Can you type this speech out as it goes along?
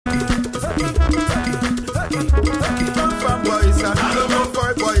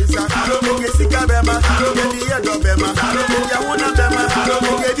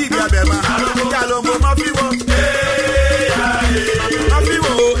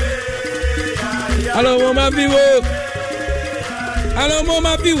Hello, Mama Vivo. Hello,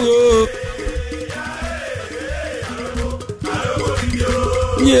 Mama Vivo.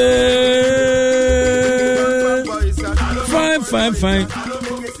 Yeah. Fine.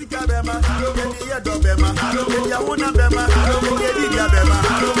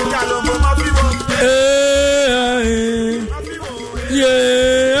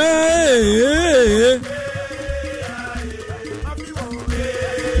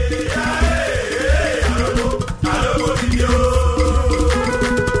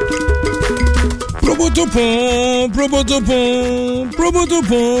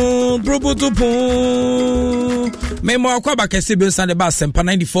 Memo akwaba kese be sande ba sempa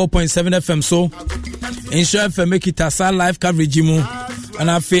 94.7 FM so Insure FM make it a live coverage mu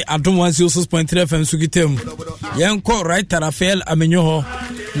ana fe adom 106.3 FM so gitem yenko right Rafael Amenyo ho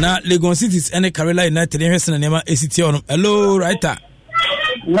na Legon Cities ene Carolina United hwese na nema esiti on. Hello writer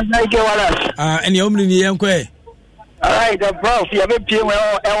any omni ni yenko Alright, bro, you have a PM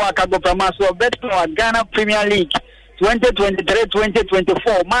Ewa Kago Pramaso bet for Ghana Premier League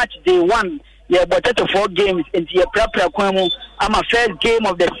 2023-2024 match day 1. Yeah, but 4 games into your proper Kwemu. I'm a first game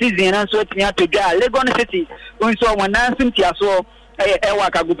of the season and so it's near to go. Legon City, so when Nancy Tiaso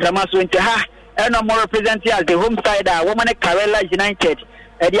Ewa Kago Pramaso into her and no more representing as the home side, woman Carolina United.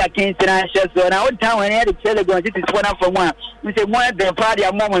 Eddie Kingston so now town when Eddie Legon City is 1 for 1. We say more than party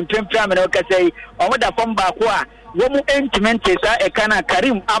a moment Prim and okay say or what the phone back. Womu intimente sa ekana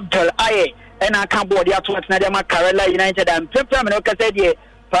Karim Abdul Aye ena kambo dia to na dia Carolina United and pepper me no ka say die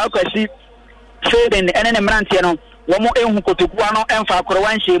fa kwasi trading ene ne mrantie no womu ehu kotokuwa no emfa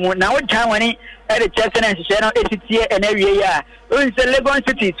akorowan shemu na wodhan wani e de Chelsea na hye no etitie ene wie ya un se Legon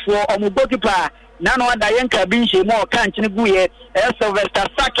City for omugokipa na no ada yenka bi shemu o kan chine guye Sylvester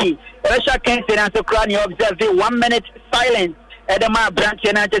Saki e sha Kensen and so crani observe 1 minute silence Edema branch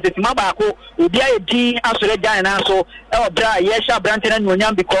na just mabako obi ayedi asore jan na so e obra yesha branch na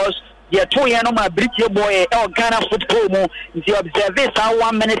nyonyam because the 2 year no ma British boy e Ghana football mu nti observe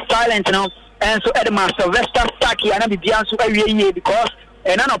 1 minute silence now and so Edema Sylvester Saki and be so awie because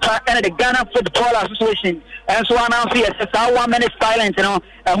and none of the Ghana Football Association and so announce yes 1 minute silence now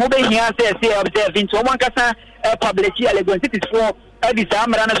and who be here say observing so one kasa publish here Legon City for Edi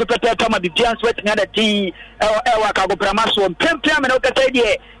Samara na super Toma Bibian sweating at the team Ewa Kago Pramaso Pem and Okatay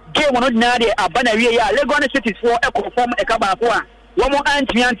game on Nadia Abana Legon City for Eco Form Ekabafua. One more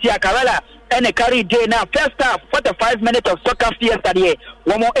anti Carala and a carry day now. First half 45 minutes of soccer yesterday.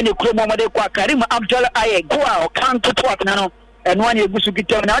 One more in the Kromo Madekwa Karim Abdul Aye Goa or Count to Twat Nano and 1 year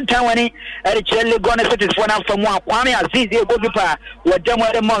Gusuki now Tawani at the Legon City for now from one Kwame Azizi Gogipa with Demo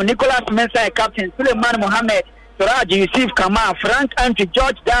Nicholas Mensah captain Suleiman Mohammed Raji Yusuf Kama, Frank Anti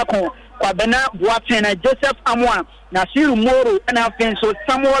George Dako, Kwabena Boateng, Joseph Amwa, Nasiru Moro, and Alfonso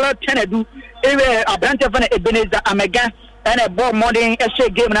Samuel Tenedu, Abrante Van Ebenezer Amega, and a ball modding SA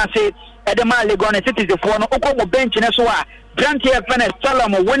game. And I say, Edema Legon City is the phone, Oko bench in a soa, Brante Van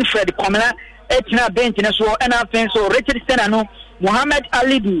Salamo, Winfred Komela, Etna bench in a soa, and Alfonso Richard Senano, Muhammad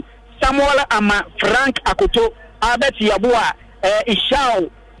Alidu, Samuel Ama, Frank Akoto, Albert Yabua,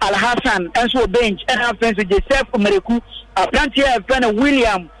 Ishao. Al Hassan and so bench and our friends with Joseph Umereku, a plantier friend of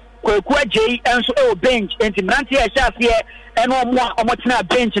William Kwekwa J and so bench and Timrantia Shafia and one more Omotina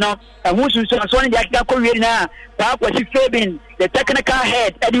bench now and who's so on the Akako now, Park was Fabin, the technical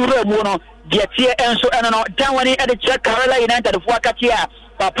head Eddie Romono, Getia and so and Tawani at the Czech Carolina United of Wakatia,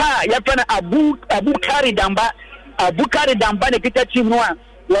 Papa, Yapana Abu Kari Damba, the Peter Team one.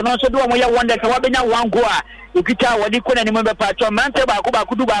 You also do wonder Kawabina one goa. Ukita wadi kuna ni mwembe pato mante bakuba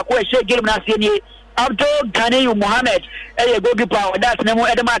kuduba kuwe she game na siye Abdul Ghani Muhammad goalkeeper that's nemo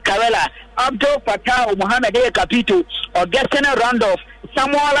Edema Karela Abdul Fatah Muhammad Kapito Augustine Randolph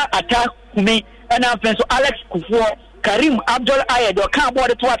Samuel Atakumi and so Alex Kufuor Karim Abdul Ayed or can't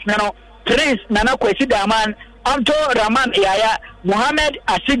board it what nano Prince Nana Kwesi Daman Abdul Rahman Yaya Muhammad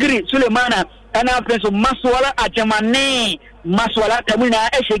Asigri Sulemana and so Maswala Ajamane Maswala Tamina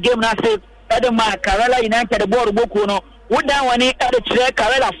Eshe game na say Edema Carolina United the board Bokuno would down one at the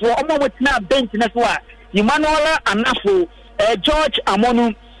Carolina for almost now bench Naswa Emmanuel Anafu George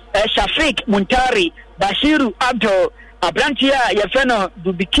Amonu Shafiq Muntari Bashiru Abdul Abrantia Yafeno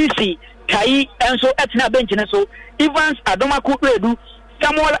Dubikisi Kai and so Etna bench so Evans Adomaku Redu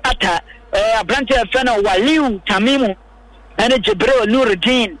Samuel Atta Abrantia Feno Waliu Tamimu and Jibril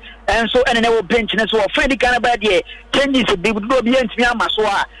Nuruddin and so and our bench and so Freddy Canabadi changes to be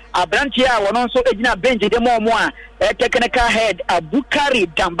Maswa Abrantia was also a bench the more technical head Abukari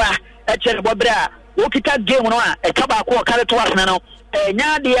Damba Echel Bobra okita game no a e kaba ko kare to asna no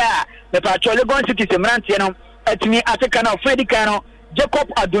nya de a me pa cho Legon City semrante no atimi ateka na Freddy Kano Jacob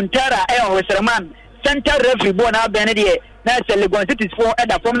Aduntara Weserman center referee bo na ben de na se Legon City for e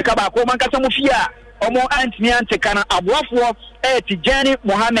da form kaba ko man kasa mu fia omo antimi anteka na aboafo Tijani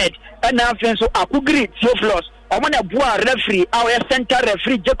Mohammed na afenso Akugri Theophilus omo na bua referee our center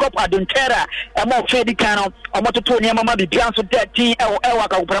referee Jacob Aduntara emo Freddy Kano omo toto ni mama bi pianso 13 ewa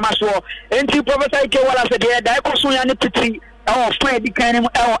ka kuprama so enti Professor Ike wala se de da ko so ya ne pitri Freddy Kano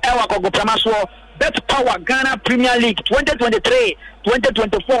ewa ka kuprama so Bet Power Ghana Premier League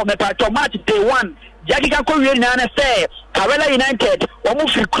 2023-2024 me pa match day 1 Jackie can call you na say Karela United omo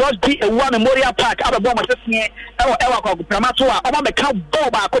free Crosby Ewa Memorial Park ababo mo sese ewa kwa pramato a omo me ka ball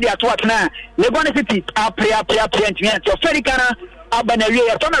ba ko dia to atna Legon City a prayer ntient your Freddy Kana Abanawi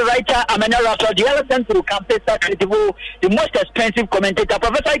from a writer Amena Rafa the elephant through campus critical the most expensive commentator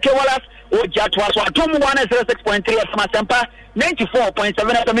Professor Ike Wallace o jatwa so atom 106.3 FM Asempa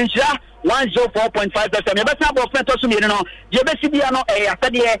 94.7 FM Insha 104.5 FM yebesa abo fento so mi no yebesi bia no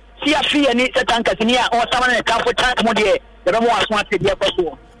asade si afie ni setanka sini a o sama na kamfo tank mo de yebe mo aso ate de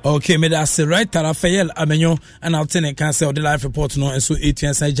kwaso. Okay, me that's right. Rafael Amenyo and I'll tell cancel the live report no and so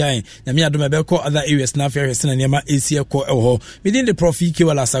 18 side giant. Yami ado mebeko other areas na fair hesen na niema AC ko eho. Within the Prof Ike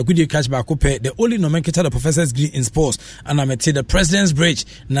wala sa good catch back up the only nomenclature the professor's degree in sports and I met the President's Bridge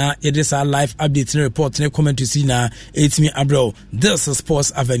na it is our live update report na comment to see na etimi abro. This is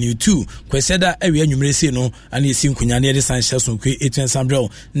Sports Avenue 2. Kweseda area numere se no and you see nkunya na de san so kwe 18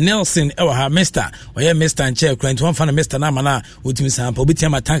 Sambro. Nelson ewa ha Mr. Oye Mr. and chair client one fan Mr. na mana utimi sample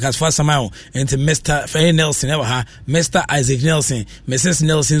bitima as far as somehow and Mr. Faye Nelson ever ha Mr. Isaac Nelson Mrs.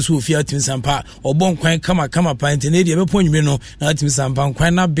 Nelson so fear to sampa or bon kwan kama pint in area point you know na to sampa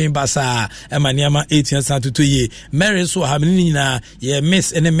kwan na ben basa e maniama 18 to 2 year Mary so ha menina ye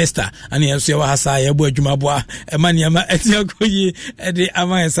miss and Mr. and ye so ha sa ye bo adwuma boa e maniama etiakoyi e de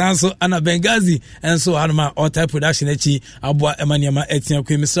ama sanso ana Bengazi and so anuma all type production echi aboa e maniama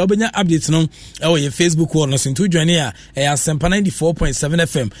etiakoyi Mr. Obenya update no e wo ye Facebook wall no sinto join here e Asempa 94.7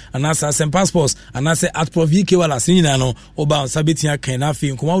 FM and as some passports and as at Prof Ike wala sinina no oba sabetia kan na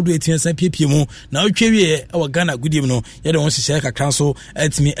fi nkoma do 18 pp mu na otwewe e Ghana goodie no ye de won hye kakran so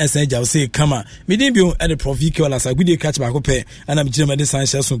atimi esen jaw say kama medin bio e de Prof Ike wala sa goodie catch back up and am jema de san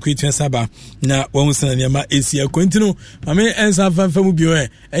hye so kwetwen saba na won san na ma esia kwentino mame ensa fan mu bio e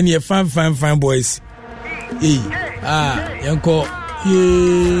ne fine boys yanko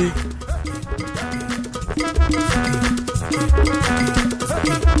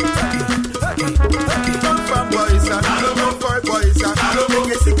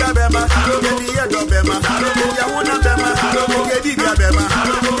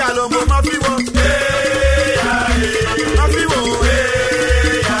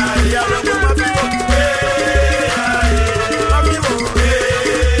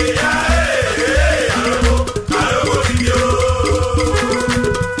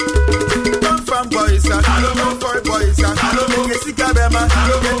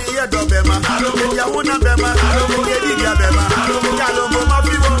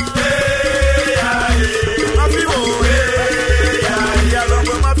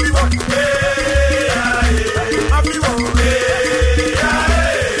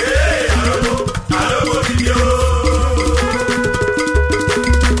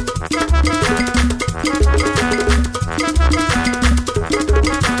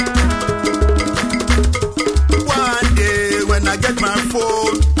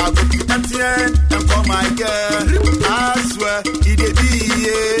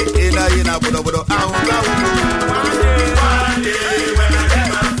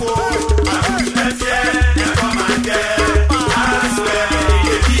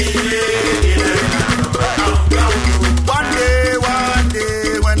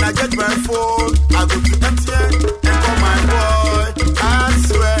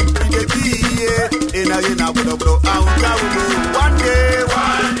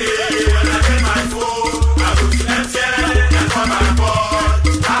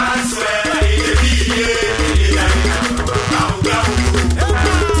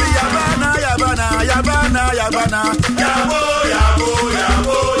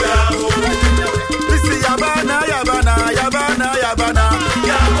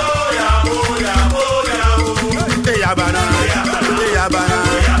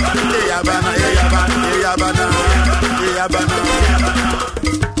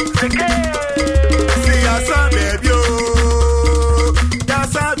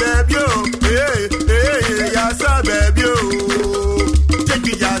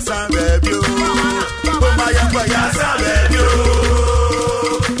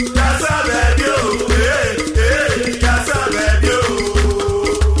Yasa baby,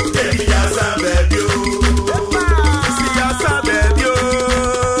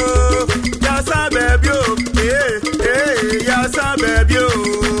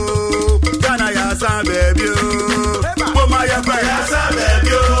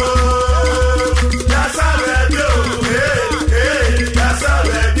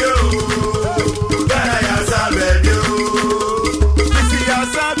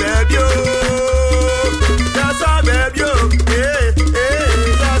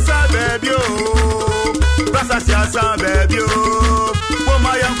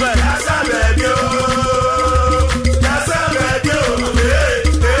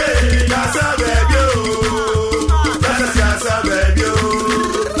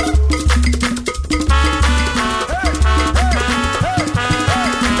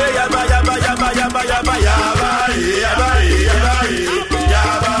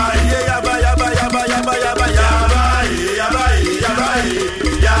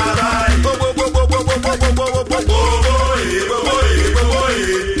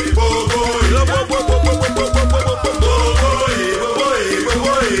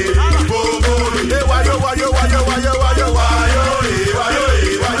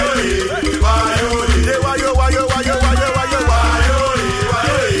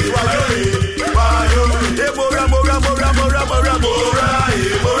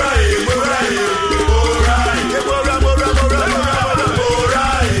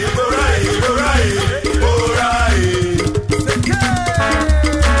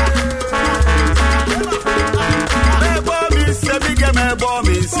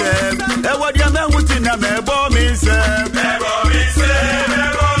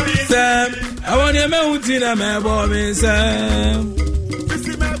 Wutina Mabo Mesa.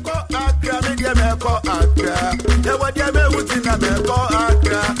 Accra, media Meko Accra. There were the Wutina Meko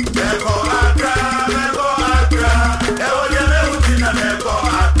Accra. Meko Accra, Meko Accra. There were the Wutina Meko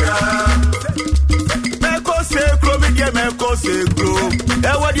Accra. Meko Sekro, media Meko Sekro.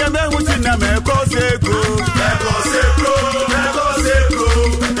 There were the Wutina Meko Sekro. Meko Sekro, Meko Sekro.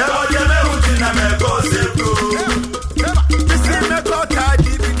 There were the Wutina Meko Sekro.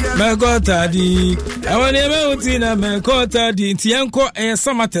 Megotadi, I want to know Megotadi, Tianco, and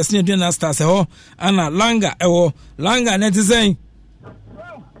summer test near dinner stars. Oh, Anna Langa, oh, Langa, net is saying.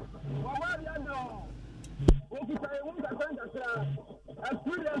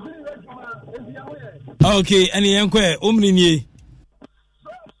 Okay, any uncle, Umni.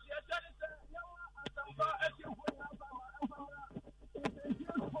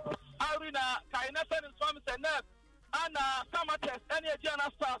 Ana Samates any Ghana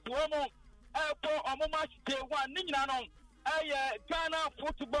stars woman for match day 1 Ninano Ghana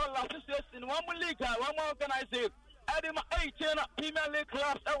Football Association one league one organized Edema 18 Premier League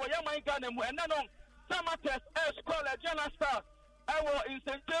clubs Ghana and then Samates call a Ghana stars in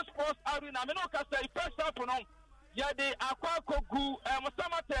St. James Sports Arena Minoka say first up on Yadi Aquacogu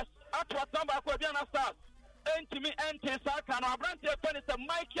Samates at Watamba Ghana stars Entimi Ente Sakano Abrante Pennis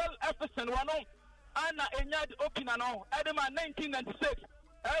Michael Efferson one Anna Enyad Opinano, Edema 1996.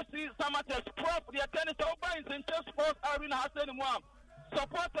 SC Samates Prof, the tennis over in St. Sports Arena Hassan Mwam.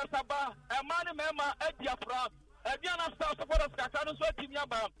 Supporters Abba, Emani Mema, Ediafra, Ediana Star supporters Kakano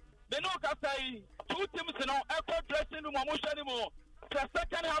Swatimiaba. They know Kasai, 2 teams in Echo dressing room, Momushanimo. The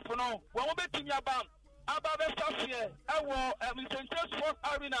second half, no, one more team Yabam. Abba Safia, Ewo, St. Sports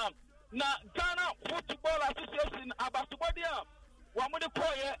Arena. Na Ghana Football Association, Abasubadia. One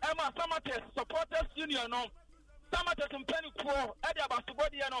Emma Samates supporters union no Samates and Penny Pro Eddie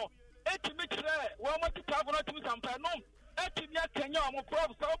Abasubodiano 8 Mitchell one more to travel to Sampano 8 Kenya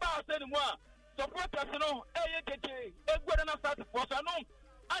Prof Soba Senua supporters no AKK Egwena start for no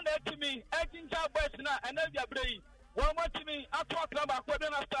and 8 me 18 Jabesna and Evia Bray one more to me at what number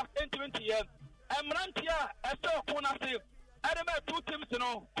Quadena staff in 20 years and Rantia Esther Konase Adama 2 teams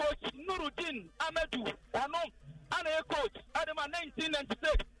no Coach Nuruddin Amedu one and a coach, Adama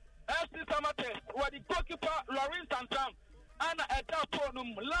 1996, SC Samates, where the goalkeeper Lawrence Santam, and a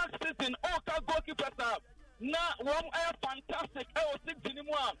Daponum last season, Oka goalkeeper, now one fantastic, 06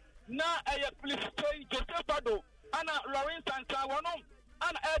 Jinimua, now a police Joseph Bado, and Lawrence Santam,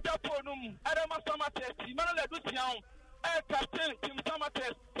 and a Daponum, Adama Samates, Emmanuel Lucian, a captain, Tim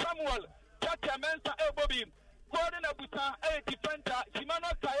Samates, Samuel, Chacha Mensa, Bobby, Gordon Abuta, a defender,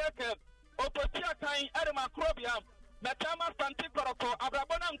 Shimano Kayake. Opotia Kain Edema Crobia, Matama Santi Koroko,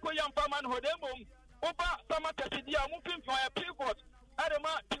 Abrabona Nkoyam Faman Hodemum, Uba Samatesidia, moving for a pivot,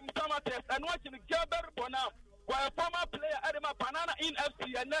 Edema Tim Samates, and watching Gaber Bona, while a former player Edema Banana in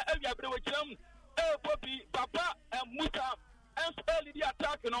FC and Evia Brewachum, El Poppy, Papa, and Muta, and early the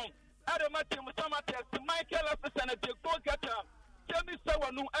attack on Edema Tim Samates, Michael Efferson, the goal getter, Jamie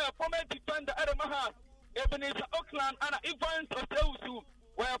Sawanu, a former defender Edema Has, Ebenezer Auckland, and Evans Oseusu.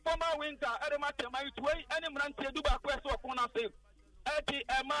 Where former winter Edema Temai way any Mranti Duba Quest or Kona save. Eti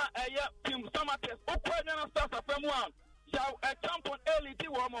Emma Aya Tim Samates, Okwena Stars of M1. Shall a champion LED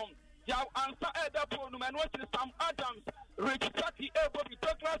woman. Shall answer Edapo and watching Sam Adams, Rich Saki Bobby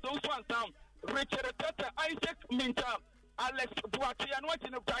Douglas Oswan Sam, Richard Tete Isaac Minta, Alex Buati and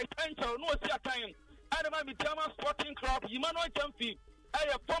watching a bright angel, no time. Edema Mitama Sporting Club, Emmanuel Jamfi,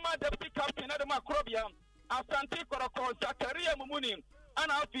 a former deputy captain Edema Crobia, Asante Koroko, Zakaria Mumuni. And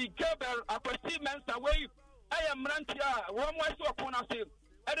I'll be Gabriel, a perceivement away. I am Rantia, one way to upon us.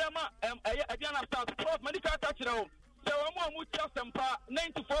 Edema, Adiana Stars, Prof Medical Touchdown. So I'm more Mucha Sampa,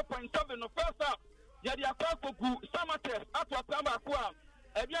 94.7 no first up. Yadia Kwaku, Samates, Atwa Tamba Kwa,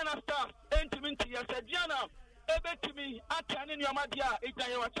 Adiana Stars, 20 years, Adiana, Ebe to me, Atan in your Madia, it's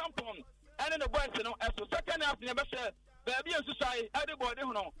a champion. And in the boys, you know, as the second half, never said, baby and society, everybody,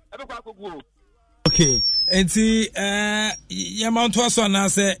 you know, every Kwaku. Okay, and see, Yamount was on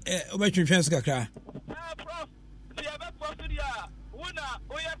us, what you fancy, Kakra. Prof, the other Profidia, Una,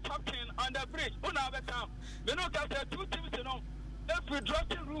 we are talking on the bridge, Una, become. We know that there are 2 teams, you know. If we drop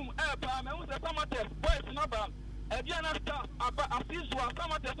the room, and who's a Samates, boys, number, Diana Staff, Asiswa,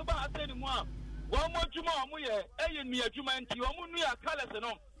 Samates, over a steady one. One more Juma, Muye, a near Juma, and Tiamunia, Colors, and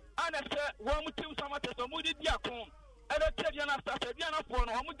all. And I said, one more team, Samates, or Moody Diacon. And I tell Diana Staff, Diana Phone,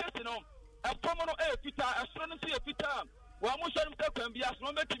 or Mudesino. A common fita, astronomy fita, one more shot can be as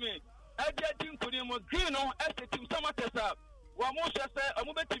moment to me. I did to him green on as a team Samatesa. One more shot say a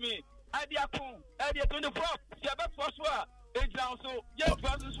moment to me. Idea 24th, Shabbat Foswa,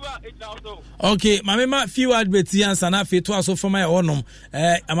 Okay, Mamma, few adverts and I feel to us for my own.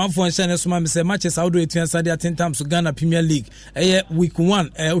 I'm up for China, so I'm saying matches out to 10 times to Ghana Premier League. Week 1,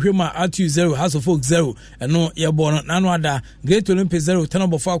 Huma R2 0, House of Folk 0, and no, you're born Nanwada, Great Olympic 0,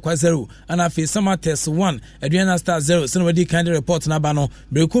 Tenable 4 0, and I feel Summer Test 1, Adriana Star 0, somebody kind of report Nabano,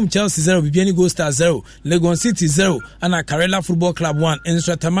 Brekum Chelsea 0, Bibiani Go Star 0, Legon City 0, and a Karela Football Club 1, and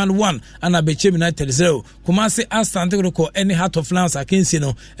Strataman 1, and a Bechem United 0, Kumasi Astan any Heart of Lance against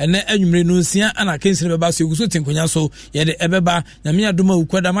you, and then Edmure Nuncia and against the Babas Yusutin Kunyaso, yet the Ebeba, Namia Duma,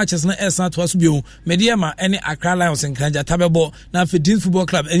 Ukwada matches na Esant was Bio, Mediama, any Accra Lions and Kanja Tababo, now for Dean Football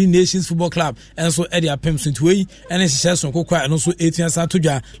Club, any Nations Football Club, and so Eddie Pimps into way, and it's Chesson Coqua, and also 18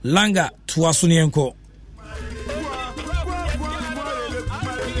 Santuja, Langa, Tuasunienko.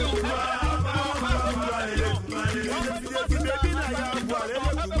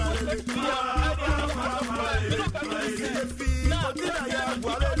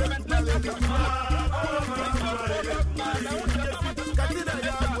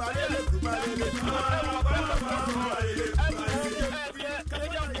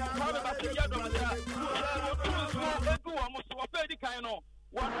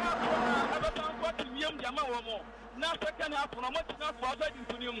 Now second half from much not for other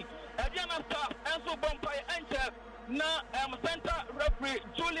Union. Adiana Star, Enzo Bompay, Enter, now center referee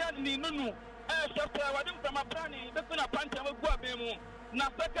Julian Ninunu, Chapter Wadim from a planning, the Pina Panta of Guabemu. Now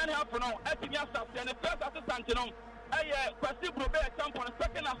second half from Etinia Staff and the first assistant, Kwasi Brobe Tampon,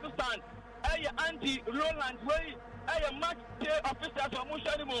 second assistant, Andy Roland Way, match day officers of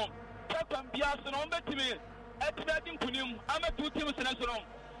Mushanimo, Captain Biason on Betime, Etimadim Punim, I'm a 2 teams in Esonom,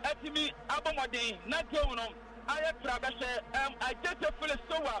 Etimi Abomade, not going on. I get a full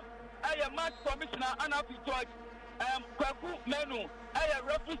stowa. I am match commissioner and happy to Kwaku Menu. I am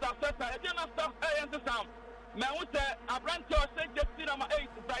reference assessor. I didn't stop. I understand. Mount a brand to say just number 8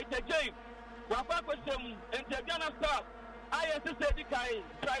 right again. Wapa question and Jana staff. I assisted the guy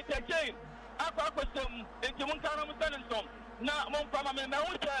right again. Aqua question into Montana Musanson. Now, Montana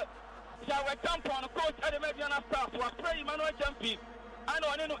Mount shall we come on coach at the Mediana staff was praying Manuel Champi. I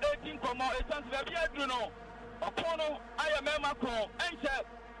know 18 for more. It's not very Bruno. Opono, I am a Macron, and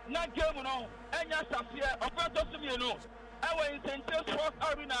not Germano, and Yasasia, or Fantosimiano. I was in St. James Sports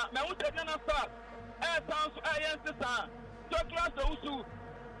Arena, Mountana Star, Air Towns, Ayansa, Douglas Osu,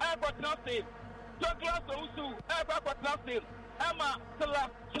 Airport Nasi, Douglas Osu, Airport Nasi, Emma Sala,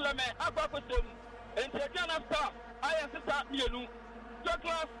 Chilame, Abacosim, and Jana Star, Ayansa Mianu,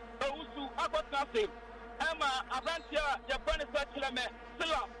 Douglas Osu, Airport Nasi, Emma Avantia, Japanese Chilame,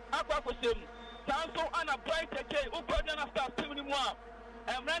 Silla, Abacosim. Council and a bright again, Upadana Star, Timoniwa,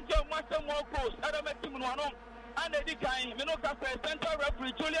 and Rancho Master Mokos, Adam Timono, and the Decay, Minoka, Central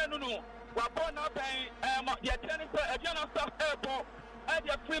Referee, Julian Nunu, Wapona Bay, the attendance at Jana Star Airport, at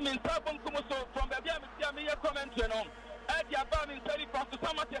your premium Sabon Kumoso from the Yamia Commentary, at your Bam in Sally Pastor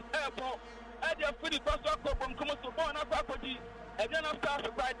Samates Airport, at your Free Pastor from Kumoso Bona Papaji, and Jana Star,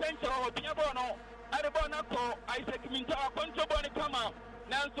 by attention or Piabono, at the Bonaco, Isaac Minta, Concho Bonicama.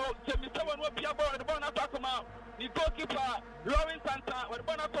 Nanso, Jemisawan will be aboard the Bonapacoma, the goalkeeper, Lawrence Santa, with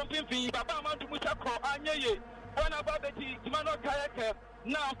Bonapompi, Baba Mantu Musako, Anye, Bonababeti, Timano Kayake,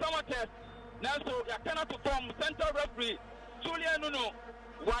 now Samates, Nanso, Yakana perform central referee, Julian Nuno,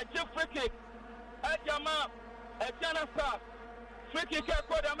 Wajib free kick, Edjama, Edjana Staff, free kick,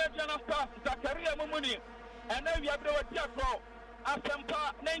 Edjana Staff, Zakaria Mumuni, and then we have the Tiako,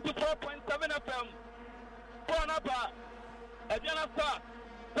 Asempa 94.7 FM, Bonapa, Edjana Staff.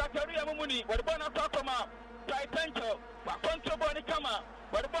 Zakaria Mumuni, what about a Takoma, Titancho, but control body kama,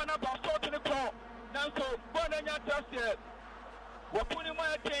 what about a sort in the call, Nanso, Bonanya Tasia, Wapuni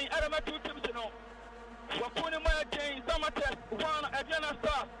Maya Chain, Adama 2 teams, Wapuni Maya Chain, Samates, 1, Adriana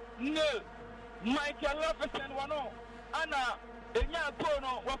Star, no, Michael Lafferson, 1, Anna, Enya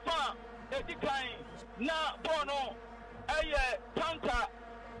Bono, Wafa, a decline, Na Bono, a counter,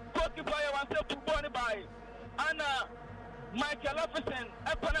 goalkeeper, I want to Bonnie by Anna. Michael Lafferson,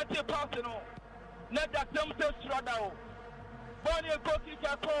 a penalty personal. Let that them say Stradao. Bonnie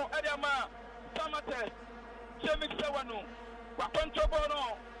goalkeeper call Edama, Samates, Jimmy Sewano, Wakoncho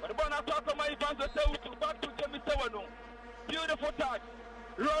Bono, but Bona talk my advance to back to Jimmy Sewano. Beautiful touch,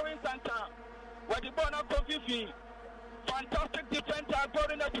 Lawrence Santa, what the Bona Confifi, fantastic defender,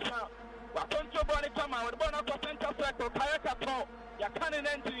 Gordon Edison, Wakoncho Bonnie Kama, what Bona Center Circle, Kayaka Pro, Yakanin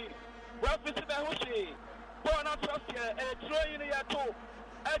entry, Rafi Sibahushi. Born out last year, and throwing in the year 2.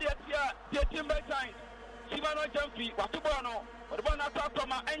 Edia, the timber time. Shimano Jumpy, Watubono, what the Bona talk from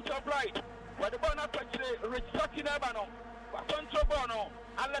my angel bright, what the Bona touch rich fucking Ebano, Wakoncho Bono,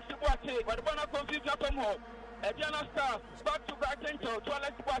 unless you watch it, what the Bona confused at home. Ediana Stars back to Brighton to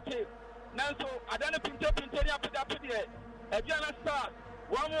Alex Boate. Nanso Adana Pinte ni apide. Ediana Stars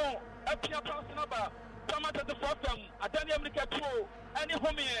one more Epia pass number. Tamata the fourth Adana America 2 any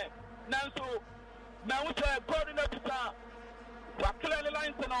home here. Nanso now we say coordinator. Wakila the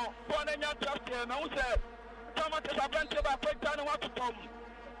lines no. Bonanya draft here. Now we say Tamata Abrante ba kwetana watu from.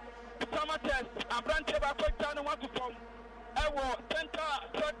 Tamata Abrante ba kwetana watu from. Ewo center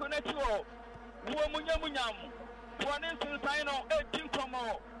circle network. Munyam. One instance I know 18 from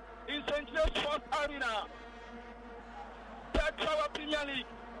in St. Louis Sports Arena. Third Power Premier League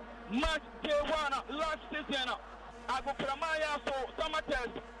match day 1 last season. Ago Pramaya so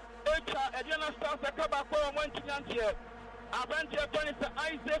Samates. Echa Ediana Stars Kabako went to Nantia. Abrantia Pennis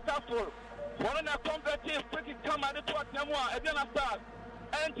Isaac Castle. One of the competitive freaking come at the Tottenham Ediana Stars.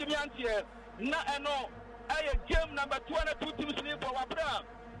 And Timiantia. Na no. A game number 202 teams in for Wabra.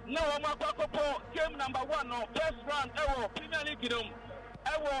 No, I'm game number 1 no first round ewo Premier League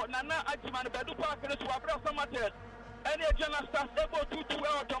ewo Nana Ajiman Bedu Park and Swabra Samates. Any Ediana Stars able to 2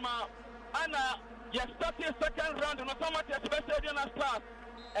 ewo Toma. Anna, yes, 30 second round no Samates best Ediana Stars.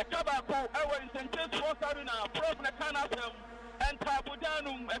 A Kabako ewo in St. James Sports Arena. Prof Nakanasem and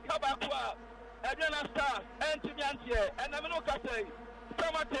Tabudanum a Kabakwa. Ediana Stars and Timiantie and Aminoka say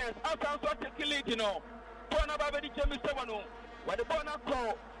Samates outside what to kill it, you know. Bona Babadi James Sevano. What the Bona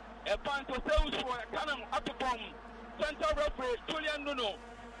call a fan to sales for a cannon up from Central Referee Julian Nuno.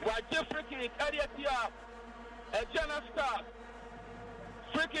 What Jeffrey Kick, Ediatia, a Jana Star,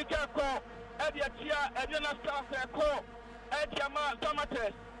 Freaky Kako, Ediatia, Ediana Star, Sako, Ediama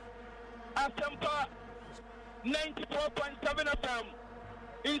Samates, Asempa 94.7 FM,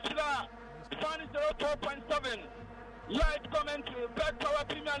 Isla, Fan 04.7, live commentary, Bad Power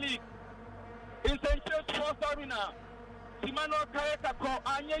Premier League, in St. James Sports Arena. Simano Kayeka ko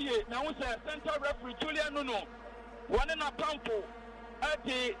anyeye na wuse Central Referee Julian Nuno one na pampo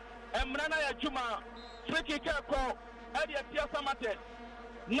ati emrana ya juma friki ko adi atia Samates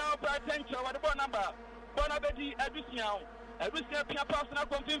now Brighton cho what the number bona bedi edusia pia pass na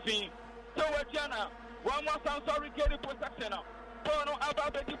konfinfin so wetiana one more sorry carry protection bono aba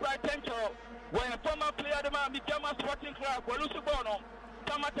bedi Brighton cho when former player the man Midama Sporting Club wolusu bono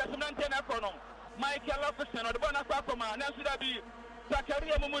Samates nantena kono Michael Officer or the Bonasakoma, Nancy Dabi,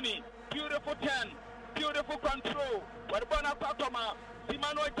 Zakaria Mumuni, beautiful 10, beautiful control, what Bonasakoma,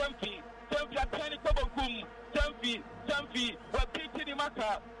 Simano Tempi, Tempi at Penny Kobokum, Tempi, what Piti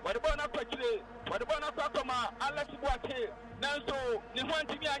Maka, what the Bonapatre, what the Bonasakoma, Alex Boate, Nanso,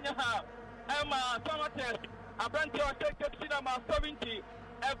 Nihuanti Yanyaha, Emma, Samates, Abrante or Take Cinema 70,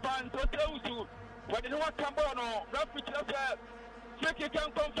 Evan Toteusu, what did what Cambono, Rapid Tricky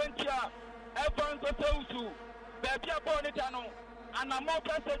Camp Conventia. Evans Oseusu, Babia Bonitano, and a more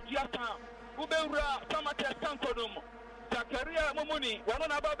person Giata, Ubera, Samates Kankodum, Zakaria Mumuni, one on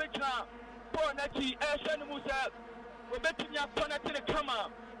Ababina, Bonachi, Ashen Musa, Ubetinia Ponatina Kama,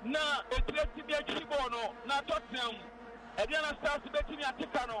 Na, Etretibia Chibono, Na Tottenham, Ediana Stars Betinia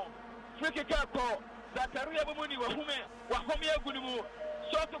Ticano, Friki Kako, Zakaria Mumuni, Wahomia Gulimu,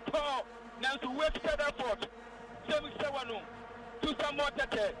 short to call, Nancy Webster Airport, Semi Sewanu, to some more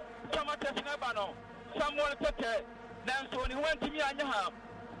Tete. Samates Nebano, Samuel Tete, Nanso, he went to me and Yaham,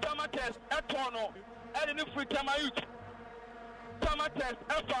 Samates, Etono, adding the free Tamayut, Samates,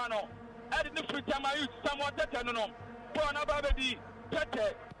 Efano, adding the free Tamayut, Samuel Tete, no, Bona Babadi,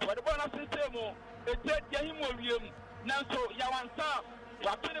 Tete, what the Bona Systemo, a dead Yahim William, Nanso, Yawansa,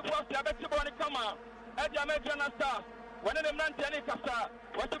 Wapini was the Abetiboni Kama, Edia Majana Star, one of them Nantani Casa,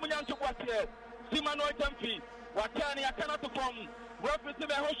 what the Munyan to what here, Simano Tempi, Watani, I cannot perform.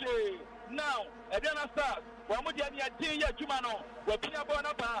 Now, Ediana Stars, Wamudia Dia Jumano, Wapia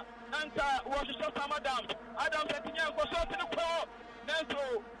Bonapa, Anta, Washington Madam, Adam Petian was shot in the core,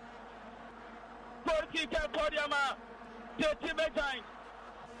 Nanso, Porky Podiama, the Timetine,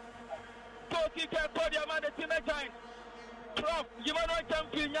 Porky Podiama, the Timetine, Prof, Yamano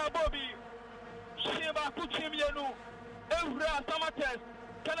Champion, Bobby, Shiba Kuchimianu, Evra Samates,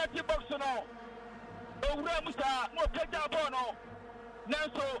 Kanati Boxono, Ura Musa, no Peja Bono.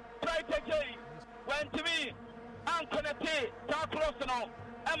 Nanso, try to say, when to me, I'm connected, Tarcrossano,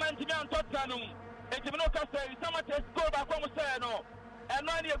 I'm Antiman Tottenham, and Timinoka say, Samates go back home, Sayano, and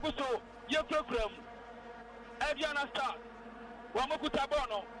Nani Aguso, Yokrokrum, Ediana Stars, Wamukuta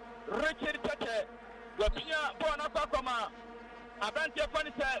Bono, Richard Tete, Wapia Bona Pakoma, Abantia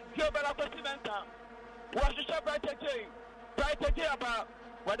Fanita, Gilbert Cimenta, Washington Bright Aba,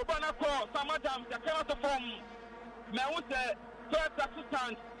 what the Bona call, Samadam, the Canada form, Mawuse. Third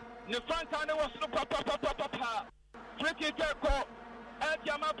assistant, Nefrankane was no papa. Freaky Kerko,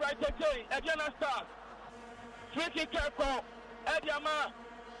 Ediama Bright Ediana Stars, free kick ko Ediama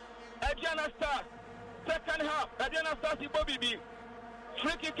Ediana Stars second half Ediana Stars Ibobibi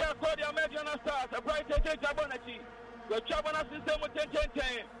free kick ko Ediana Stars a bright Jabonati we Chabona system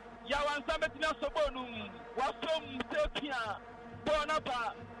 10 Yawansa betina sobonum wasom tepia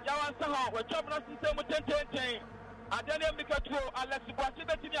bonapa Yawansa ho we Chabona system 10 Adane Mikatro Alex Boasi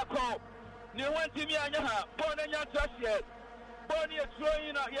betina ko ni wantimi anya ha bona nya trash Boni is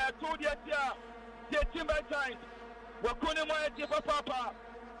throwing ya 2 years here. The Timber Giant. Wakuni Moeti Papa.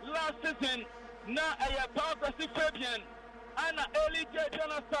 Last season, na a power Fabian. Anna Eli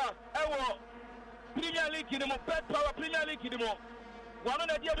Jana Stars. Ewo. Premier League in the Pet Power Premier League in the mo. One of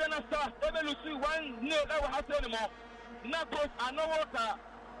the Jana Stars. Evolusi 1-0 ever has anymore. Nakos Anowoka.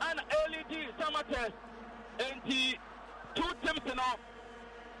 Anna Eli D. Samates. And the 2 teams now.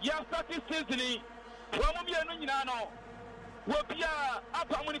 Ya started season. Wamumia Nunano. Wopia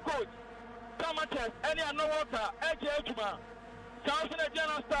Apamuni coach, Samates, any no water, Ejuma, Samson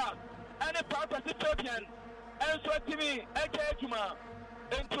General Star, any part of the champion, and so to me, Ejuma,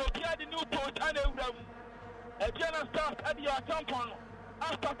 and to appear the new coach and a General Star at your tampon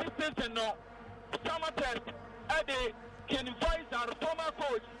after this season. No, Samates, Eddie, can advise our former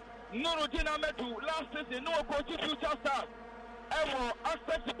coach, Nurudina Medu, last season, no coach, future stars, ever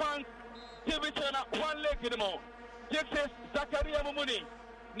access bank, TV channel, 1 leg in the more. Texas Zakaria Mumuni,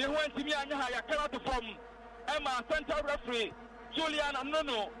 Nihuantimi Anya, Yakaratu from Emma Central Referee, Julian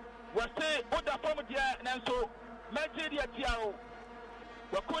Nono, was say, Oda Formadia, and so, Magidia Tiao,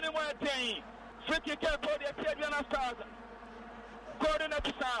 Wakuni Moyatay, Friki Kapo, the Piediana Stars, Gordon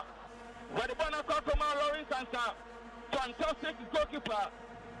Episa, Wadibana Kokoma, Lawrence Sansa, fantastic goalkeeper,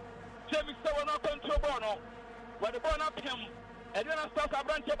 Jamie Sawano control Bono, Wadibana Pim, Ediana Stars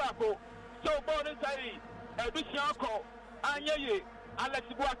Abran Tobacco, so Bono Sai. Edusianko, Anyaye, Alex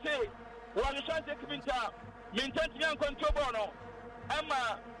Boate, Walishan Sekiminta, Mintantian Controbono,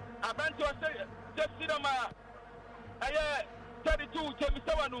 Emma, Abanto Sidama, Aye, 32,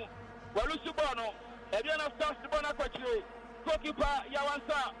 Chemisawanu, Walusubono, Ediana Stars Bona Coche, Goalkeeper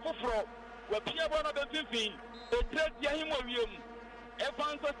Yawansa, Fufro, Wapia Bona Benfin, a trade Yahimo William,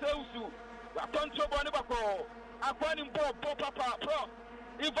 Evanso Seusu, Controbonibako, Aquanim Bob, Papa, Pro,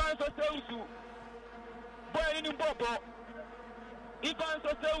 Evanso Seusu. Boy in Bobo, Ivan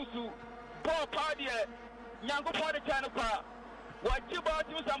Soseusu, Paul Pardier, Yango Party Chanaka, what you bought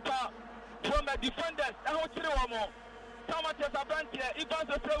you some power from the defenders, and what you want. Samates Abantia, Ivan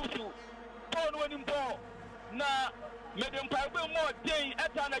Soseusu, Paul winning ball. Na, Medium Pipe more day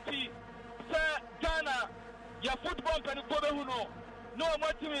at Anaki, Sir Ghana, your football and Bobehuno, no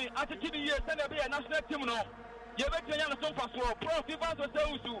more to me, after 2 years, and a national team. No, you better young so far, so Prof. Ivan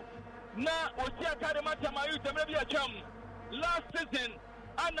Soseusu. Na Osia Kademata Mayu maybe a chum. Last season,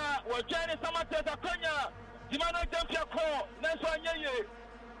 Anna was joining Samates Akonya, Dimano Jampia Ko, Neswanye,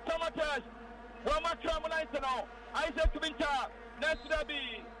 Samates, Wama Tramonite, Isaac Minta,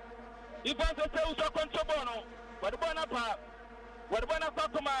 Nesdabi, Ivan Soseusa Controbono, Wadbanapa, Wadbana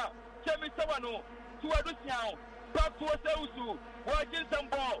Pakoma, Chemi Sawano, Tuadusiao, Pap to Oseusu, watching some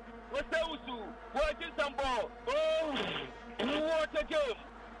ball, Oseusu, watching some ball. Oh, what a game!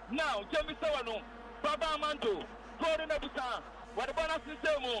 Now, Jamie Sawano, Baba Manto, Gordon Abusa, Wadabana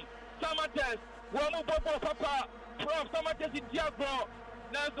System, Samates, Wamu Bobo Papa, Prof. Samates in Diablo,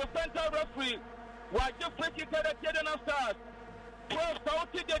 Nanso Central Referee, Wajif Friki Kedana Stars, Prof.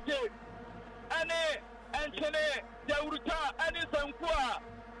 Sauti Dede, Ane, Anthony, Dauruta, Anis Ankua,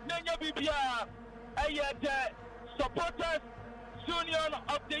 Nenya Bibia, Ayate, Supporters, Union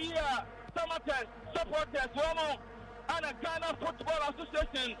of the Year, Samates, Supporters, Wamo, and a Ghana Football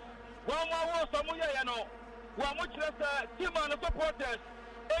Association. One more Samuya, one much less team and supporters.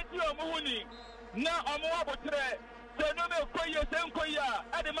 Etio Muhuni, now Amoabotre, Senome Koya, Senkoya,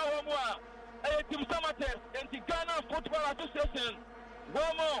 Adema Wamwa, a team Samates, and the Ghana Football Association.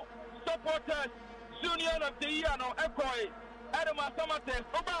 One more supporters, Union of the Year, no Ekoi, Adema Samates,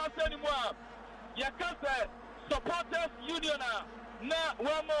 Oba Senimwa, Yakasa, supporters Union, now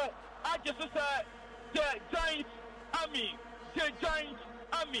one more, I just said, the Giant Army, the Giant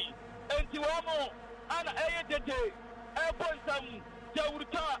Army, and Tiwamo, and Ayete, Ebonsam,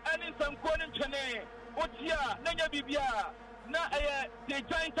 Jawuta, and some Konin Chene, Otia, Nanya Bibia, Na the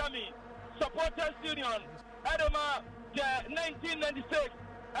Giant Army, Supporters Union, Adama, the 1996,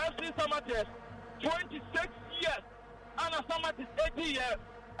 FC Samates, 26 years, Anna Samates 80 years,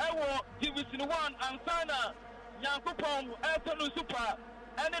 Ewo Division 1 and Sana, Yankupong, Elton Super,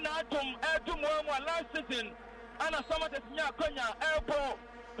 and then Atom, Elton One last season. Anna Samates Nyakonya, Elpo,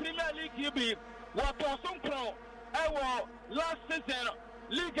 Premier League UB, Wapo Sumpro, Ewo, last season,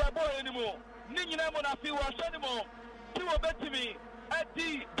 Liga Boy anymore. Nina Monafi was anymore. Two of it to me at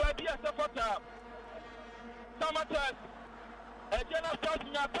the baby as a photo. Samatas, a general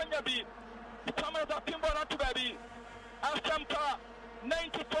starting at Penyabi, Thomas of Kimbona to baby, Asampa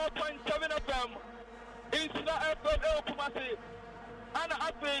 94.7 FM, Insula FM El Kumasi, and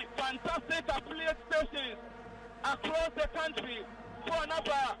happy fantastic affiliate stations across the country for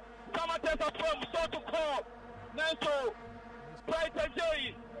another. Samatas from so to call Nanso, Pride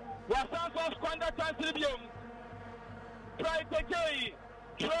J. Wasanso Squander Transilium, Pride J.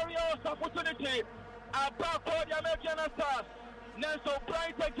 Glorious opportunity. About the American Stars, Nanso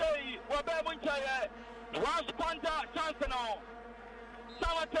Pride J. Wabemunchaye, was Squander Chancellor.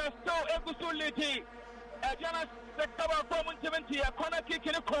 Samatas still Egusuliti, Adiana Sectava Comunity, a corner kick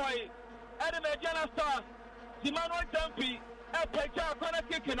in a coy, Adam Adiana Stars, Simano Jumpy, a Peja corner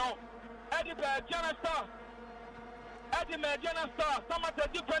kick in all, Eddie Adiana Stars. Eddie Mediana Star, some of the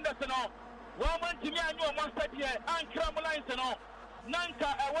defenders and all. One to me, I know one step here, and Cramolines and all. Nanka,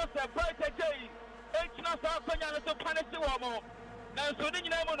 I was a brighter day. H. Nasa, Panyana to punish the woman. Now, so did you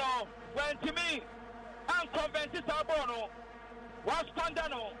know, when to me, and convented Sabono, was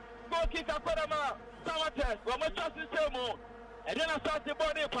Condano, go kick a Kodama, Samates, Romatas in Selmo, and then I start the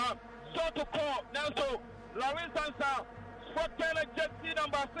body pump, so to call, now so, Lawrence Sansa, Sport Taylor, Jersey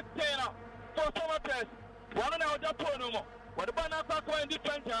number 16, for Samates. One of our Japono, what the Banaka and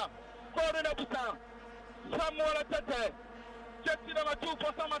defender, Gordon Abusan, Samuel Tete, Jersey number 2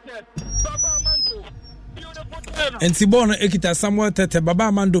 for Samates, Baba Mando, beautiful 10. And Sibono Ekita Samuel Tete,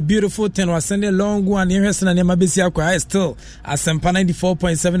 Baba Mando, beautiful 10 was sending long one near Hesson and Yamabisia Kwa still as Sempa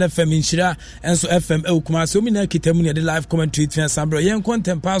 94.7 FM in Shira and so FM Elkuma. So Mina Kitamuni, the live commentary to Sambro, young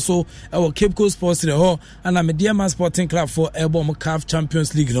content passo, our Cape Coast Sports, the hall, and I'm a Diamond Sporting Club for Elbom CAF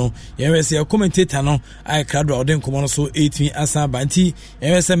Champions League. No, yes, your commentator, no, I crowd or then come on so 18 Asa Banti,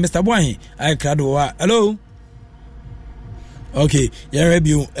 yes, Mr. Boy, I crowd. Hello. Okay, ya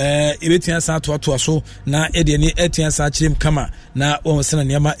review ebetia sa to so na ede ni etia sa chirem kama na won sena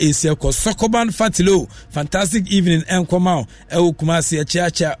niama Asia ko Sokoban Fatilo fantastic evening enkoma e Kumasi e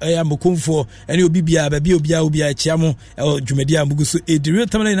chiacha e Mokumfo ene obi bia ba bia obi a chiamo e dwumadi amuguso Real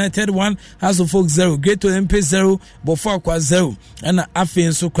Tamale United 1 House of Folk 0 Great Olympics 0 Bofo Akwa 0 na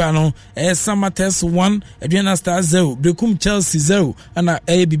afen so kwa no Samates 1 Adriana Stars 0 Brekum Chelsea 0 na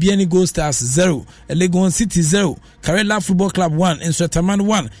Bibia ni Gold Stars 0 Legon City 0 Karela Football Club 1 in Swetaman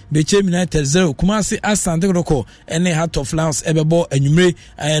 1 Bechem United 0 Kumasi Asante Roko ene Heart of Lions ebebo enwumre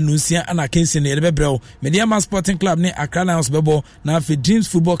anusia ana Kingston ebebrel Mediama Sporting Club ne Accra Lions bebo na Afi Dreams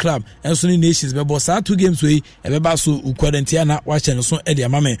Football Club enso ni Nations bebo sa 2 games we ebeba so ukwadentia na wache no so e de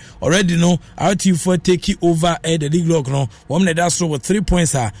amame already no RT4 take over the league log no wom ne da so with 3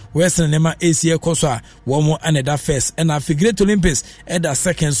 points Western Nema ACA koso a wom aneda first and Afi Great Olympics da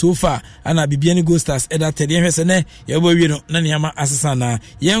second so far ana Bibiani Gold Stars da third hwese ne yebo wi no na niama asesa na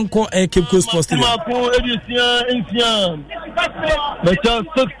yenko Cape Coast Sports Stadium but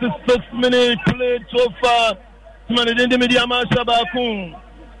 66 minutes played so far man de Mediama Sabakun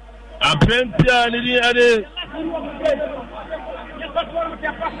Aprentia ni ade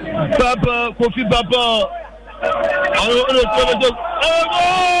Papa Kofi Papa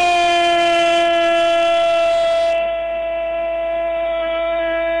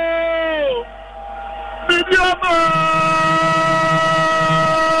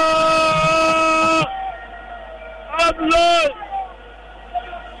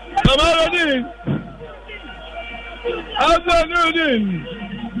Nuruddin.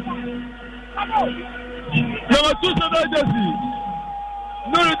 Number 2 Sada Jesse.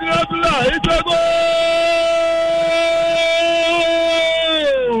 Nuruddin Abdullah. It's a goal.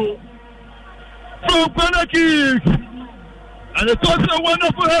 From corner kick. And it's also a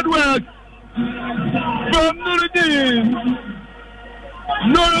wonderful headwork from Nuruddin.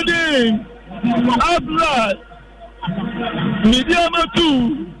 Nuruddin Abdullah. Mediama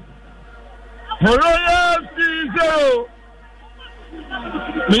 2. Royal 0.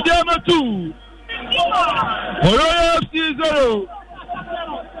 Mediama 2. Royal 0.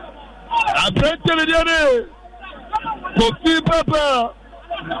 Après Mediane. Kofi Papa.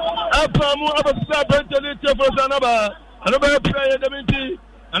 Apamu abasa bentele tefo sanaba. Anaba prayer deminti.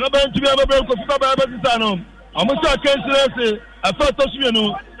 Anaba ntumi ababra Kofi Papa abasano. Amusa kenselese. Afa tosue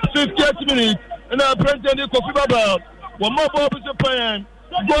no 58 minutes. Na après Kofi Papa. Wo mo bo bu pan.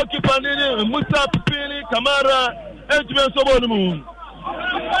 Goalkeeper ni Musa Pili Kamara ntumi nsobo no mu.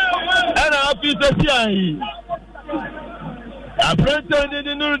 Ana afisa siai. Après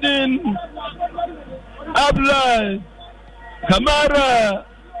Nuruddin Abdullah Kamara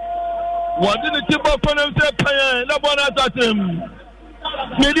wadini tiba konem se pan na bona tatem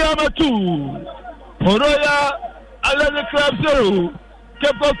Mediama 2, Horoya, Allen Club 0,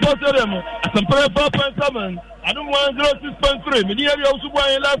 Cape Coast Stadium, Asampere 4.7, Adum 106.3, Mediama also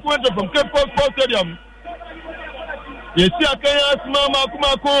going last winter from Cape Coast Stadium. You see, I can't Mama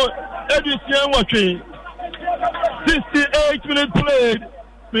Kumako, Edison watching 68 minutes played,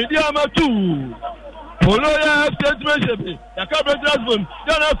 Mediama 2. Horoya Championship, the Cabinet Husband,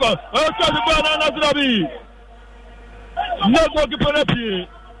 Janako, no goalkeeper up here.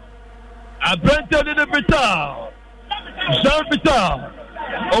 I Brenton in the Vital, Jean Vital,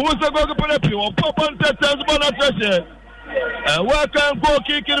 almost a goalkeeper up here, or Pop on Texas Bonatreshe, and welcome goal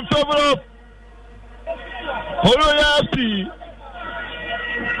kick in favor of Horoya FC.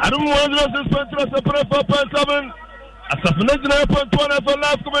 I don't want to 4.7, a 79.1 for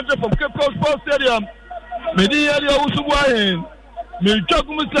last commentary from Cape Coast Sports Stadium. Media Usuwain,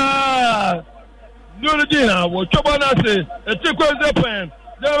 Milchokumusa, Nurudina, what Chobanase, a Chico Zepan,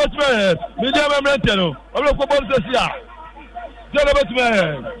 Jalabatman, Media Mentano, Olokobosia,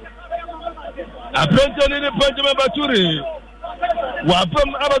 Jalabatman. A Brenton in the Benjamin Baturi, Wapam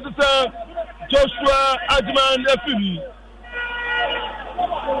Abatusa, Joshua Adman Efim.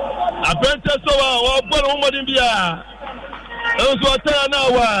 A Brenton Soa, or Bonomodia, also a tell now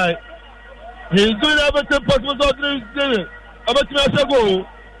why. He's doing everything possible to do. About 2 years ago,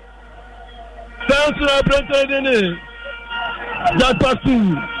 thanks to our Brenton in it. That was 2.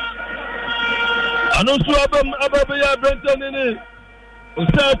 And also Ababa Brenton in it.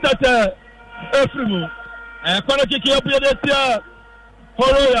 Tata Efrimu. And Kona Kiki up here this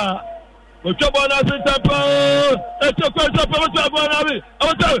Horoya. We chop on us in Tampa. Let's go to Pamasabi.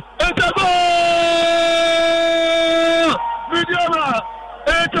 It's a goal! Mediama.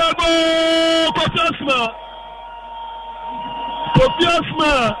 It's a goal for Jasma. For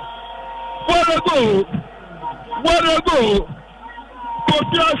Jasma. What a goal. What a goal. For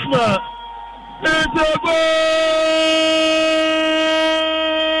Jasma. It's a goal.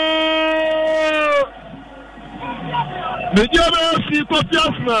 Mediama FC for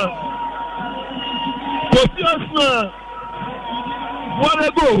Jasma. For Jasma. What a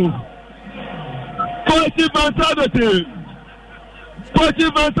goal. Positive mentality.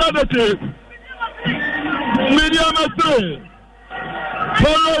 Positive mentality. Mediama 3.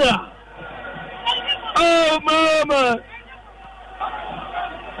 Horoya. Oh, mama.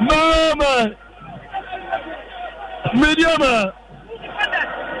 Mama. Mediama.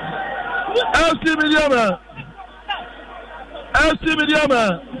 FC Mediama. FC Mediama.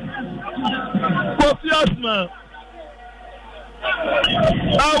 Kofiasma.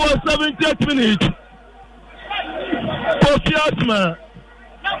 Our 70th minute. Kofiasma.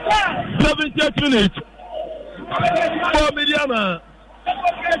 70th minute. For Mediama.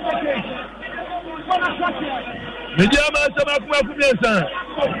 Mediama Samakuma Fumiesa.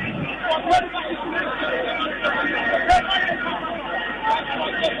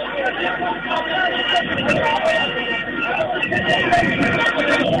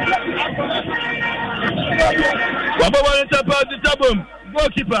 Wababa Tampa the Tabum,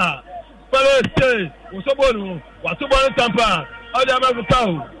 goalkeeper. Palestine, Usobonu, Watubon Tampa, Adama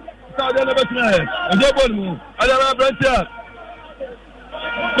Gutau, Adama Batman, and Jabonu, Adama Brantia.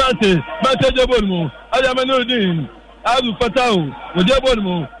 Mate Jabonu, Adama Nurdin, Adu Fatau,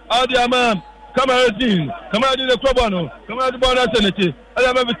 Jabonu, Adama, Kamaradin, Kamadin the Probano, Kamadibana Senate,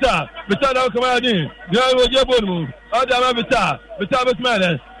 Adama Vita, Vita Kamadin, Jabonu, Adama Vita, Vita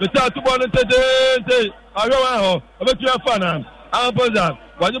Batman, Vita Tubon Tete, Arawa, Abatia Fana, Ampoza,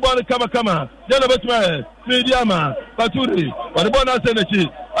 Wajibana Kama, Jana Batman, Mediama, Paturi, Wadibana Senate,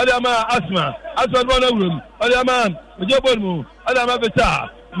 Adama Asma, Asma Room, Adama, Jabonu, Adama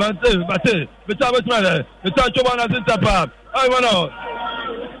Vita, Mate, Vita Batman, Vita Chobana Sintapa, I want out.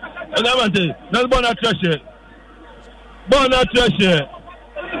 Adamante, not Bona Treasure. Bona Treasure.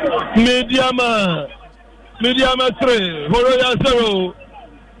 Mediama 3, Horoya 0.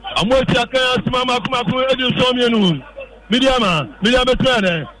 I'm waiting to Mama Kumaku Edu Somianu. Mediama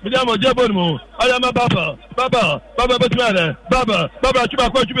 3, Mediama Jabonu, Adama Baba Batman, Baba,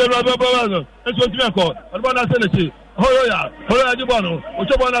 Chubako, Chubero, and so Timaco, and Bona Senate, Horoya Jabonu,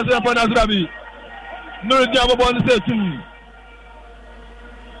 Uchabana Zapanazabi. No Jabon said to me.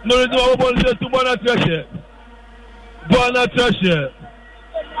 No, to Bona Treasure. Bona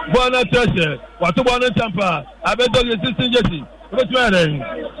Treasure. What to Bona Tampa? I bet you assistant Jesse. What's matter?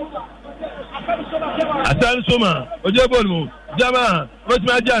 Asan Suma, Ojabonu, Jama, what's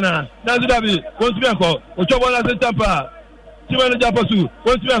my Jana, Nazabi, what's Bianco, Ochabona Tampa, Timana Japasu,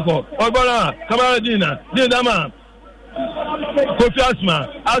 what's Bianco, Orbana, Kamaradina, Dindama, Kofi Asma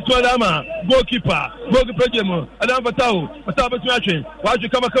Dama, goalkeeper Jemo, Adam Batao, Batao watch you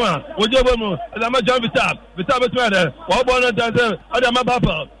come, Wojabo, Adama John Vitab Betware, Wabona Dancer, Adama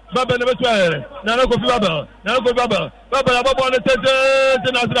Baba never swear, Nana Kofi Baba, Baba,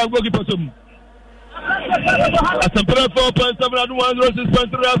 the Nazar goalkeeper. At some 4.7 Roses from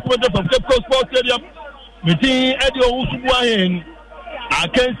Cape Coast Sports Stadium, meeting Eddie Owusu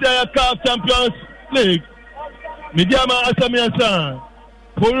against CAF Champions League. Midiama Asamiansa,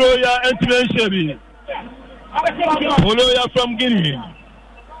 Poloya Antoine Shebi, Poloya from Guinea,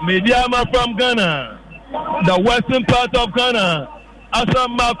 Midiama from Ghana, the western part of Ghana, Asam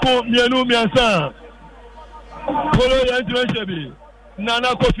Mako Mianu Miansa, Poloya Antoine Shebi,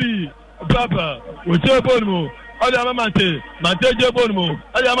 Nana Kofi, Baba, Uche Bonmo, Adama Mante Jebonmo,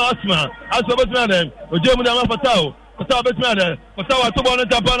 Adama Asma Betman, Uche Mudama Fatao Betman, Fatao Tobon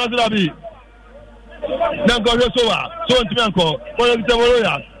Tapana Zabi. Nanko Yosoa, so Antimanko,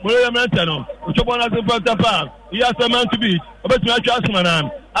 Moroya Mantano, Uchobona Zapapa, Yasaman to beat, a bit much Asmanan,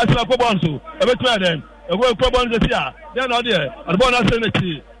 Asma Pobonso, a bit madden, a world Pobon the Sia, they're not there, a bonus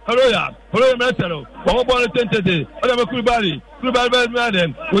sanity, Horoya Mantano, Pobon Tente, Adama Kubari,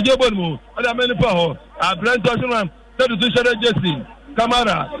 Madden, Ujobonmu, Adam Menipaho, a Brent Osman, Tadu Jesse.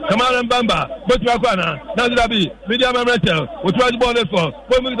 Kamara Mbamba, Betmakwana, Nazrabi, Medium Metal, which was born for,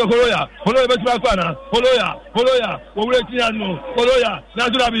 Women to Holoya, Betmakwana, Holoya, Wawetiano, Holoya,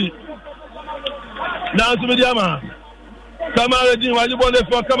 Nazrabi, Nazu Mediama, Kamara Dini, was born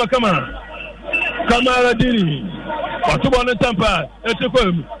for Kamara Dini, Watubon Tampa,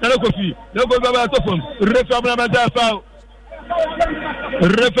 Etokum, Nanokofi, Nogo Baba Tofum, Refabramata,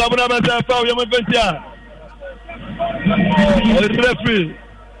 Yamanventia. Referee,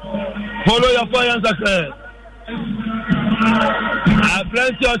 follow your fire and success. I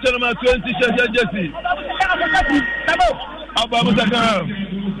plenty of number 20 Jesse. Abamu Sakara.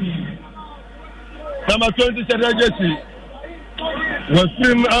 Number 20 Jesse. Was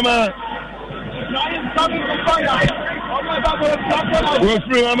free Ama. Was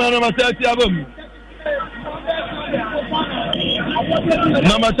free Ama number 30 Abum.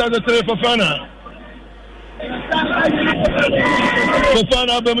 Number 33 for Fana.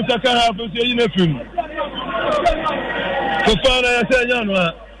 Fofana Bemusaka for Unifim. Fofana Yasanwa.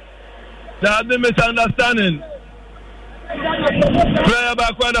 There has been misunderstanding. Player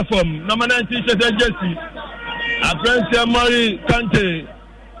back quarter form. Number 19 Jesse. Apprentice Mori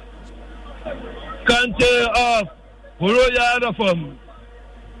Kante of Horoya Reform.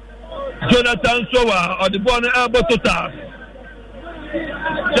 Jonathan Sowa or the born Elbow Total.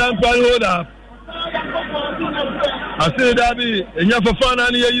 Champion holder. I say that be enough for fun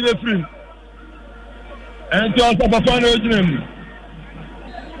and you be free. And to also for fun agent.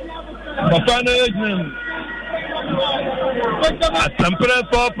 For fun agent. At Tampere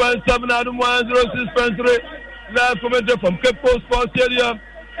 4.7 Adam 106.3 live commented from Cape Coast Sports Stadium.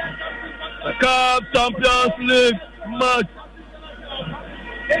 The CAF Champions League match.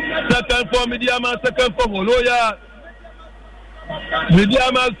 Second for Midiama, second for Holoya.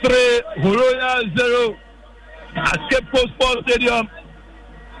 Midiama 3, Holoya 0 at Cape Coast Sports Stadium.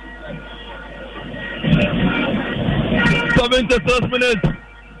 76 minutes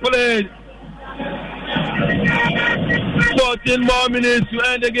played. 14 more minutes to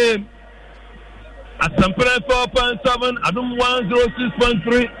end the game. At Tampere 4.7, Adam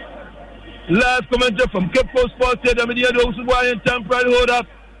 106.3. Live commentary from Cape Coast Sports Stadium. Media those who are in temporary hold up.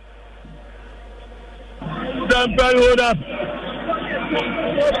 Temporary hold up.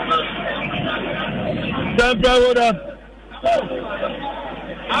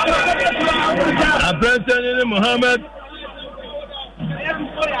 Apprentice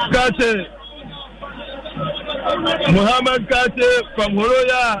Mohammed Kate from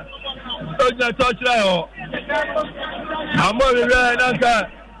Horoya. Touchline. Amori Nanka.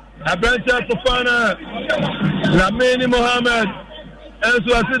 Apprentice Fofana. Lamini Mohammed. And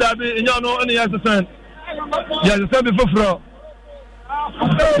so I said that in your no only has a son. Yes, the same before fraud.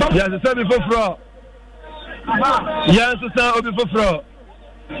 Yes, the same before fraud. Yes, the same before fraud.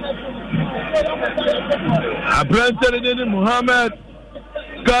 Apprentice Mohammed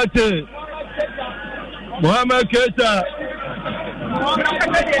Kate. Mohammed Keita.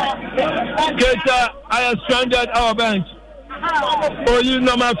 I have stranded our bench. Oh, you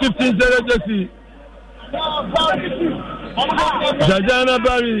number 15 Jesse. Jajana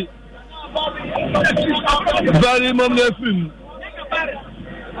Barry Momnefim.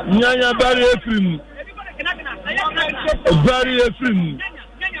 Nyanya Barry Efrim. Barry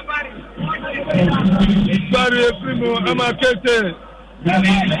Efrim Amakete.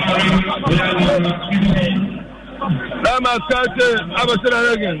 Lama Kate Abasana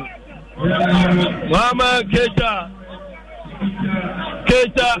again. Mama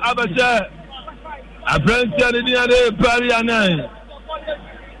Keita Abasha Abrentia de Pariana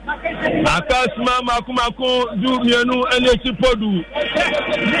Akasma Makumako do Mianu and Chipodu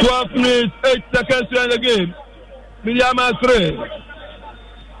 12 minutes 8 seconds in the game. Miriama 3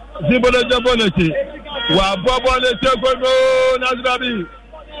 Zibola Jaboneti Wa Bobo le Tekono Nazrabi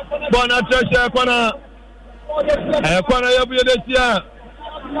Bona Tresha Kwana Kwana Yabudesia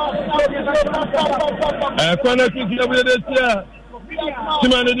Kwana Kiki Yabudesia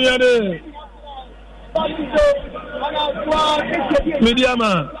Simane Diade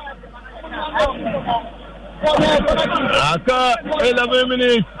Midiama Aka 11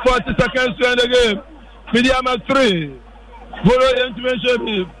 minutes 40 seconds in the game. Midiama 3 Follow intervention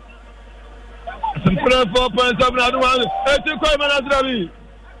 4.7 Adwan 80 Koyman Azrabi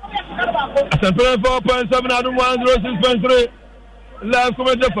 4.7 Adwan 06.3 live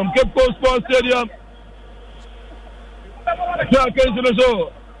commentary from Cape Coast Sports Stadium.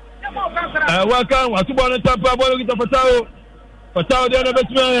 Welcome, what's one and tap about the Fatao, the other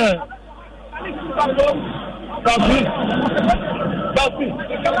Betman.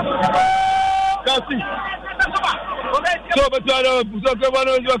 Kasi. So, but I know, so one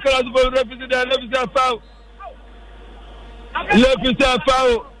of your class will represent and left is foul. Left is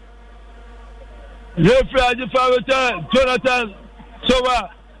foul. Left foul, Jonathan Sowa.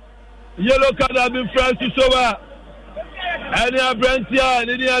 Yellow card have been Francis Sowa. And they are Brentia and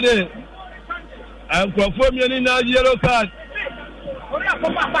any other. I'm performing in a yellow card.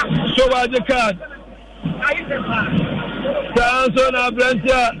 Sowa the card. Samson and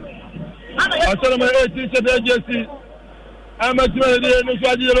Brentia. I saw my 18th agency. I'm a 20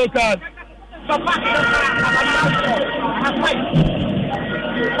 yellow card.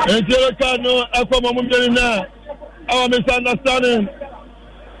 And yellow card, no, I come on now. Our misunderstanding.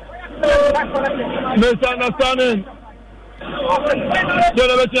 Misunderstanding.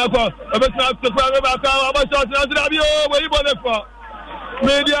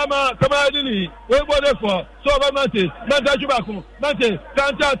 Mediama, come on, wait for the for so Mante, Mante,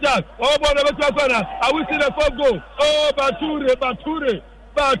 counter attack. Oh, boy, I will see the 4 goal. Oh, Bature.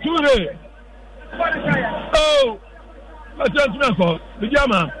 Oh, I just remember the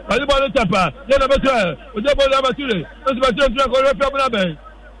Yama, I bought the Tapa, then a better, with the ball of Bature. That's my gentleman,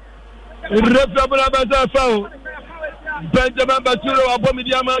 foul. Benjamin Bature,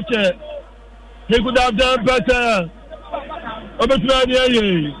 Abomidiama, he could have done better.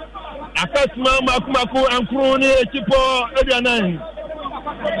 Obetmani Akasma Makumako and Kroni Echipo Edianine.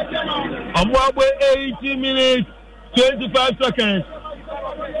 Amwabwe 80 minutes 25 seconds.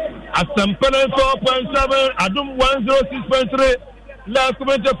 Asampana 4.7 Adum 106.3 live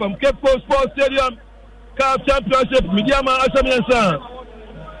commentary from Cape Coast Sports Stadium. CAF Championship Midiama Asamiansa.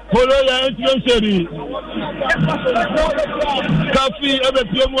 Follow your influence. Kafi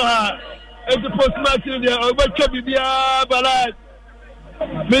Ebepiomoha. And the postmatch in there, or what could be the Balad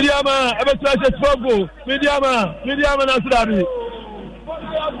Mediama, ever tries to struggle. Mediama, Nasrabi.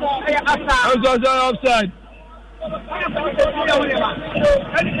 Offside.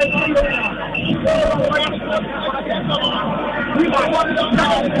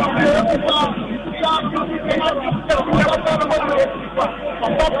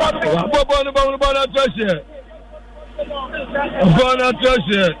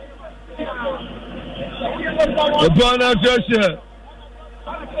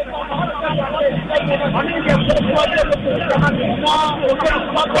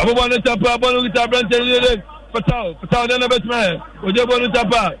 Fatao, then a best man. Ojebonu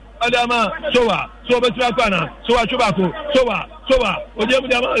Tapa, Adama, Sowa, Betrakana, Sowa Chubako, Sowa,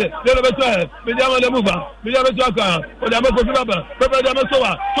 Ojebama, then a best man, Midama the Muba, Midama Traka, Odama Kofaba, Pepper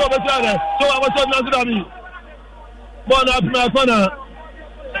Sowa, Betrana, Sowa was not Nazrami. One up my corner.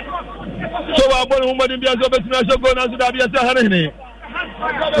 Sowa, one woman in the other Betna, so go Nazrabi at Tahani.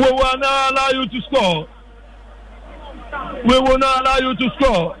 We will not allow you to score. We will not allow you to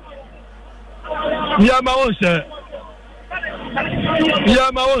score. Yama won't share.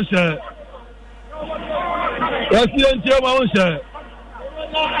 That's the end of my own share.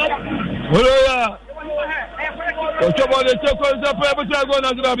 Hallelujah.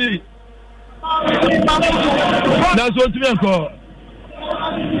 That's what we call.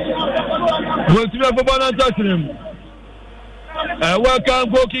 What we have for one touching him. Welcome,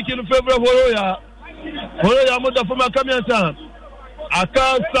 go kick in favor of Horoya. Horoya, mother from a Kamian. I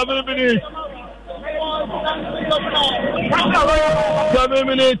can't 7 minutes. 7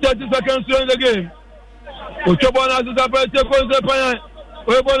 minutes, 30 seconds in the game. Uchobona is a better consequence.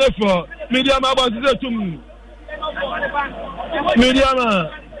 We want it for Medium Abbas to me. Mediama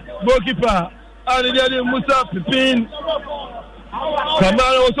goalkeeper Ali Musa Pipin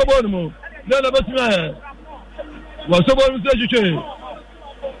Kamara Wasobonmo then the Batman Wasobon Sejuche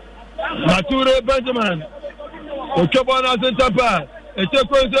Mature Benjamin Ochobona Zentapa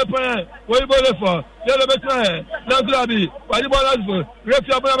Echeko Zepan Weibolefo then the Batman Nazabi Wadibola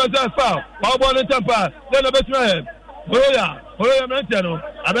Refia Bonamasa foul Wabon Tampa then the Batman Oroya Mentiano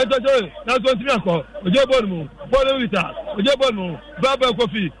Abetajo Nazo Simiako Ojebonmu Bonita Ojebonmu Baba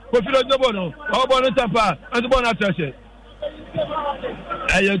Kofi Ojobono Wabon Tampa and the Bona Trashe I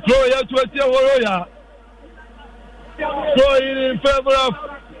throw ya to a Oroya throw in favor of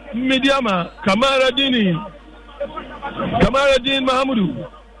Midiama Kamaradini Mahmoudou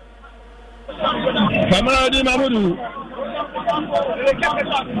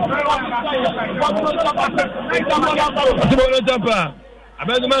Asibona Tampa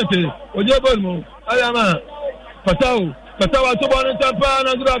Abedmante Ojebonmu Ayama Fatau Asibona Tampa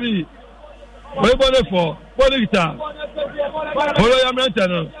Nazrabi Weibolefo Bonita Oroya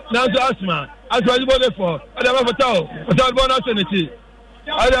Mentiano Nazo Asma Asibonefo Adama Fatau Bona Seneti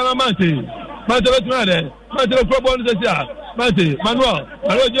Adama Mante Pro Bonita Mante Manuel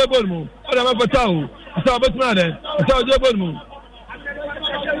Ojebonmu Adama Fatau Asabetmane Ojebonmu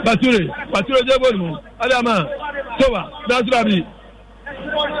Bature Ojebonmu Adama Sowa Nazrabi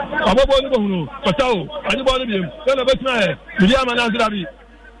Abobonu Bohunu Fatau Adibonu Bim Dona Betmane William Nazrabi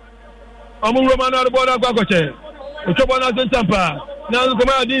Amu Romano Boda Gwagoche Ochobona Zentampa Nazu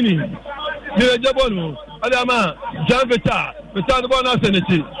Komadini Ojebonmu Adama Jean Veta Bona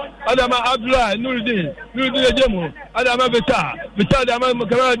Seneti Adama Abdullah Nuruddin Ejemu Adama Veta Adama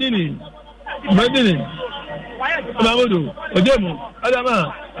Kamadini Madini Mahmoudou Ojemu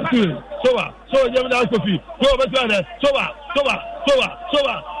Adama Sowa Ojemu da Kofi Sowa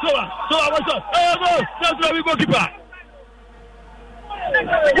what's up? Oh, that's where we go keeper.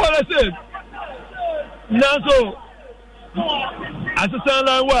 What I said. Now assistant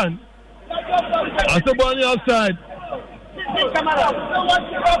line 1 Asabani outside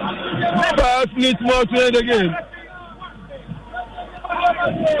 5 minutes more to end the game.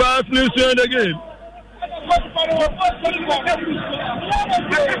 5 minutes to end the game.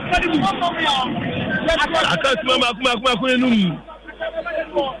 I can't remember my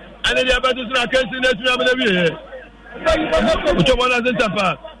and then the other person I can't see next year. Uchobona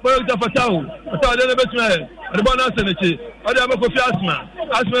Zentapa, Boyota Fatau, then the best man, the Bona Senate, Adama Kofi Asma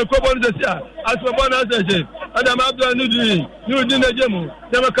Kobon Zesia, Asma Bona Zeje, Adam Abdul Nudin Jemu,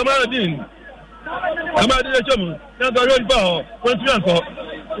 Nama Kamaradin, Kamadin Jemu, Nanga Red Bao, Pontianco,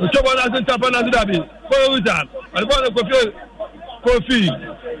 Uchobona Zentapa Nazabi, Boyota, Albana Kofi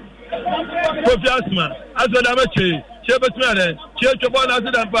Asma, Asma Damache, Chebetmane, Chebona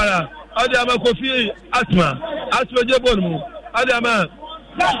Zentapa. Adama Kofi Asma Jebonmu Adama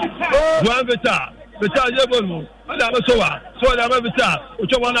Juan Veta Jebonmu Adama Sowa Adama Veta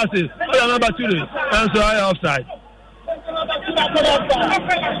Uchobona says Adama Bature and so I offside.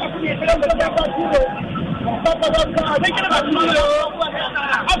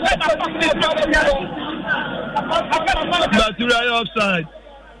 Bature offside.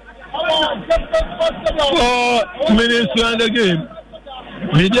 4 minutes to end the game.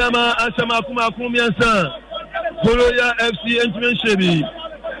 Midiama Asama Kumiansa Poloya FC Entman Shebi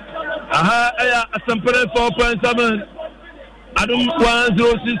Aha Aya Asampere 4.7 Adum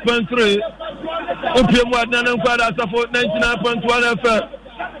 106.3 Upium Wadnan Kwada Support 99.1 FM.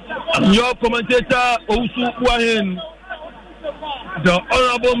 Your commentator Ousu Wahin, the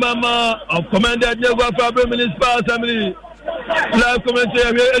Honorable Mama of Commander Diego Fabre Municipal Assembly. Live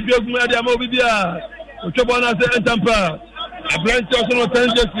commentator Edwin Adiamo Bibia Uchobona Entampa. A branch of no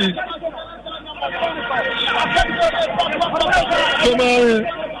tendencies.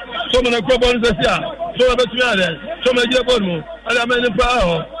 So many problems this year. So much matter. So many Jebonmu. And I'm in the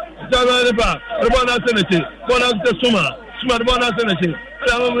power. The Bona Senate. Bona Suma the Bona Senate.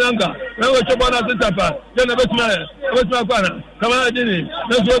 I'm younger. Now we're Chobona Sentapa. Then the best man. What's my partner? Come on, Dini.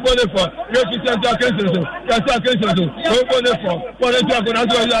 Let's go on for. You're to send our cases. That's our cases. Go on for. What is your going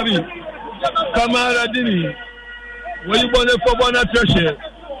Come on, Dini. When you want for one treasure,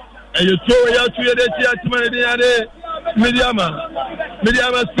 and you throw it out to your day, Mediama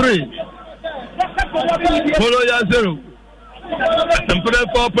 3, Poloya 0, Temperature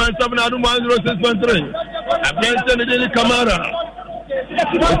 4.7, Adam 106.3, Abrenton in Kamara,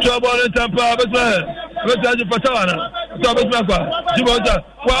 Trouble in Tampa, Better Patana, Thomas Mapa, Jibota,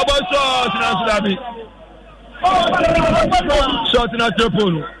 Wabba shot in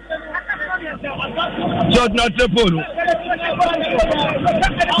Atropolo. Shot not Trepolo.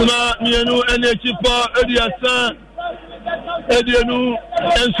 Suna Mienu NH for Ediasan, Edienu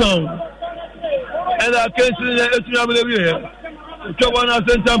Enson. And I can't see the Esmiabele. Chobana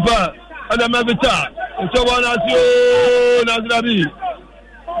Sentampa, Adamavita, Chobana Nazabi,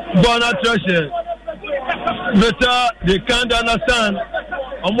 Bona Treasure. Better they can't understand.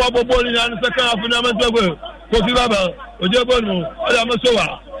 On what ball in the second half of the Kofi Baba, Ojebonu, Adamasoa,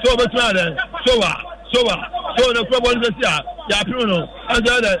 so better, so the problem is here, Yapuno, and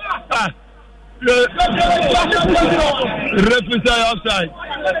the other. Referee outside.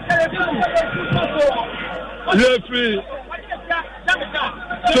 Referee.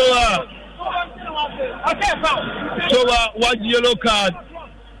 So one yellow card.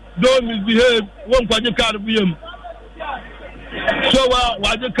 Don't misbehave. One quadruple card be him. So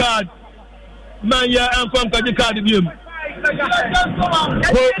what the card? Man, yeah, and come quadruple card be him.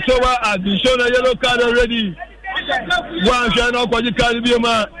 So I've been shown a yellow card already. One shall not quadruple card be him.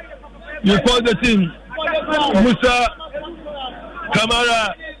 You call the team Musa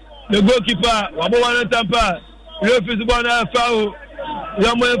Kamara, the goalkeeper, Wabowana Tampa, Referee Bona Foul,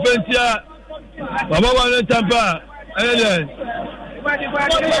 Yamu Fentia, Wabowana Tampa, and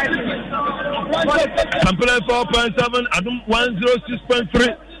Sample 4.7, Adam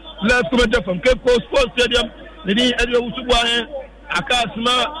 106.3, left commentator from Cape Coast Sports Stadium, the Edio Usubuane,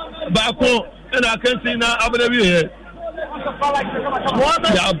 Akasma, Bako, and I can see now Abu Dhabi here.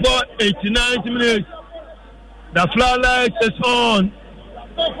 They are about 89 minutes. The floodlight is on.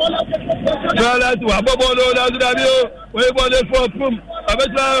 Floodlight to Abobolo, Lazarabio, we want it for Pum. It's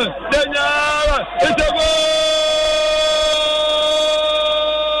a goal!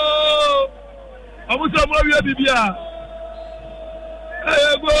 I want some more Bibia.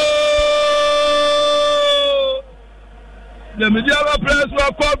 The media press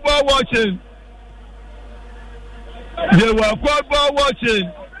were called for watching. They were called for watching.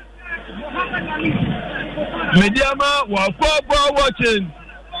 Mediama were called for watching.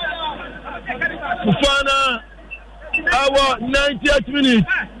 Fufana, our 98 minutes.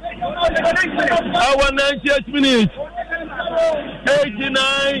 Our 98 minutes.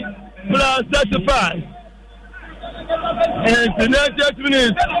 89 plus 35. And the 98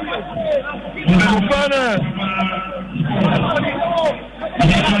 minutes. Fufana.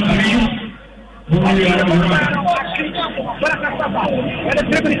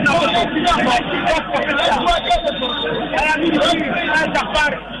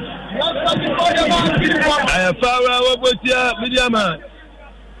 I found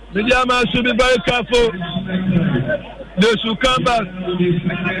Mediama should be very careful. They should come back.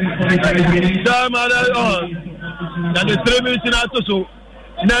 Time on. And the 3 minutes in Atoso.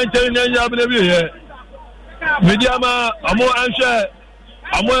 99 years. Mediama, I'm more anxious.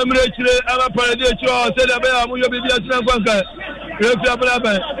 I'm more embraced. I'm a paradise. I said, I'm going to be a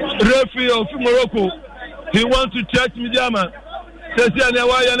referee of Morocco. He wants to check Mediama. David.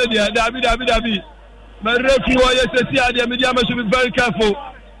 My referee, Mediama should be very careful.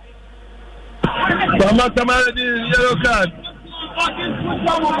 Tamara yellow card.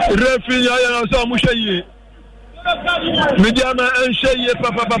 Referee, I saw Mushaye. Mediama and Shaye,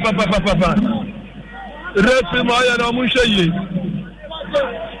 Papa. Referee, Maya, Mushaye.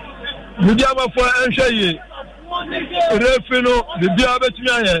 Mediama for Anshaye. Referee, the Diabet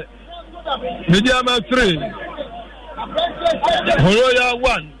Mediama 3. Horoya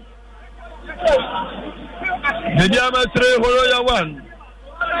 1. Mediama 3, Horoya 1.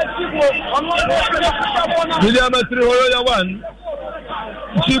 Mediama 3, Horoya 1.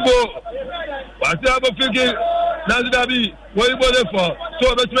 Chibo. Whatever figure, Nazabi, what you bought it for? So,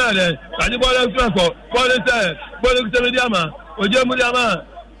 but man, I bought it for. What is that? What is the Mediama? Ojemudama.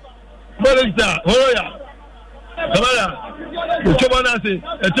 Bolista, Horoya. Kamara. Chobonasi.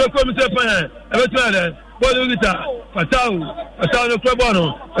 A chocolate pan. Every Bolita. Patau no Crabono.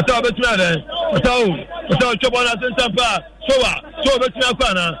 Patau Betman. Patau Chobona Santa. So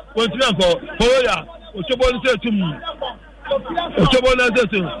Betman. Wontianko. Horoya. Chobona to me. Chobona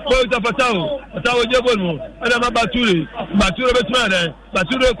Zetu. Bolita Patau Jebonu. And I'm a Bature Betman.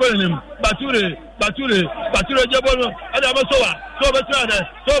 Bature Colim. Bature Jebonu. And I'm a Soa. So Betman.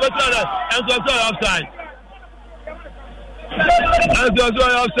 And so outside. And so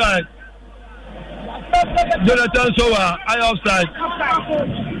outside. Jonathan Sowa, I outside.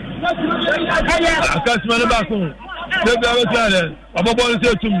 Akasman Bakun. They be outside. Abobon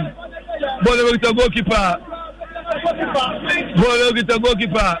say to me. Ball with the goalkeeper.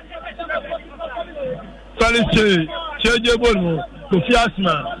 Falice, Cheje Bolmo, Kofi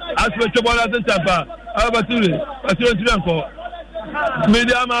Asma, Asma Chobola Tapa, Bature Tianko.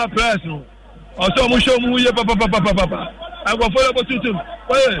 Mediama press. Also Musho Muye Papa. I go follow Botutum.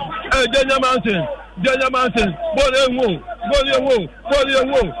 Hey, Denya Mountain, Ball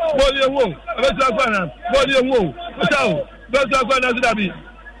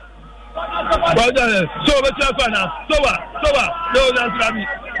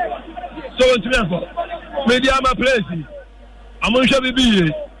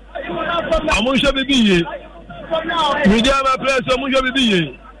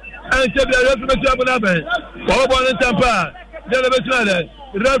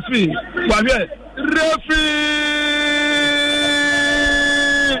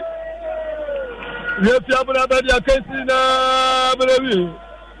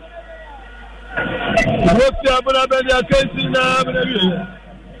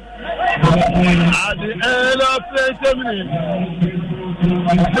At the end of 20 minutes,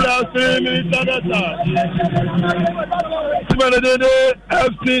 plus 3 minutes at that time.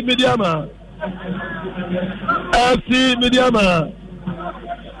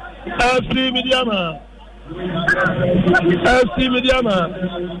 FC Midiama.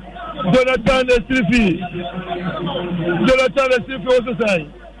 Jonathan Esrifi also saying.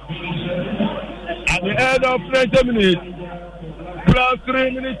 At the end of 20 minutes, plus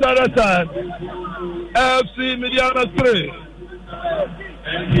 3 minutes at a time, FC Midiama 3.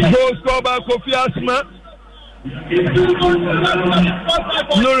 Goal scored by Kofi Asma,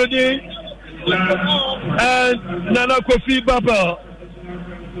 Nuruddin, and Nana Kofi Baba.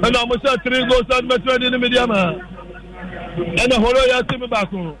 And almost 3 goals at Metro in the Midiama. And the Horoya team back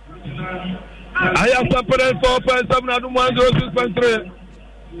home. I have separated 4.7 and 106.3.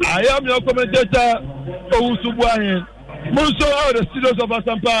 I am your commentator, Owusubuahin. Muso out the studios of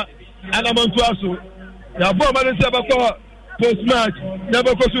Asampa and Amontuasu. The former Sabako post-match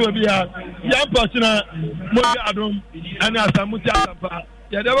never goes to be a young partner, Moya Adam, and Asamuta Asampa.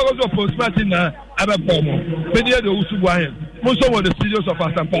 Yeah, never goes to post-match in Abapomo. Many of the Usubuahin. Muso was the studios of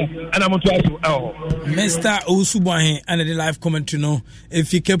Asampa and Amontuasu. Mr. Usubuahin and the live commentary. No,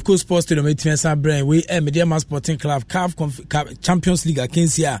 if you kept Sports to the Metimesa Brain, we Media Sporting Club, CAF Champions League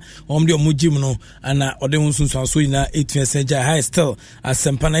against here, the Mujimno, and Odemunsun Suina 8 high still at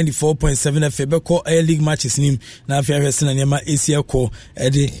Sempa 94.7 Febeko Air League matches in him. Now, Fair Senanema ACL Co.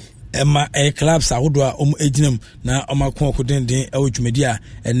 Eddie. Emma clubs ahodoa ejinam na omakon kodenden awdwumedia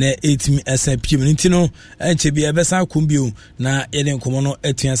ene 8 SPM ntino enche bia besa kombio na yede nkomo no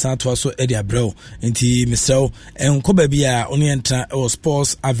atuansa to so ede abrao nti Mr. enkoba bia ono entra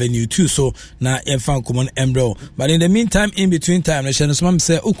Sports Avenue 2 so na yemfa nkomo no embrao. But in the meantime, in between time na shene so mam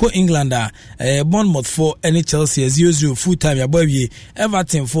say uko England Bournemouth for any Chelsea 0-0 full time ya bowie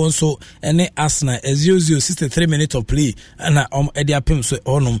Everton for so any Arsenal 0-0 63 minutes of play na ede apem so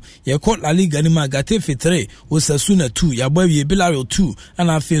onum ye call La Liga ni Getafe 3 Osasuna 2 ya bowie Villarreal 2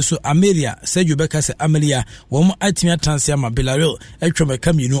 ana afi so Ameria Sergio Beca se Amelia wo mo atimia transfer ma Villarreal etweme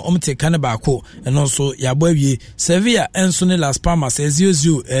kamino omte kan baako eno so ya bowie Sevilla enso ne Las Palmas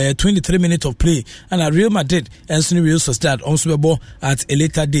 0-0 23 minutes of play ana Real Madrid enso ne Real Sociedad onso bebo at a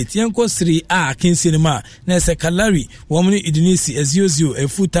later date yenko 3A Kings Cinema na se Cagliari wo mo ne Udinese 0-0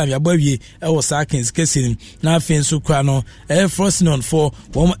 full time ya bowie e wo sa Kings Kesin na afi so kwa no Frosinone 4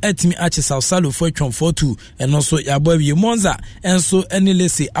 wo mo atimi ache Sao Salo for 4-2 eno so ya bowie Monza enso ene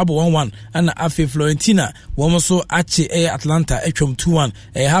Lesse abo 1-1 ana afi Florentina wo mo so ache Atlanta etwom 2-1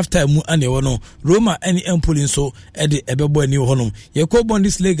 half time mu ane wono Roma ene Empoli so ede ebebo ani honum yeko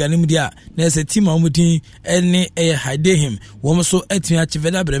Bundesliga nim dia na se team amudin ene Heidenheim wo mo so atimi ache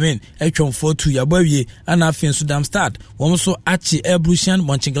Werder Bremen etwom 4-2 ya bowie ana afi so Darmstadt wo mo so ache Borussia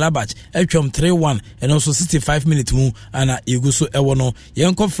Mönchengladbach etwom 3-1 eno so 65 minutes mu ana egu so ewono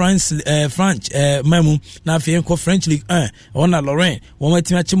yenko France mamu na afi yenko French League 1 ona Lorraine wo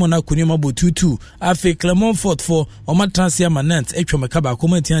matimi ache Monaco kunima bo 2-2 afi Clermont-Foot for o matransfer ma Nantes etwom kaba ko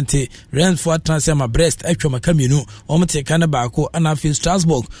matiante Rennes for transfer ma Brest etwom kaminu o mate kana baako ana afi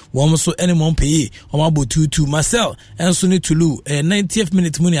Strasbourg wo mo so ene Montpellier o ma bo 2-2 Marseille enso ne Toulouse 90th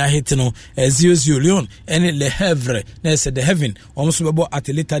minute mu ni ahete no 0-0 Lyon ene Le Havre na se de Heaven o mo so bebo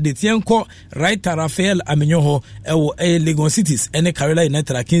Atletico de Tienko right Rafael Amenyoho ewo Legon Cities ene Carolina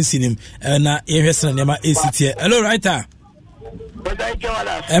United akinsinim na yehwesana nema ACT. Hello writer.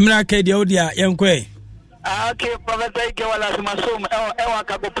 Emra Kedia Odia yenkwe. Okay, Professor Ikewala Sumasum ewa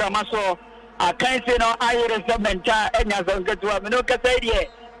kabupra maso akanse no ayere sementa enya zongetwa mino kasaidie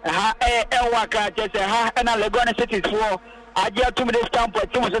ha ewa ka chese ha na Legon Cities for agia tumde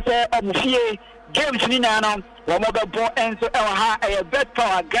stamp tumu se omufie games ni na no wo mo bebo enso ewa ha bet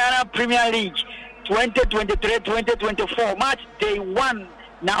power Ghana Premier League 2023-2024 match day 1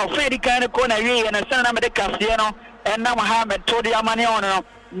 na ofedi kana kona yeye na sana na medeka no na Mohamed Todi amane ono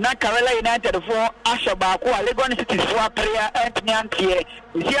na Carolina United for Ashaba ko Legon City for prayer etniantie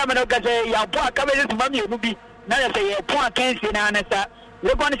isi ameno gaze ya bo akabezi tumami onubi na say a point against in anasa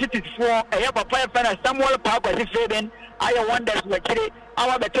Legon City for a papa fan Samuel Park was Fabian I wonders were kiri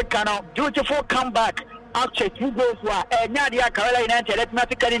our better cano beautiful comeback after 2 goals were Nadia Carolina United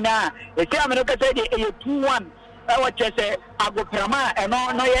automatically now the same look at a 2-1 I was just say Ago Prama and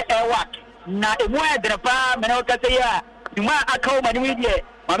no work na emu adrepa me no kase ya tuma akaw mani widie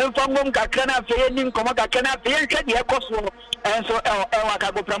ma me fangom kakra na fe nim komo kakra na fe nhwe de ekoso enso e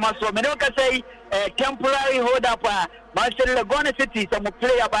wakago prama so me no kase temporary hold up Marcel Legon City some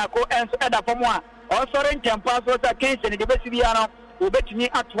player ba ko enso eda fomo a o sore ntempa so ta kense ne de besibia no obetumi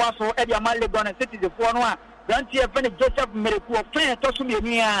atwa so e de amal Legon City de fo no a Grantie fene Joseph Mereku of fan to so me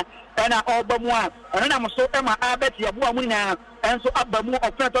nia ena obamu a ono na so e ma abet ya bo amu na enso abamu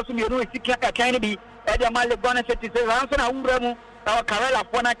of fan to so me no sika kan bi e de amal Legon City se ranso na wura mu na Karela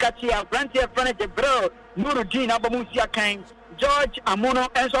fona katia Grantie fene Jebril Nuruddin abamu sia kan George Amono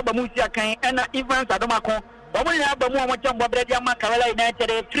enso abamu sia kan ena Evans Adomako abamu na abamu o mo chambo bredi ama Karela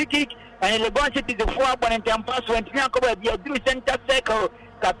United free kick and Legon City the 4 opponent and pass when Tianko be a center circle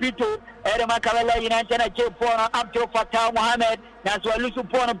Capito Erema Karela United na J Pono Abdul Fattah Mohamed na Swalusu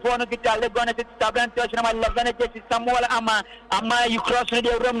Pono kita Legon City Tabran touch na 11 Jesse Samuel ama you cross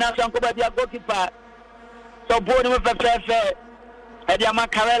the room na Sanko be a goalkeeper so Pono with Fefe Ediama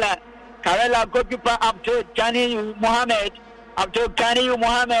Karela goalkeeper Abdul Kani Mohamed a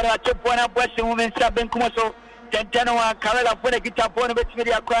Chepona Bossy women Sabin Kumoso Tentanoa Karela for the guitar Pono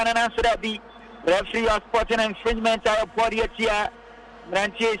Betmedia Kwana na Surabi referee of sporting infringement I report here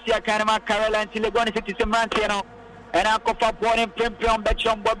Ranchi sia kanama Karela until Legon City Semrantiano and Akofa born in Pimpion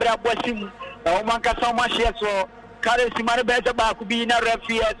Betchon Bobra Bosim Omanka so much so Karel Simare Beza Bakubi na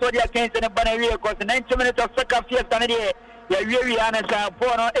referee so dia against the Banaria cause 90 minutes of soccer fiesta na dia ya weary anasa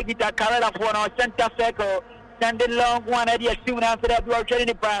Pono Egita Karela Pono center circle standing long one idea soon after that we are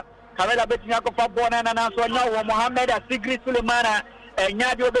training pa Karela Betnya Akofa born and so now Mohammed Asigri Sulemana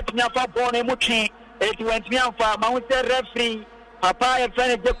Nyadio Betnya fa born emuchi it went me for Mount referee Papa and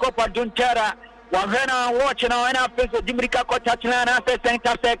friend Jacob Aduntera Wahena watching on our face of Dimrika Kotachlan after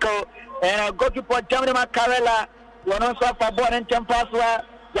center circle and goalkeeper Jamie Karela one also for born and Tempaswa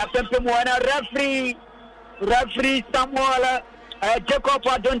Yapempe Moana referee Samuel Jacob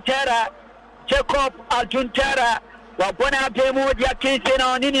Aduntera Wabona Pemo dia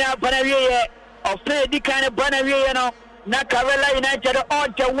Kinseno Nina Banawie of Freddy kind of Banawie no na Karela United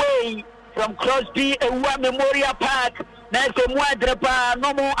on the way from Crosby and Memorial Park na se muadrepa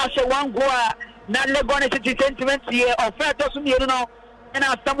no mo ashe wangwa na Legon City sentiment here of fato sumienu no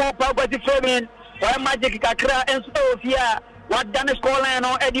na samo pa kwa Fabian wa magic kakra enso fia what done score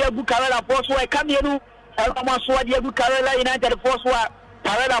no e dia bu Karela force wa kamienu e mo so dia bu Karela United force wa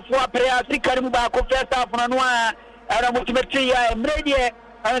Karela for prayer Africa mu ba ko first half no a era multimetri ya mredie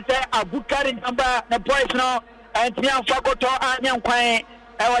and say Abukari number na boys no and tian fakoto anya nkwan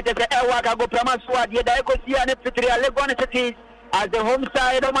I just go Pramaswa, the Daikosia and Petria Legon City as the home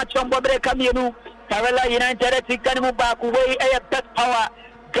side of Machombo Camino, Karela United, Kanimu Baku, way a best power,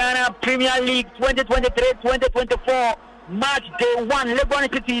 Ghana Premier League 2023-2024, March day 1, Legon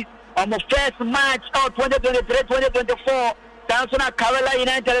City on the first match of 2023-2024, Tansona Karela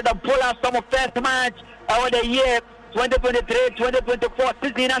United, the Polar Summer first match of the year 2023-2024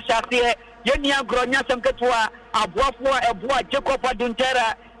 season as Shafi. Yenya Gronya Samketwa, Abua Jacob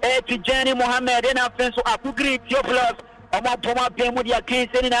Aduntera, Tijani Mohamed, and Offenso Apugri, Theophilus, Poma Pemudia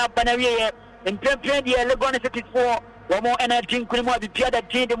Kinsena Banaria, and Pempedia Legon City 4, Omo Energy Kurimo, the Piada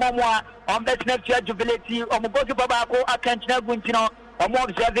King, the Momoa, on best next jubility, Omogoki Babako, Akantina Guntino, Omo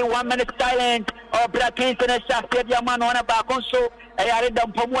observing 1 minute silence, or Black Kinsena Shafi Man on a Baconso, a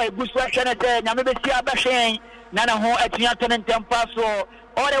Yaridam Pomo, a Buswa Senate, Namibesia Bashain, Nana Ho at Yaton and Tempaso,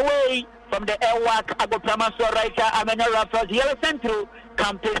 all the way. From the Airwalk, Ago Pramaso writer, Amena Raffles, Yellow Central,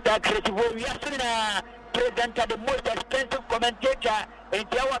 Campus Creative Warrior, presented the most expensive commentator in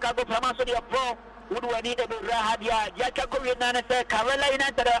the Airwalk, Ago Pramaso, the Pro, Udwani, Rahadia, Yakako, Nana, Karela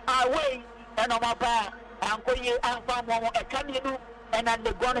United, away, and Omapa, Ankoye, Anfamo, a Camino, and then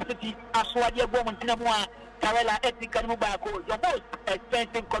the Ghana City, Aswadia Woman, Tinamua, Karela, Etikan Mubako, the most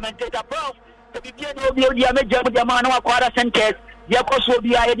expensive commentator, Prof. To be the Mano Aquara Centers. Yakoso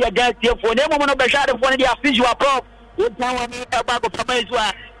bi aye dia gantie fo ne momo no be hwade fo ne dia visual prop we plan woni e ba go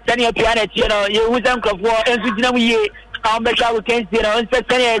pamazua tani e piano tie no ye wuzan krofo ensu gina mu ye am be hwa we can see no nse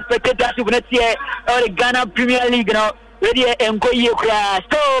tani expected to ne tie o Ghana Premier League no we dia enko ye kura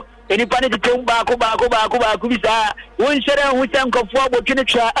stop eni pa ne tikem ba ko bisa won shere wuzan krofo abotune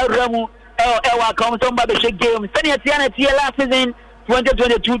twa awramu e wa kam so ba be she game tani e tie last season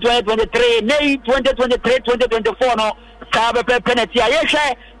 2022-2023 May 2023-2024 no Sabe penalty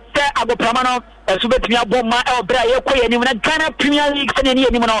ayeshe se Ago Pramano ɛso betumi abɔ ma ɛwɔbrɛ a yɛkɔ yɛnim na Ghana Premier League sɛnea ne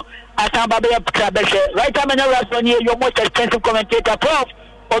yɛnim no asamba bɛyɛ krabɛhwɛ right time anya wrestling ne your most expensive commentator Prof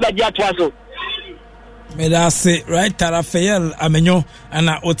Obedi Atwa so Medase right Rafael Amenyo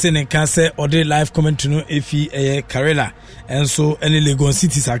ana otene ka se ode live commentary no efi Karela enso ene Legon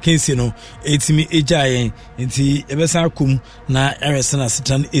City sakensi no etimi ejayen nti ebesa akum na Eresana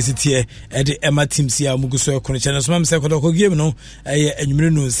Sitan esitie ede Emma teams ya muguso ekono so mam se kodoko game no enwumre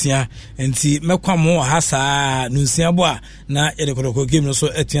no nsia nti mekwamo ha saa no nsia bo a na ede kodoko game no so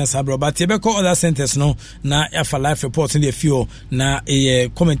etua sabro but ebeko other centers no na yafa live report in the few na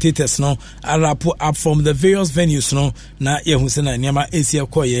commentators no arapo up from the various venues no na yehu se na niama esia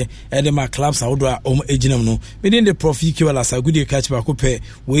koye edema clubs awodo a eginam no within the Prof Ikiwala Sagudi catch back up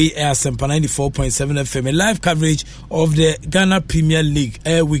we air Sempa 94.7 FM a live coverage of the Ghana Premier League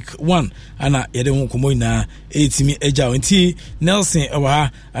week 1 ana yede hu komo ina etimi eja nti Nelson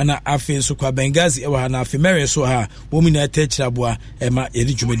ewa ana afi so kwa Bengazi ewa na afi Mary so ha wo mi na techraboa ema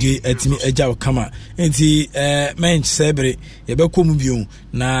yede dwumadi etimi eja kama nti mench sebre yebekom biu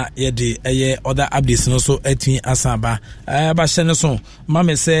na yede other updates no so etimi asaba ba hyene so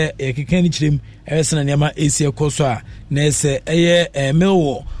mame se kekani kirem esena niama esi ekoso a na ese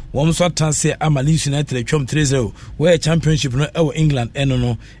Millwall wọ́n so atanse Leeds United atwam 3-0 where championship no ewo England eno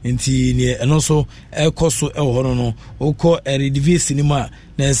no nti ne eno so ekoso ewo hono no okọ Eredivisie ni ma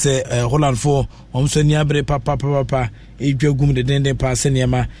na ese Holland for wọ́n so ni abre papa edwagum de denden pa se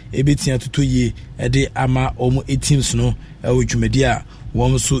niama ebetia totoyie ede ama omo teams no ewo dwumadi a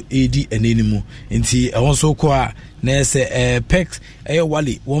wọ́n so edi enenimu nti wọ́n so kọ a na ese Pex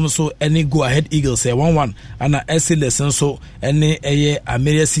Wally wọ́n so any go ahead Eagles 1-1 ana SLS so any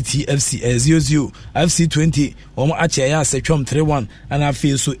Ameria City FC 0-0 FC 20 wọ́n ache ya setwam 3-1 ana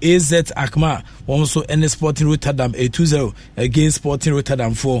feel so AZ Akma wọ́n so any Sporting Rotterdam 2-0 against Sporting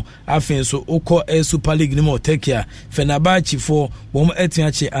Rotterdam 4 afin so oko Super League ni mo Turkey Fenerbahce 4 wọ́n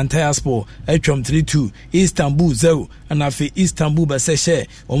etiache Antalyaspor atwam 3-2 Istanbul 0 ana fe Istanbul ba se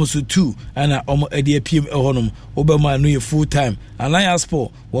wọ́n so 2 ana wọ́n edi PM ehonum obama no full time Antalyaspor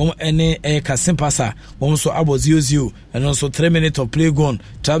wọ́n ene Kasimpasa wọ́n so abo 0-0 and also 3 minutes of play gone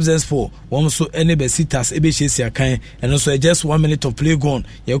Trabzonspor wọ́n so ene Besiktas ebechesi akan and also just 1 minute of play gone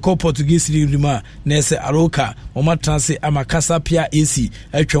ye call Portuguese league ma nese Aroca wọ́n transfer Amakasa Pia AC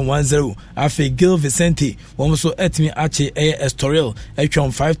atwam 1-0 afi Gil Vicente wọ́n so etimi ache Estoril atwam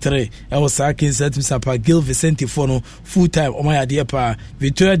 5-3 was sakin setimi sapa Gil Vicente for no full time o my idea pa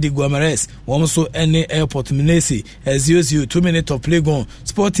Victoria de Guimarães wọ́n so ene Airport Minesi 0-0 2 minutes of play gone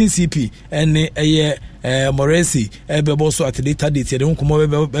Sporting CP ene Moresi bebo so at later date de nkomo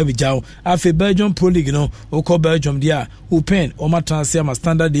be jaw afi Belgium Pro League no okọ Belgium dia Open o ma transfer ma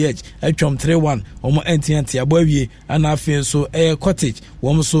Standard Liège atwam 3-1 o mo entianti abowie ana afi so Cottage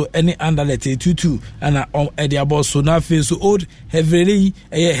wo so any Anderlecht 2-2 ana de abo so na afi so Old Heverlee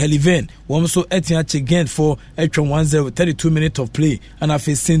Heliven wo so etianche Gent for atwam 1-0 32 minutes of play ana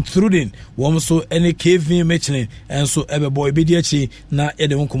afi St Truden wo so any Kevin Michelin and so ebebo ebediachi na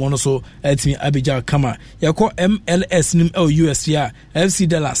de nkomo no so etimi abija kama yako MLS nim USA FC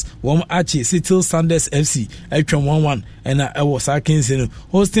Dallas wom achi Seattle Sounders FC atwam 1-1 and I was Kensi no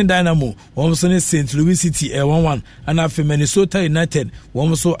hosting Dynamo wom so ne St Louis City 1-1 and after Minnesota United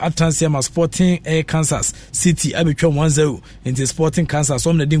wom so Atlanta Sporting Kansas City abetwam 1-0 into Sporting Kansas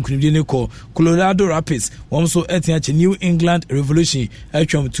wom na dim kunidi ne ko Colorado Rapids wom so etiachi New England Revolution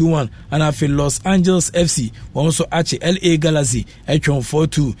atwam 2-1 and after Los Angeles FC wom so achi LA Galaxy atwam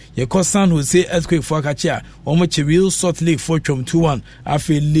 4-2 yako San Jose Earthquake for Kachia omoche Real Salt Lake for 2-1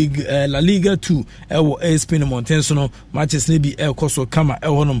 afi League La Liga 2 ewo Spain Mountains no matches ne bi ekoso kama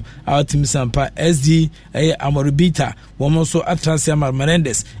ehonum outim sampa SD Amoribita womo so Atlanta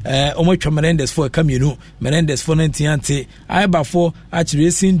Menendez omoche Menendez for Camino Menendez for Nantiante Aiba for Arch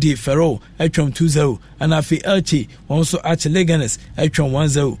Racing de Ferro atwam 2-0 and afi Elche womo so Arch Leganes atwam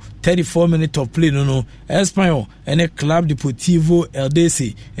 1-0 34 minutes of play no Espanyol and a Club Deportivo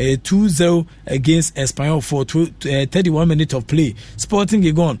Eldesi 2-0 against Espanyol for 31 minutes of play Sporting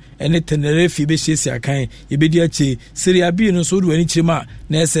Gijón and a Tenerife be chase akan ibediache Serie B no so do any chima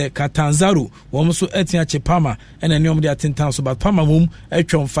na se Catanzaro wom so etiache Parma and anyom de atentan so but Parma mum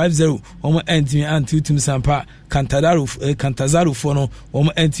atwam 5-0 wom entimi antutum sampa Cantazaro for no wom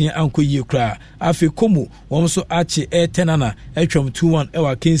entimi anko yekra afi Como wom so ache Tenana atwam 2-1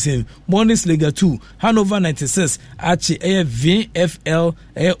 ewa Kings 18 Bundesliga 2 Hannover 96 achi VfL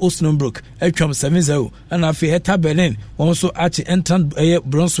Osnabrück etwam 7-0 and afi Hertha Berlin won so achi Eintracht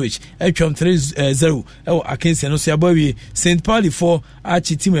Braunschweig etwam 3-0 Akensia no so abawi St Pauli 4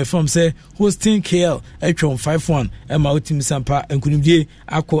 achi team from say hosting KL etwam 5-1 Emma team sampa enkunimdie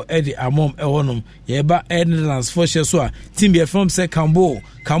akọ edi amom ewonom yeba Netherlands for share so team be from say Cambo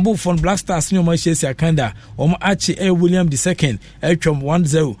from Black Stars no Manchester Akanda achi William II etwam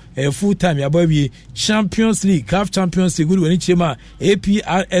 1-0 full time yabawi Champions League CAF Champions League good when chema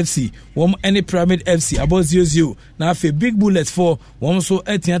APRFC any Pyramid FC about 0-0 na afi Big Bullets for so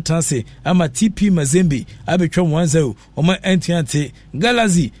etian transe ama TP Mazembe abetwam 1-0 entiante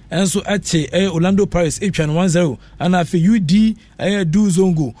Galaxy enso ache Orlando Paris etwan 1-0 ana afi UD do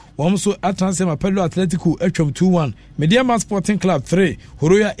Zongo so atranse Mapelo Atletico etwam 2-1 Mediama Sporting Club 3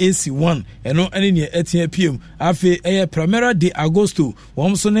 Horoya AC 1 eno ene ne etian PM afi Primera de Agosto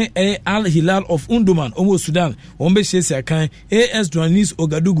so ne Al Hilal of Umdurman Sudan be shesi akan AS Duanis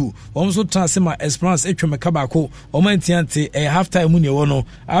Ogadugu so transema Esperance etwam kabako entiante halftime mu ne wono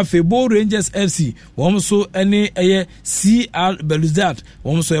afi Bo Rangers FC so ene CR Belouizdad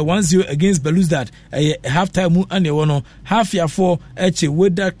so 1-0 against Belouizdad halftime mu ane wono half year 4 eche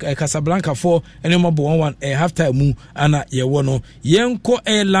Weda Casablanca 4 ene mabo 1-1 halftime mu ana ye wono yenko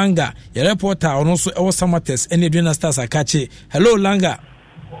Langa ye reporter ono so Samates ene Adriana Stars akache hello Langa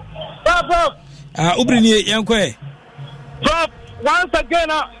ubrini yenko once again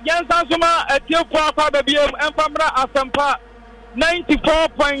Yansan Suma etiefo kwa babiem empamra asempa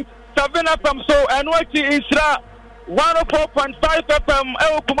 94.7 FM so enwachi Isra 104.5 FM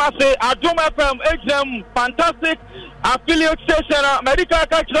Kumase Adum FM HM fantastic affiliate station medical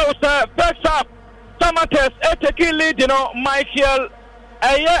culture first up Samates taking lead Michael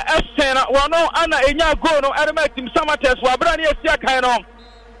Estena wano ana enya go no team Samates wabrani esia kan no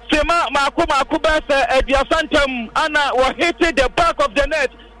Sema Makuma Kubasa Ediasantum Anna were hitting the back of the net.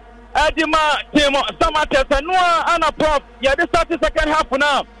 Adima team Samates and Noah Anna Prof. Yadi started second half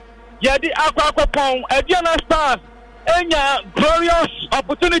now. Yadi Aquapon, Ediana Stars, Enya glorious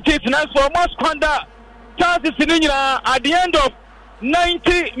opportunities now for most conduct chances in India at the end of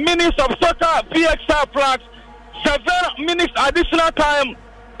 90 minutes of soccer VXR flags, 7 minutes additional time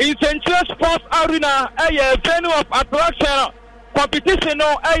in Central Sports Arena, a venue of attraction. Competition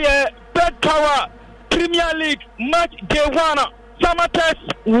no Bed Power Premier League match day 1 Samates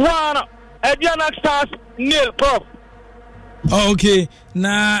 1 Ediana Stars 0 Prof. Okay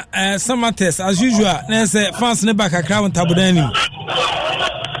na Samates as usual na say fans ne back akra on tabudani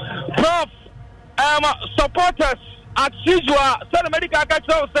Prof supporters as usual say medical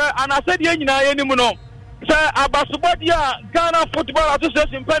culture say and I said ye nyina ye nimu no say abasobodia Ghana Football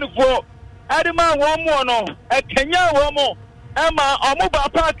Association penifo edema wo mo no Kenya wo mo Emma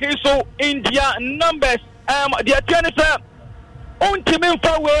Omuba Park so India numbers the attorney say untimin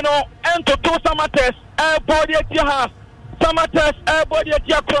fa we no ento to Samates body at your house Samates body at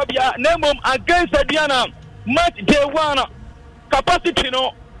your Krobia nemum against Diana match day 1 capacity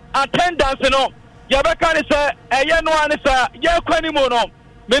no attendance no yabeka ni say eye no ani say ye kwani mo no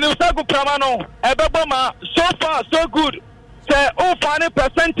menusa gu prama no ebeboma so far so good say o fani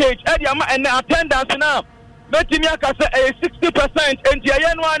percentage e dia ma attendance na Betimi aka say 60% enti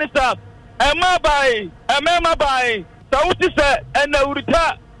ayenu anisa ema bai sauti say ena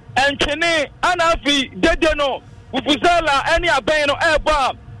urita entwene anafi dede no bubuzala eni aben no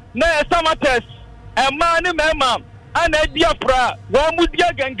eba na Samates ema ni mema ana diafra wo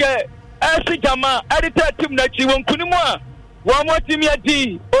mudia genge esi jama editor team na chi wonkunimu a wo mo team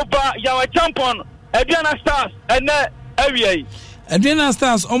adi over yawa champion Adriana Stars ene awie Adriana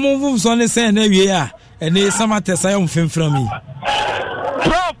Stars omo so ne say na awie a ene Samates ayom fimfram mi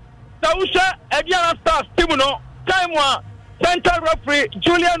Prof Tausha Ediana Stars team no time wa central referee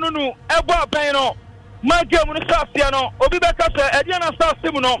Julian Nunu ebo apen no magame no Stars no obi beka say Ediana Stars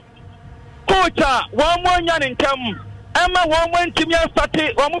team no coach one more nya ntem ema one more team ya start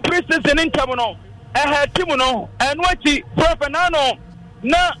one more preseason ntem no team no enwachi Prof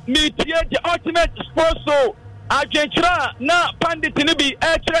na metie the ultimate sports so Argentina na pandit ni bi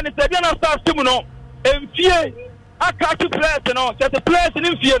kire ni Ediana Stars team no emfie akatu players no just players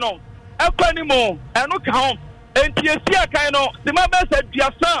ni mfie no ekwani mo eno ka ho enti esi akan no sima be se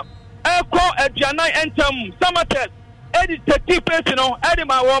duasa ekọ aduanan entem Samates edi take place no edi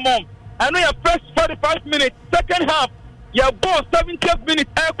ma wo mo eno ya first 45 minutes second half ya ball 70th minute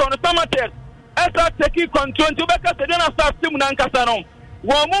ekọ no Samates esa take control to beka se na start team na nkasa no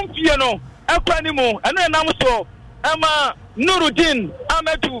wo mo mfie no ekwani mo eno nam so ema Nuruddin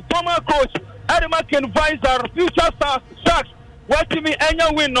Amedu former coach Adama Ken Visor future stars what to me and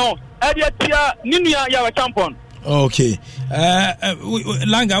your win no Edia Ninia Yawa champion. Okay.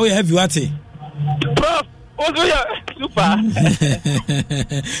 Langa, we have you at it. Prof, super.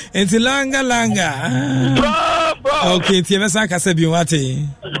 It's Langa. Okay, Tiavasa Casabiwati.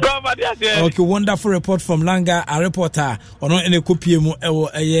 Okay, wonderful report from Langa, a reporter on any copy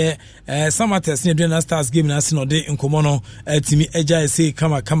a year. Samates near Dena Stars game as no day in Komono, Timi Eja say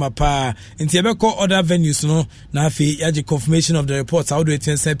kama pa. In Tiabeco other venues no na fi yaji confirmation of the reports how do it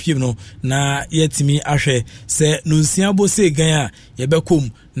say no na yetimi ashe say Nusiabo say Ganya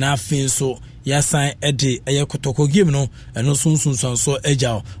Yebekum na fin so yasan ede kotoko game no eno sunsun so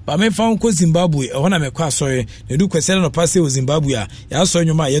ejao ba me fa nko Zimbabwe e hona me kwa asore na du kwese no pass o Zimbabwe a ya so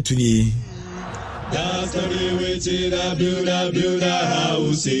nyoma yetuni That's the way to build a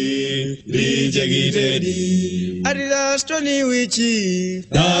house. Rejected. That's the way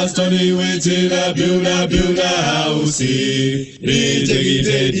to build a house.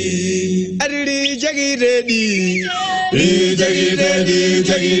 Rejected.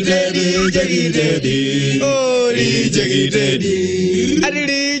 Oh, rejected.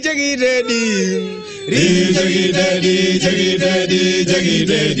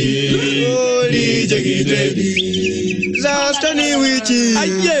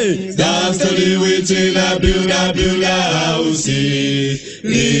 That's the way to build a house.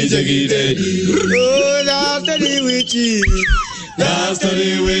 Rejected. Oh, that's the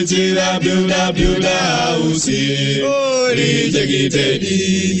way to build a house. Oh, rejected.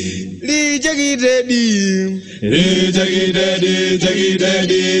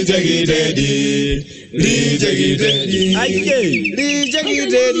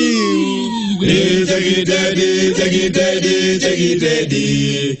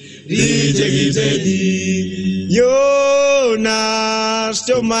 Yona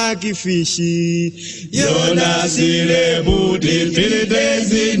stomach fishy. Yona sile booty.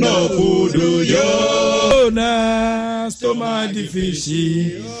 There's no food. Yona stomach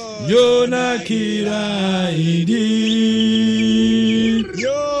fishy. Yona kira idi.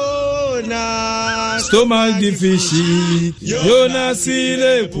 Yona stomach fishy. Yona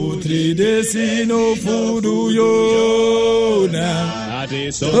sile putri desi no food. Yona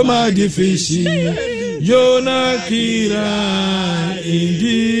stomach fishy. Yona kira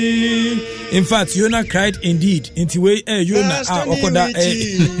indeed. In fact, Yona cried indeed. Into way, Yona okoda.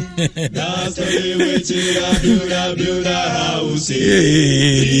 That's the way to build a house.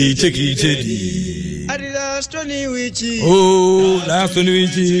 Check it. Oh, last one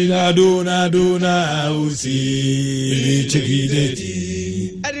which I do house. Check it.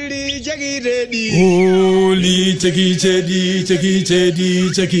 Holy check it. Lee check it.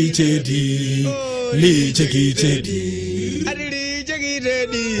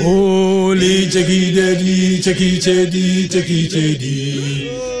 Holy check it.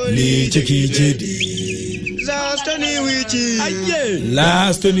 Lee check it.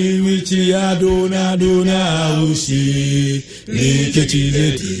 Last one which I don't usi. Lee check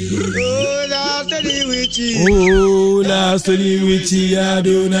it. Oh, last one which I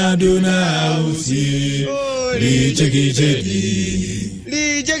don't usi. Lee check it.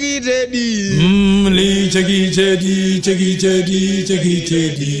 Lee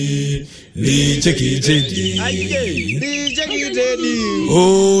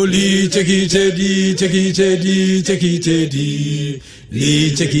Oh, Lee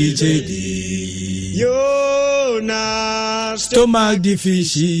Yona stomach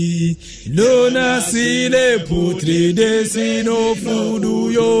difficile. Lona sile putri desi no food.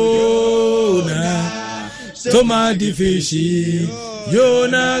 Yona stomach difficile.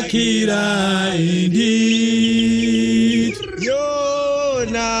 Yona kira indeed.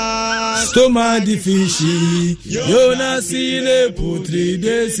 Yona stomach difficile. Yona sile putri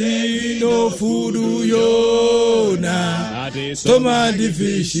desi no food. Yona stomach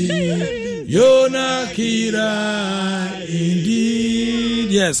difficile. Yona kira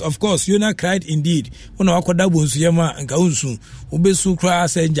indeed. Yes, of course, Yona cried indeed. Ona wakoda bonsu yema nka unsu. Ubesu kra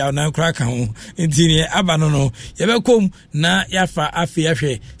senja na kra ka ho. Ntini abanono. Yebekom na yafa afi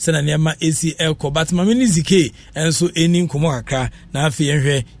yahwe sena niema ACL ko but mamini zike enso eni nkomo kakra na afi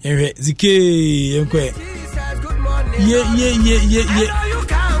yehwe zike yenkwe.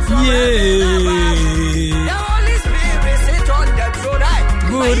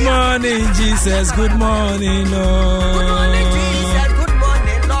 Good morning, Jesus. Good morning, Lord. Good morning, Jesus. Good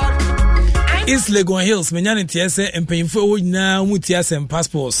morning, Lord. East Legon Hills, menyane tiese empanyimfo wo nyina mu tiese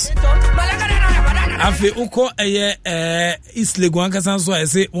passports. Afi uko eye East Legon kasan so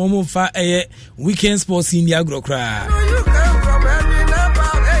ese wo mu fa eye weekend sports in the agrokra.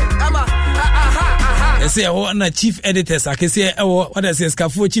 say oh na chief editors akese what I say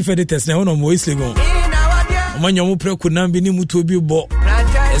scafo chief editors na no mo islegon omanyo mo preku nam bi ni muto bi bo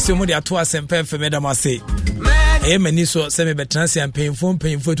ese mo de ato asempa FM da say mani so se me betrans am painful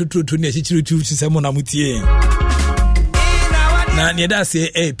tutu na chichiru se mo na mutie na ne da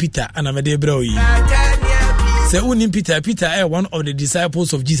say Peter ana me de bro yi say unim Peter one of the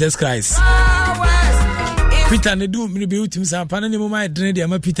disciples of Jesus Christ. Peter ne do me be utim sampa na ne mo ma dene de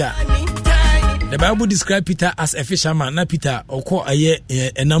ma Peter. The Bible describe Peter as a fisherman. Na Peter okọ aye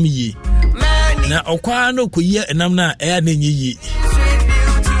enam yi. Na okwa no koye enam na eya na nyi.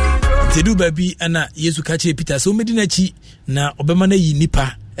 Tedu babi ana Yesu ka che Peter so medina chi na obema na yi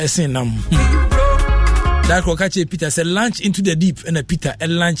nipa esen nam. That ko ka che Peter say launch into the deep and Peter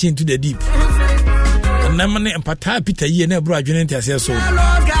launch into the deep. Na mane empata Peter yi na bro adwene ntiase so.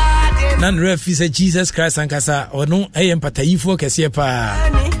 Nan refi say Jesus Christ ankasa ono empata yi fo kese pa.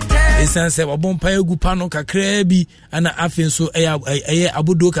 Esanse wabompa egu pano kakra bi ana afen so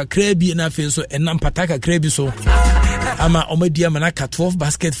abodo kakra bi na afen so enam pata kakra bi so ama omadi ama na 12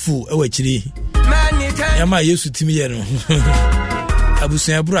 basket full e wachiri yama Yesu timi ye no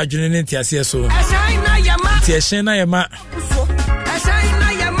abusun aburu adwene ne ntiase so ti ehyen na yama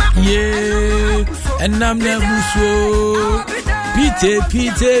ye enam na buso pite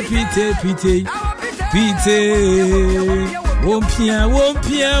Wompia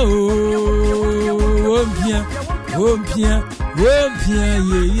ye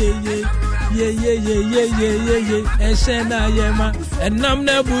eshena yema enam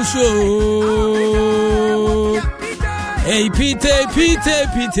na buso hey pite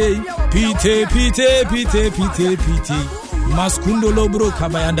maskundo lobro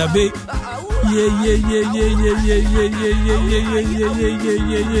kabayanda be ye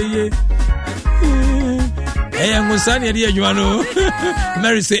Hey, I'm going to say, Joano.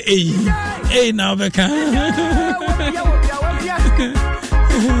 Mary say, hey, now, Becca.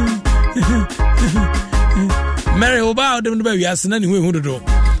 Mary, about them, we are sending who to do.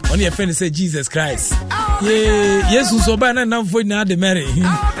 Only a friend say, Jesus Christ. Yes, so bad enough for now, the Mary.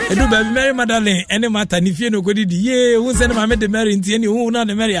 I do baby Mary, Madeleine, any matter, if you know, good, who send my the Mary into any who not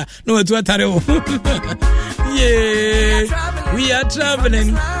the Mary, no, to a tarot. We are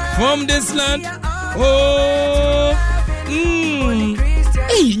traveling from this land. Oh,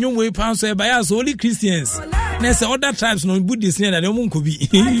 hey, no way, pounds by us, only Christians. There's other tribes, no Buddhists, near that one could be.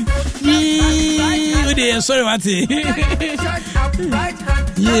 Sorry, what?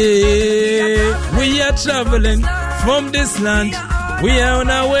 Yeah, we are traveling from this land. We are on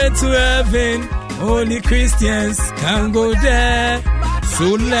our way to heaven. Only Christians can go there. So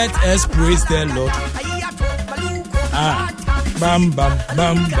let us praise the Lord. Bam bam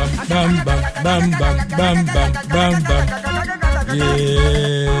bam bam bam bam bam bam bam bam bam. Yeah.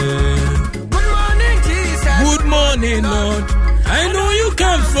 Good morning, Jesus. Good morning, Lord. I know you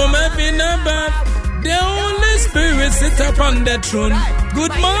come from heaven above. The Holy Spirit sit upon the throne.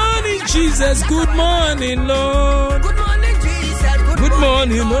 Good morning, Jesus. Good morning, Lord. Good morning, Jesus. Good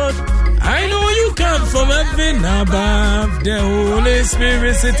morning, Lord. I know you come from heaven above. The Holy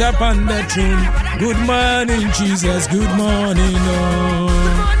Spirit sit upon the throne. Good morning, Jesus. Good morning, Lord.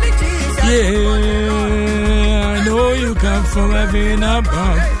 Yeah, I know you come from heaven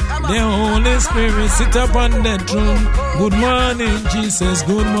above. The Holy Spirit sit upon the throne. Good morning, Jesus.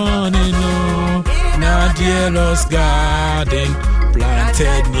 Good morning, Lord. Now, dear lost garden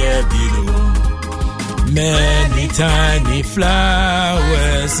planted near below. Many tiny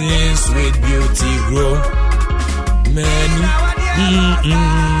flowers in sweet beauty grow. Many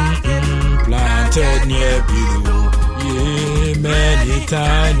planted near below. Yeah, many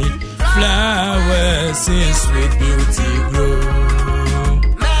tiny flowers in sweet beauty grow.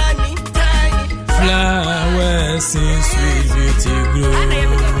 Many tiny flowers in sweet beauty grow.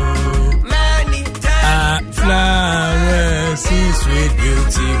 Many tiny flowers in sweet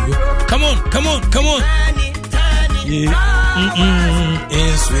beauty grow. Come on, come on, come on. Yeah,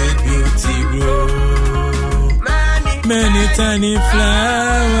 in sweet beauty grow. Many tiny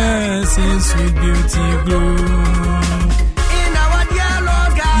flowers in sweet beauty grow. In our dear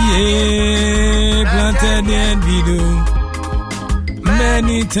Lord God. Yeah, planted and below.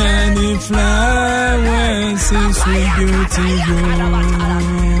 Many tiny flowers in sweet beauty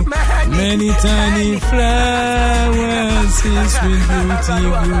grow. Many tiny flowers in sweet beauty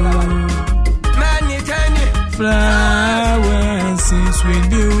grow. Flowers in sweet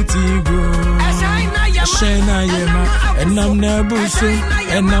beauty grow. Shena yema, and I'm nebuso,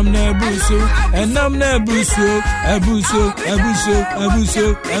 and I'm nebuso, and I'm nebuso, abuso, abuso, abuso,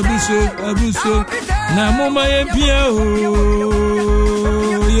 abuso, abuso. Namoma yempia,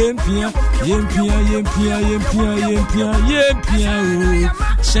 yempia,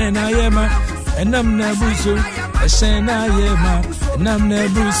 Shena yema, enam na buso, shena yema, enam na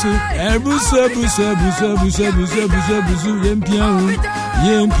buso, buso, yempia,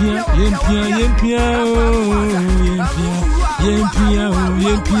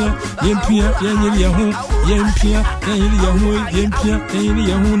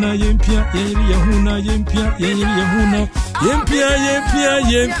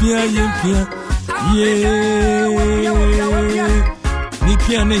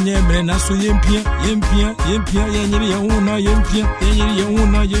 Nipia nenye mena so yempia yenyiri yahuna yempia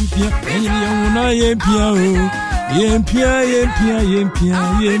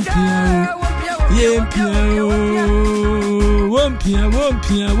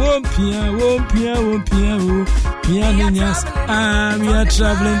we are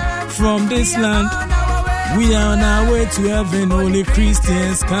traveling from this land. We are on our way to heaven. Only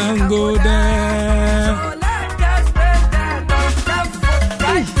Christians can go there.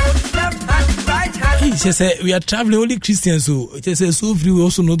 She said, we are traveling, only Christians. So it says, so free, we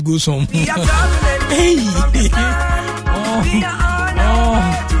also not go some. Hey,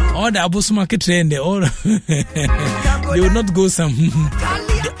 all the Abos market trend, all they will not go some.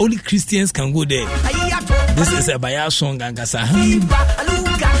 The only Christians can go there. This is a Baya song, Gangasa.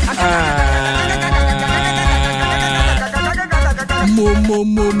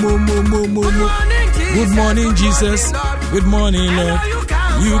 Good morning, Jesus. Good morning, Lord.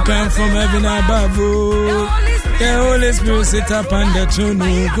 You come from heaven above. The Holy Spirit sit up on the throne.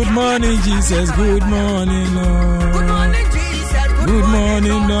 Good morning, Jesus. Good morning, Lord. Good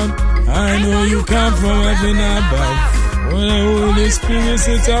morning, Lord. I know you come from heaven above. The Holy Spirit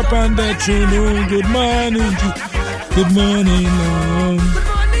sit up on the throne. Good morning, good morning, Lord.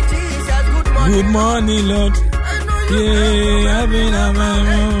 Good morning, Lord. Yeah, heaven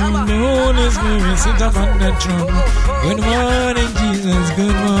above. The Holy Spirit sit up on the throne. Good morning, Jesus.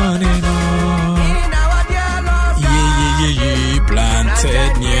 Good morning, Lord. Yeah.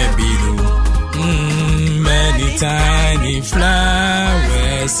 Planted near below. Many tiny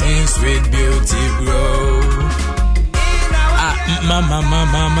flowers in sweet beauty grow. Mama.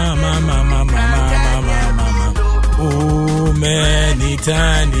 Oh, many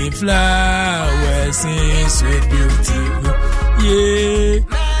tiny flowers in sweet beauty grow. Yeah,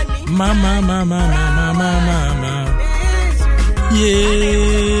 mama.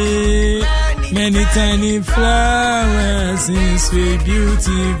 Yeah, many tiny flowers in sweet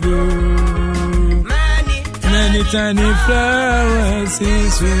beauty grow. Many tiny flowers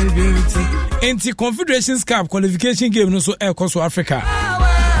in sweet beauty. Anti Confederations Cup qualification game no so air course Africa.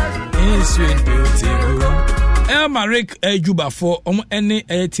 In sweet beauty grow. El Marek Juba for any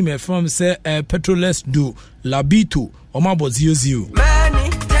team from say Petroles do Labito Omabo 0-0.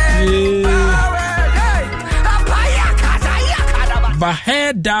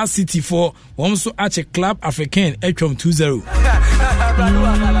 Bahia Dar City for also at a club African Etrom 2-0.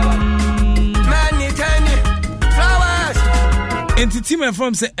 Enti team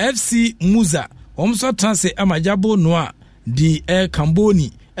from say FC Musa also transfer Amajabo Noa di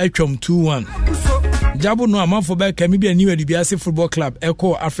Kamboni Etrom 2-1. Jabo Noa man for back can be a new Dubiase Football Club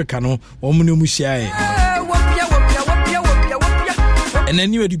Echo Africa no Omunu Mushiae. And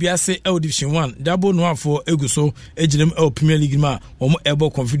then you Dubiase L Division 1 Jabo Noa for Eguso Ejinem L Premier League ma Omo Ebo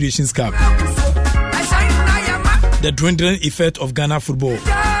Confederations Cup. The dwindling effect of Ghana football.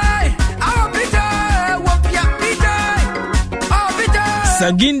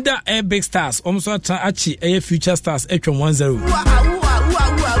 Saginda Air Big Stars Omso Achi Air Future Stars Etrom 1-0.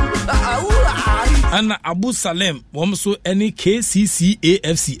 Anna Abu Salem Omso any KCC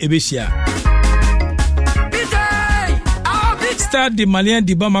AFC Ebeshia. Star de Malian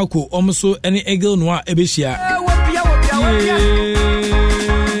di Bamako Omso any Eagle Noir Ebeshia.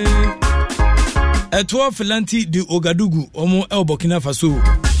 A 12 Filanti di Ogadugu Omo El Burkina Faso.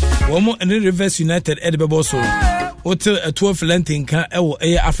 Omo any Rivers United Edbeboso. Hotel a 12 Filanti can El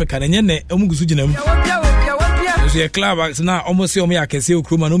Africa and Yene Omugusujinum. So a club now almost see me I can see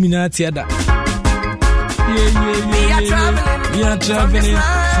Kruma nomina Tiada. We are traveling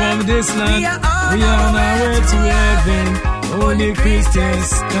from this land. We are on our way to heaven. Only Christians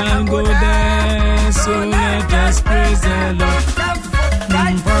can go there. So let us praise the Lord.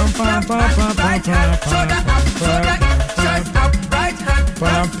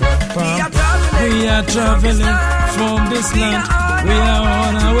 We are traveling from this land. We are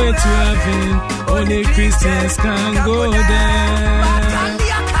on our way to heaven. Only Christians can go there.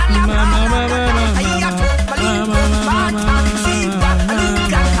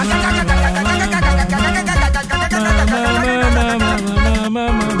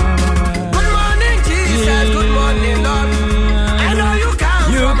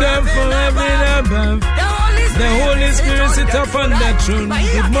 sit upon the throne.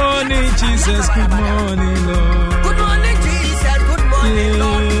 Good morning, Jesus. Good morning, Lord. Good morning, Jesus. Good morning,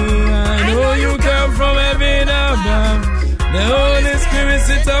 Lord. I know you come from heaven above. The Holy Spirit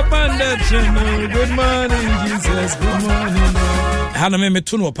sits upon the throne. Oh, good morning, Jesus. Good morning, Lord. Hana me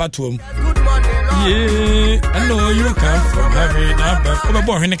tunu opatuom. Good morning, Lord. Yeah, I know you come from heaven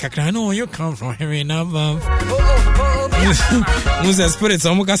above. I know you come from heaven above. Who's the spirit?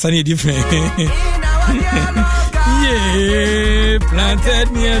 Some guys are different. Yeah,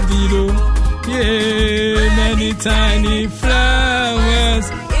 planted near below. Yeah, many tiny flowers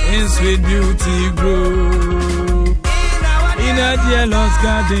in sweet beauty grow. In a dear lost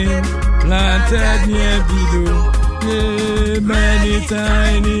garden, planted near below. Yeah, many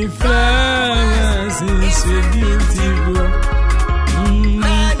tiny flowers in sweet beauty grow.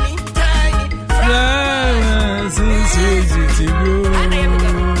 Flowers in sweet beauty grow.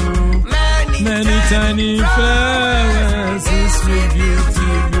 Many tiny flowers in sweet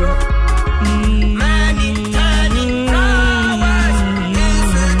beauty grow. Many tiny flowers in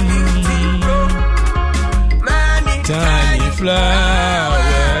sweet beauty grow. Many Tiny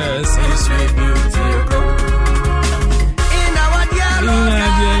flowers in sweet beauty grow. in our dear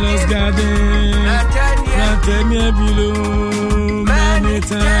Lost garden, planted near below. Many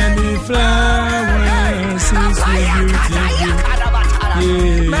tiny flowers in sweet beauty grow.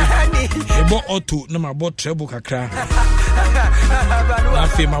 Yeah, ebo auto na ma bo treble kakra. Na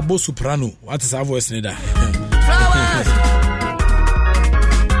fe ma bo soprano. What is our voice need da?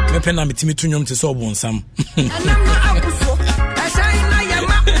 Me pena mitimi tunyom te so bonsam.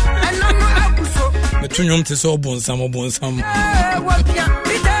 Me tunyom te so bonsam.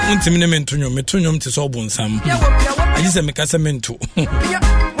 Untimi ne mentunyom, me tunyom te so bonsam. Ayi se me kasa mento.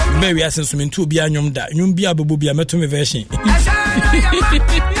 Me wi asen so mento obi anyom da. Nyom bia bebo bia meto me version.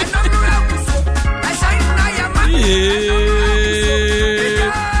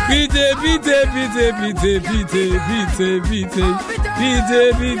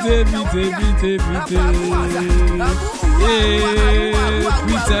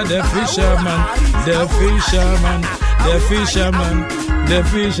 Peter the fisherman, the fisherman, the fisherman, the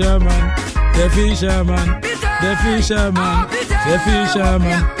fisherman, the fisherman, the fisherman, the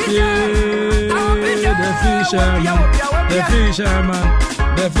fisherman, yeah, the fisherman, the fisherman,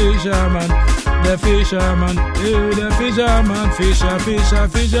 the fisherman, the fisherman, the fisherman,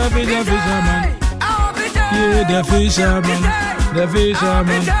 fisherman, yeah, the fisherman, the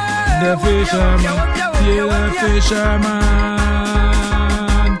fisherman, the fisherman, yeah, the fisherman,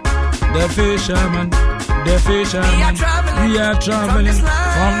 the fisherman, the fisherman. We are traveling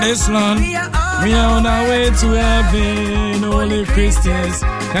from this land. We are on our way to heaven. Only Christians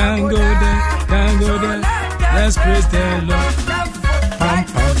can go there, can go there. Let's praise the Lord. Pam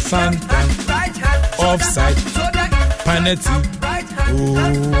pam san pam. Offside, panety.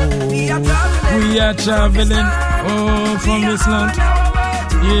 Oh, we are traveling from this land.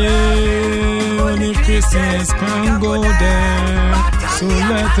 Yeah, only Christians can go there. So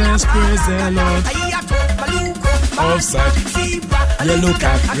let us praise the Lord. Offside, yellow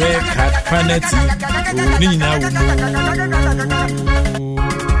card, red card, panety. Oh, Nina will know.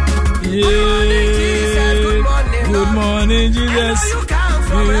 Yeah, good morning, Jesus.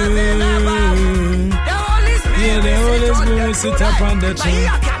 Yeah, the Holy Spirit sit up on the tree.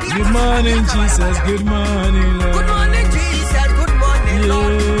 Good morning, Jesus. Good morning, Lord. Good morning, Jesus. Good morning,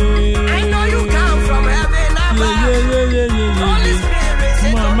 Lord. I know you come from heaven above. Yeah. Holy Spirit,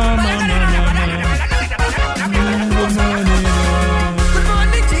 sit Mama. Good morning, Lord. Good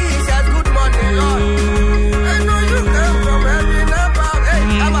morning, Jesus. Good morning, Lord. I know you come from heaven above. Hey,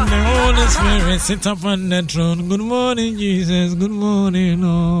 The Holy Spirit sit up on the throne. Good morning, Jesus. Good morning,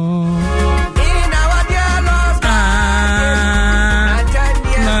 Lord.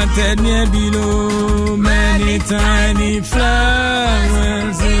 Planted near below, many tiny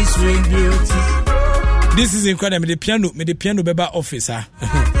flowers in sweet beauty. This is incredible. Me the piano beba officer.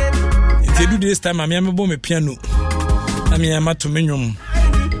 If you do this time, I'm a bomb piano. I'm a to minimum.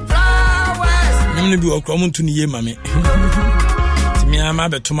 I'm be a common to ye, mammy. Me, I'm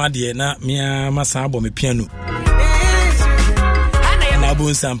a to my dear, not me, I'm a sabo me piano. And I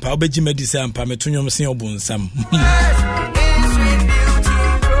bone some, I'll bet you made this and Pametunium sing or bone some.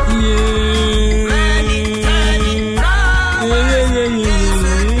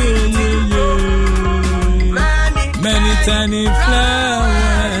 Many tiny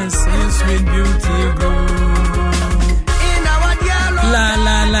flowers in sweet beauty grow. La.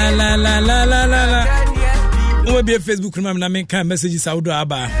 We'll be a Facebook remember na make messages out do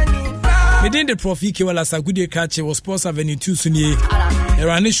aba. Within the Prof EK Sagudi Kache was Sports Avenue 2 Sunye.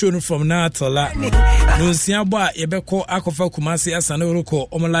 Erani show from now to la. Nunsiaba Yebeko Akofa Kumasi Asanoroko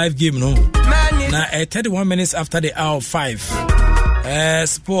on live game no. Now 31 minutes after the hour 5.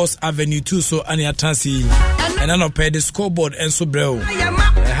 Sports Avenue 2 so Anya Tansi. And I don't pay the scoreboard and so bro.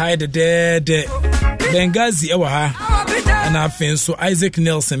 Hide the dead Benghazi Ewaha. And I think so Isaac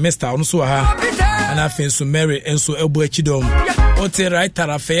Nelson Mr. Onso ha. And I think so Mary and so Elbo Chidom. Ote right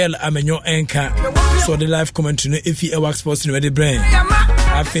Rafael Amenyo Enka. So the live commentary if he works sports in the brain.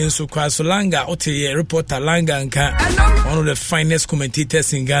 I think so Kwasolanga Ote reporter Langa Enka. One of the finest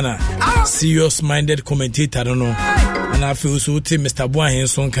commentators in Ghana. Serious minded commentator, I don't know. And I feel so Mr. Buahin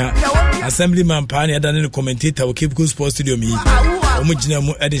Sonka. Assemblyman Pani Adan commentator will keep good sports studio me. Omujina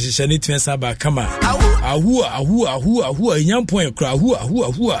mu edition ni twensa ba kama. Ahua young point cry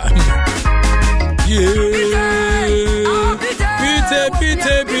ahua. Yeah.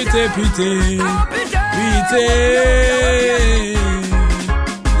 Pite.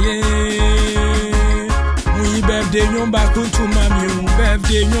 Yeah. Mu birthday nyomba kuntu mami,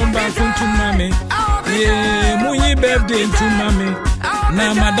 birthday nyomba kuntu mami. Yeah, mu birthday to mami. Na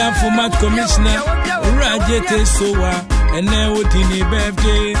Madam Format Commissioner Rajete Sowa and now Tini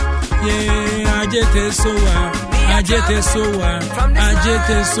birthday. Yeah, Ajete Sowa,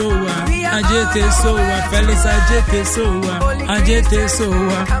 Felix Ajete Sowa.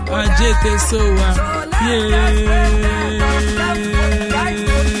 Yeah.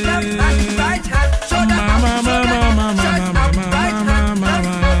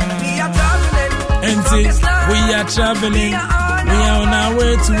 And we are traveling. We are on our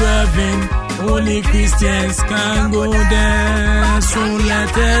way to heaven. Only Christians can go there. So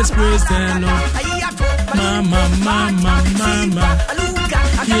let us praise the Lord. Mama.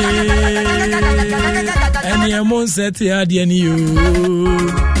 Yeah. And your mom said to you. Good morning,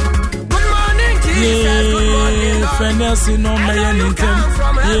 Jesus. Good morning, Lord. Fancy no man.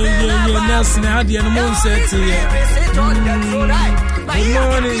 Yeah. Nelson had your mom said to you. Good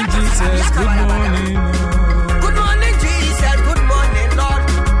morning, Jesus. Good morning, Lord.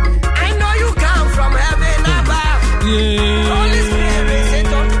 Yeah. Holy Spirit,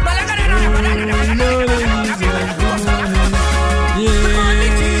 sit on.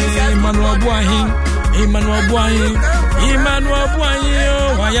 Emmanuel Boahin.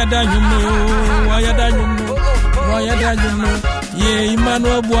 Wayada yumo. Yeah,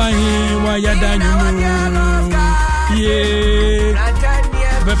 Emmanuel Boahin. Wayada yumo. Yeah.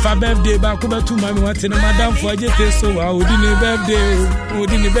 Befa birthday ba ko betu mami watina Madam for Ajete so wa odini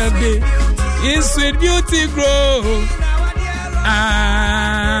birthday. In sweet beauty grow.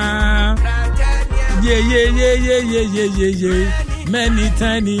 Yeah. Many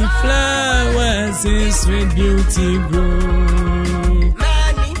tiny flowers in sweet beauty grow.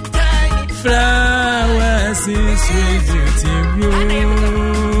 Flowers in sweet beauty grow.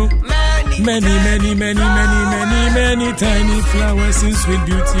 Many tiny flowers in sweet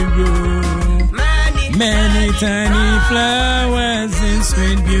beauty grow. Many tiny flowers in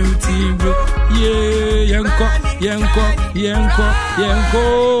sweet beauty grow. Yeah, yanko.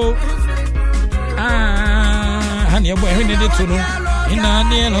 Honey, boy, we need it to know. In our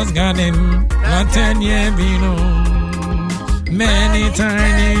Daniel's garden, not 10 years vino. Many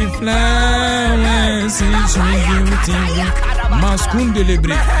tiny flowers in sweet beauty grow. Maskun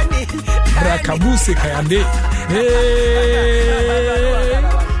delivery. Brakabuse kayande. Hey.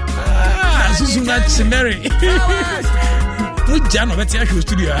 Susuna Chimeri. Mujano beti ya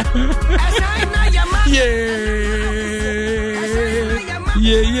studio. Yeah.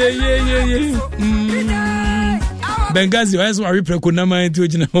 Benghazi wa yeso ari preko na man ti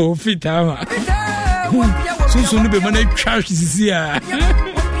ogina o fitawa. Susunu be man trash sisi a.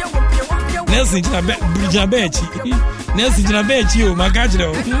 Nelson jina bechi o magajire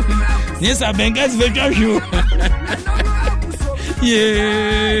o. Nesa Benghazi be trash o.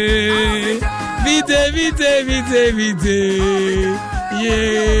 Yeah. Vite.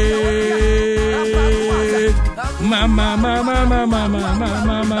 Yeah. Mama.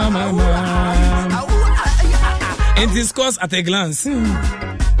 And discuss at a glance.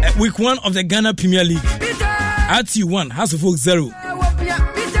 Week 1 of the Ghana Premier League. RT 1, House of Folk 0.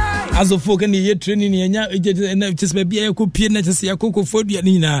 House of Folk and the year training just maybe I could peer net to see a cocoa for the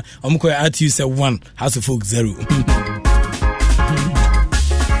Nina. I'm going to RT 1, House of Folk 0.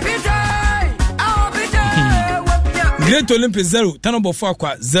 Great Olympic 0, Tanabo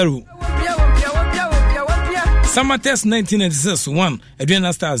Fakwa 0. Summer Test 1996 1,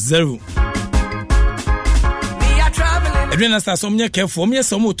 Adriana Star 0. Adriana Star some near careful, me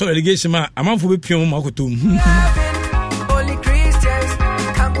some motor relegation ma, a man for be pure makotum. Only Christians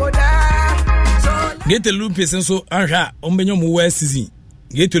can go there. Great Olympics nso anhwa ombenya mu World season.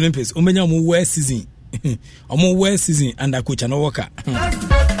 Great Olympics ombenya mu World season. Omo World season under coach no worker.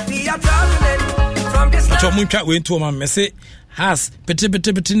 Acho muntwa we nto ma mese has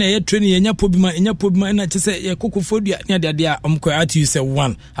pete na ye training enya pobima na chese ye kokofodua ne ade a omko at you say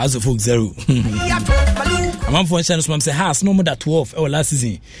 1 has of 0. Amam for chance mom say has no more than 12 our last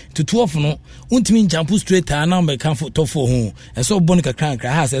season to 12 no untimi jump straight na me kan for top 4 ho and so bonica crank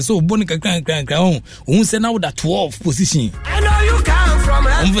has and so bonica crank ho un say now that 12 position. I know you come from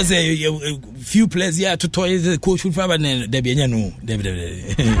um say few players here to toy the coach for there be enya no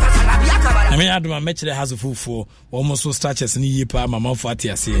I mean aduma match the has of for almost so starches ni yipa mama for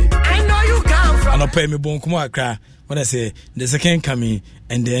atiase. I know you come from and pay me bon kuma akra what I say the second coming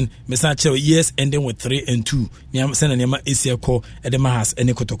and then Mr. Chel yes and then with 3 and 2 nyam send nyama esia ko edema has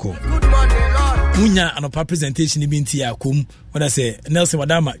ene kotoko good morning Lord munya anopa presentation bi nti akom what I say Nelson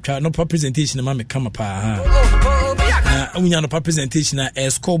Wadama twa no presentation ma me kama pa munya anopa presentation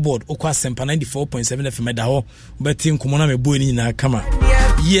a scoreboard okwa sempa 94.7 FM da ho beti nkomo na me boy ni na kama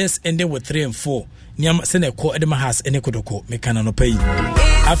yes and then with 3 and 4 nyam send ko edema has ene kotoko me kana no pay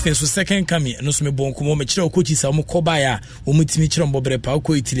afen so second coming no so me bon komo me kire coach sa mo ko ba ya o mutimi kire mbobre pa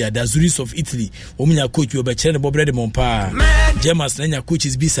ko Italy da Azuris of Italy o munya coach o be kire mbobre de monpa James na nya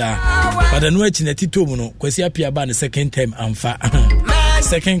coaches bisa but no achi na tito mu no kwasi apia ba ne second time amfa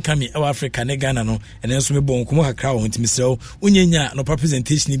second coming our Africa ne Ghana no and then so me bon komo kakra o mutimi srew unyenya no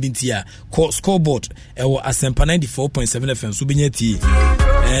presentation bi ntia scoreboard e wo Asempa 94.7 FM so benya ti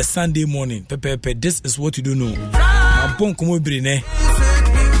Sunday morning pepe this is what you do know bon komo biri ne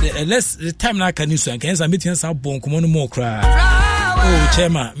the time na can you so can some meeting some bon komo no more cry oh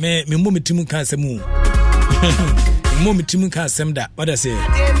chairman me mo metimu kan asemu mo metimu kan asem da what I say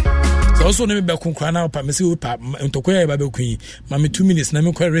so also no me be konkra na pa me se pa ntokoya ba be kun ma me 2 minutes na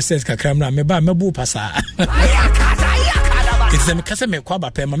me kwa research kakra na me ba me bu pasa it's me kase me kwa ba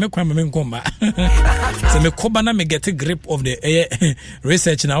pe ma me kwa ma me nkomba so me koba na me get a grip of the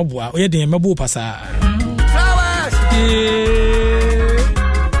research na obo a o ye den me bu pasa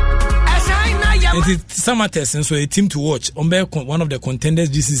it's summer test and so a team to watch one of the contenders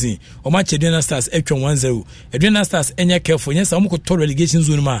this season o match Edwina Stars H110 Edwina Stars enya careful yes am ko to relegation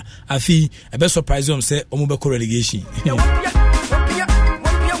zone ma afi e be surprise them say o mo be ko relegation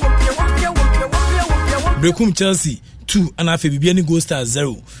Brekum Chelsea 2 and afi bibia ni Gold Stars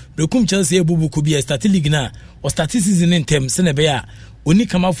 0 Brekum Chelsea e bubu ko bia start league na o start season in term se na be ya oni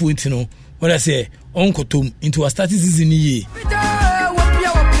kama fu ntino what I say on kotom into a start season ni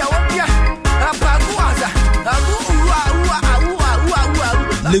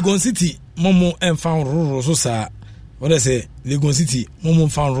Legon City momo enfan roro so sa what I say Legon City momo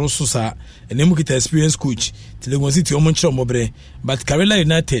enfan roro so sa enemu kita experience coach ti Legon City omo nchiro mobre but Karela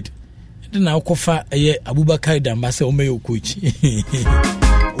United na akofa eye Abubakar Damba say omeyo coach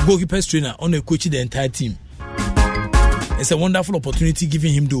goalkeeper trainer on a coach the entire team. It's a wonderful opportunity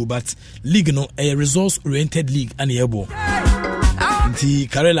giving him though but league no a resource oriented league and able nti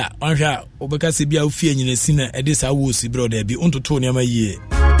Karela anhwa obeka se bia ofie nyina sina edisa wo si brother bi ontoto ne ma yie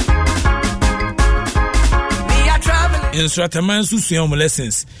Instrataman Susuam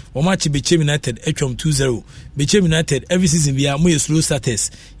lessons. Omachi Bechem United H1 2-0. Bechem United every season we are more slow status.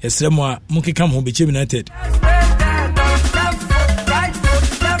 Yes, Remo Monkey come home Bechem United.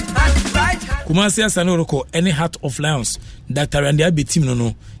 Kumasi Sanoroko any Heart of Lions. Dr. Randy Abbey team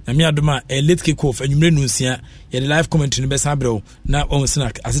no. Namia Doma a late kick off and you may nuncia. Yet live commentary in Besabro. Now on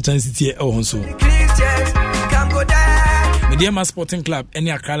snack as a chance city or honso. Mediama Sporting Club any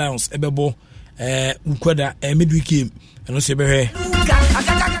Accra Lions Ebebo. Ukwada midweek game and also be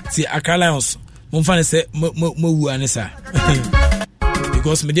see Accra Lions Monfane say mo anisa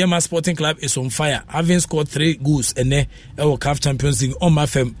because Mediama Sporting Club is on fire having scored 3 goals and then our CAF Champions League on my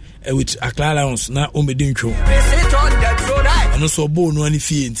fam with Accra Lions na o medincho and also bo no any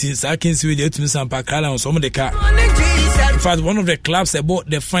fee since I can see the ultimate Accra Lions on the car. In fact, one of the clubs about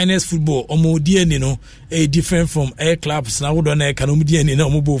the finest football omo DNA no a different from air clubs now don't can DNA no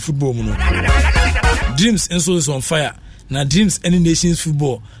mo football no. Dreams also is on fire. Now Dreams any nations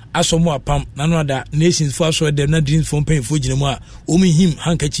football as more pam na no other nations for sure them na Dreams from paying for jinemo omi him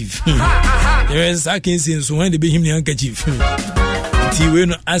handkerchief. Yes, I can see so when they be him the handkerchief. Ti we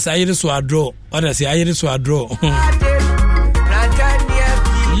no as I so a draw. Others say I so a draw. Yeah.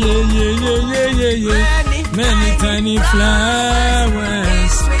 Many tiny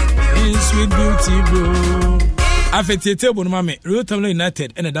flowers in sweet beauty blow. After table, mame, Royal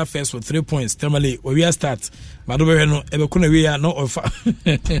United ended that first with 3 points. Termally, where we are start. But over here, no, we are not offer.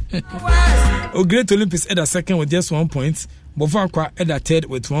 Oh, Great Olympics ended second with just 1 point. Bofakwa Eda third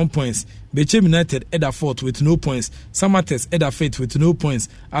with 1 point. Bechem United Eda fourth with no points. Samates Eda fifth with no points.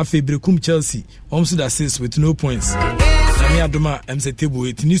 Afe Brekum Chelsea Omsuda sixth with no points. Samia Duma MC table,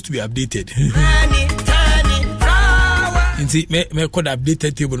 it needs to be updated. Inti me code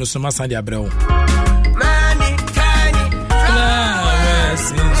updated table no soma Sunday Abreu.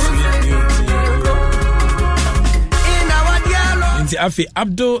 Inti Afe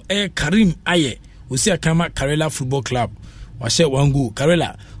Abdul Karim Aye Usia Kama Karela Football Club. Washe wangu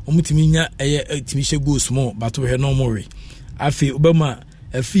Karela omutiminya timishe go small but we no more. Afi Obama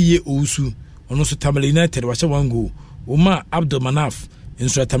afiye ousu ono so Tamale United washe wangu Uma Abdul Manaf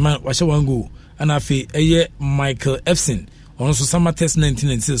Instrataman washe wangu ana afi Michael Efson ono so Samates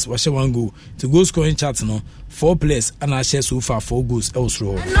 1996 washe wangu to goal scoring chart no 4 players ana share so far 4 goals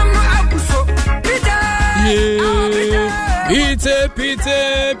elsewhere.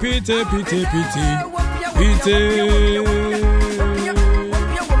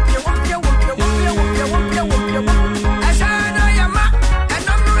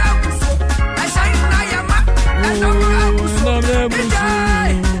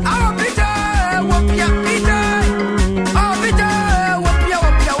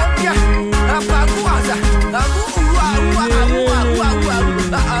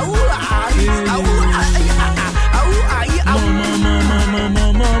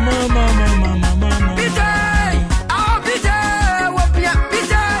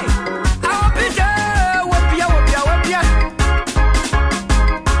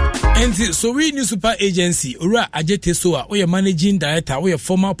 So we new super agency Ura Ajete Soa, we managing director, we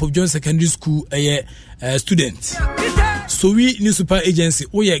former Pope John Secondary School student. So we new super agency,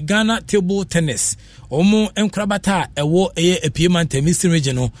 we Ghana table tennis. Omo enkrabata ewo a payment Mr.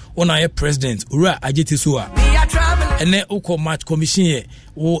 Regional on our president Ura Ajete Soa. Ene oko match commission ye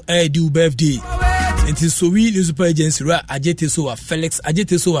wo do birthday. Until so we new super agency Ura Ajete Soa, Felix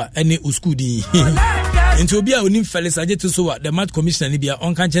Ajete Soa ene uskudi. Into Obia Unim Felix Ajete Soa, the match commissioner Nibia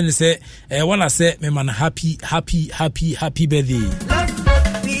on canchen say wanna say me man happy birthday.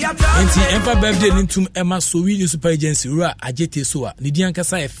 Enti empa birthday nintum Emma Sowi super agency Ura Ajete Soa. Nidian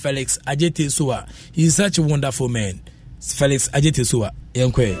Kasa Felix Ajete Soa. He is such a wonderful man. Felix Ajete Soa.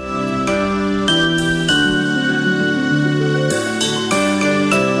 Yankwe.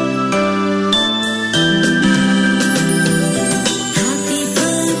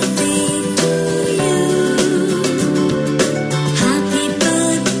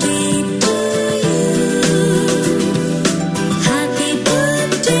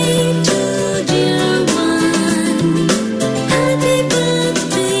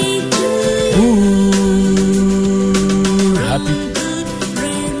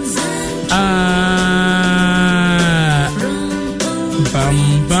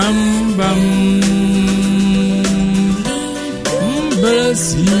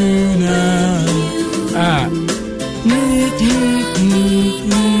 Bless you now.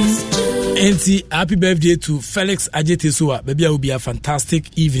 Enti happy birthday to Felix Ajete Soa. Baby, it will be a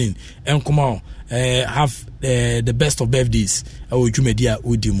fantastic evening. And come on, have the best of birthdays. Media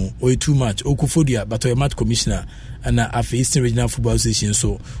Udimu or too much. Okufodia, but a match commissioner and a Eastern Regional Football Association.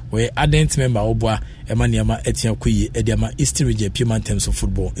 So we ardent member Obwa Emaniama Etienne Kuyi Ediama Eastern Region Payment terms of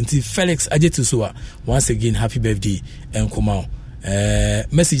football. Until Felix Ajete Soa, once again happy birthday and come on.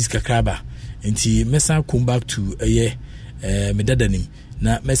 Messages kakraba. Until Messa come back to medadanim.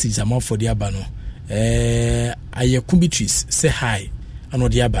 Na message amount for the abano. Aye Kumbitris say hi. Ano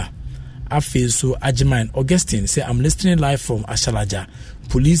diaba. Afe so Ajiman Augustine say I'm listening live from Ashalaja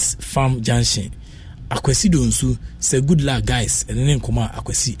Police Farm Junction. Akwesi Donsu say good luck guys. And then come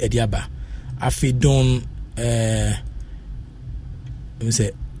Akwesi Ediaba. Afe Don let me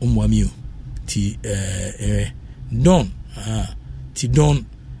say Umwamiu Ti Don Ti Don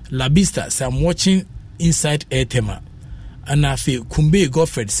Labista say I'm watching inside Air Tema. And afe Kumbe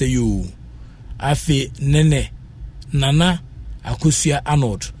Godfred say you afe Nene Nana Akosia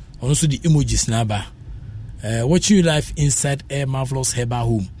Arnold also the emojis naba watching you live inside Air Marvelous Herbal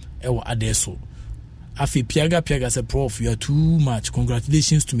Home ewa adeso afe Piaga say prof you are too much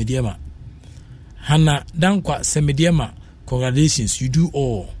congratulations to Mediama Hannah Dankwa say Mediama congratulations you do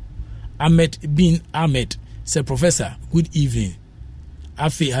all Ahmed bin Ahmed say professor good evening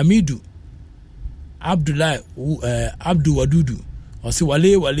afe Hamidu Abdullah Abdul Wadudu or say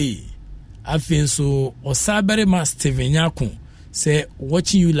wale afin so osabere ma Steven Yakun say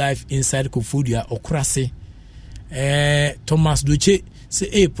watching you live inside Kofodia Okrase Thomas Doche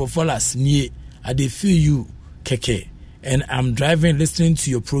say Profolas nie I dey feel you keke and I'm driving listening to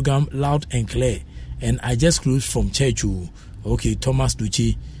your program loud and clear and I just closed from church. Okay Thomas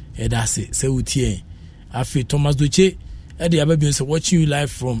Doche that's it say utie afi Thomas Doche Eddie Ababion say watching you live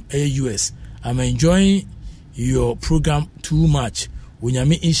from US. I'm enjoying your program too much.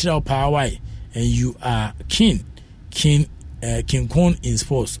 Unyami Inshira Power and you are King Kong in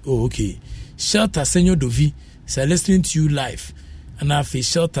sports. Oh, okay. Shelter Senor Dovi say listening to you live. And I feel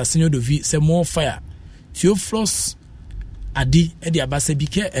Shelter Senor Dovi say more fire. Theophilus Adi Eddie Abase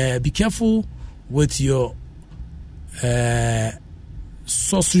be careful with your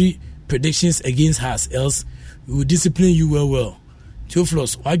sorcery predictions against us, else we will discipline you well.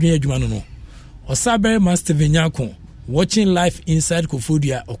 Theophilus, why do you know? Osabere Master Vinyako watching live inside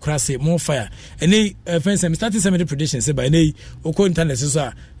Kofodia or Krase more fire. And they friends I'm starting some of the predictions by nay Oko internet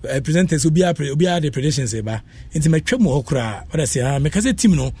so presenters will be the predictions ba into my tremo okra what I say make us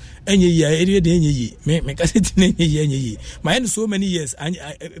team no any year make us any my end so many years and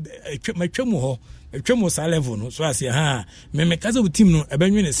my tremo twemo sa level no so asia ha me kaza team no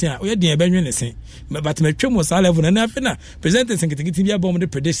ebenwe ne se a oye den ebenwe ne se but me twemo sa level na afi na presenters nkitikiti bia bomb the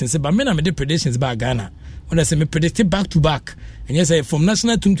predictions ba me na me the predictions ba Ghana when I say me predict back to back and you say from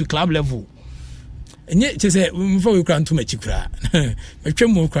national team to club level and yet say before we can to me chikura me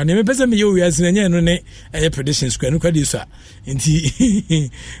twemo kra ne me pese me yo wiase na no ne predictions kra no kwadi so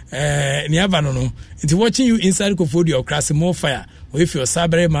nti ni aba no nti watching you inside Kofodia or class more fire if your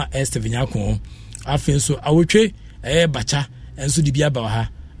Sabere ma Estevinyako afin so awotwe bacha enso di bia ba ha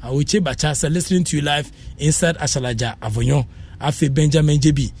awotwe bacha say listening to you live inside Ashalaja Avonyo afi Benjamin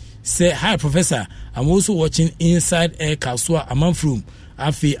JB say hi professor I'm also watching inside Air Kasua Amanfrum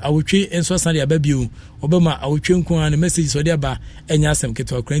afi awotwe enso sande ababiu obema awotwe nko an messages odi aba enya asem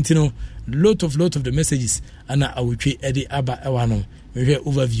keto Quintino lot of the messages ana awotwe edi aba ewa no me hwe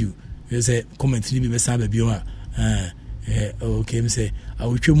overview we say comment ni bi besa ababiu a okay me say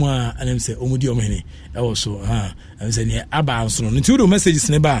awotwemu a anem say omudi omhene also I say ne aba anso no nti messages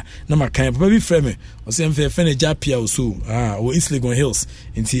ne ba na makan papa bi frɛ me o say mfe fe ne japia also o East Legon Hills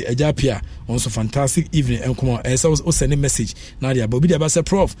nti ajapia also fantastic evening and come on so send a message na dia obi dia ba say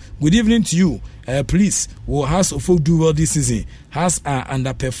prof good evening to you please will House of Folk do well this season has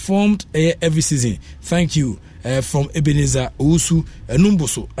underperformed every season thank you from Ebenezer Owusu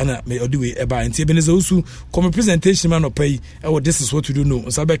Numboso ana me odiwe eba nti Ebenezer Owusu come presentation man opai this is what we do know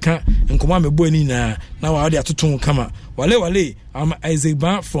nsabeka nkoma mebo ani na wa de atoton kama wale am Isaac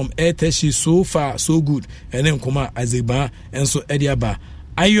Ban from Airteshi so far so good and then nkoma Isaac Ban enso ediaba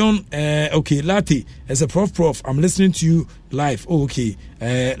Iron okay Latte as a prof I'm listening to you live okay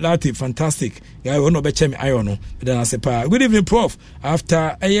Latte fantastic guy we no be check me Iron no then I say pa good evening prof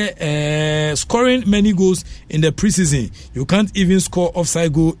after scoring many goals in the preseason you can't even score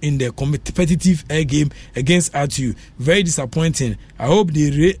offside goal in the competitive game against RTU very disappointing I hope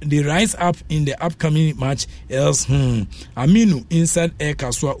they rise up in the upcoming match else Aminu inside Air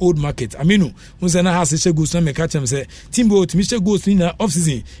Kasua Old Market Aminu unzana has she goals na me catch him say Timbo to me she goals ni na off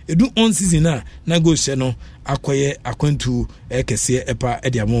season edu on season na goals she no akoye akwantu kese epa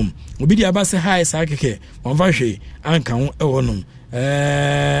ediamom obi dia ba se hi sa keke wonfa hwe anka ho ewonom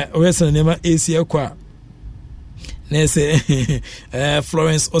oyesana nema AC ekwa nese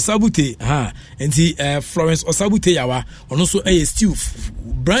Florence Osabute enti Florence Osabute yawa ono so stew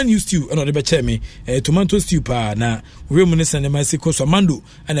brand new stew ono de be che me tomato stew pa na we mu ne sanema se ko so mando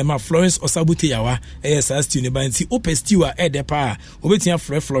ana ma Florence Osabute yawa sa stew ne ba enti ope stew a de pa obetia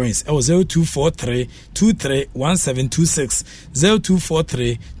Florence 0243 231726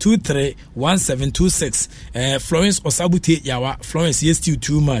 0243 231726 Florence Osabute yawa Florence yes stew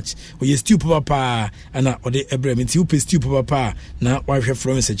too much o yes stew papa ana ode ebrem enti upe stew papa na wahwe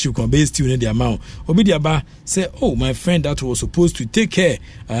Florence achiko be stew ne the amount obi dia ba say oh my friend that was supposed to take care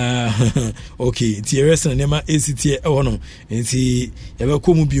okay nti yeresa nema ACT no nti yabe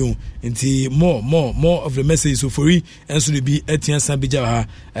komu biu nti more of the message so for we enso de bi atiansa bija ha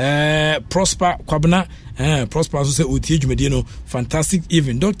Prosper Kwabna Prosper so say otie dwumade no fantastic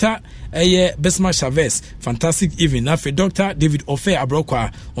evening Dr. Besma Chavez fantastic evening na fe Dr. David Ofe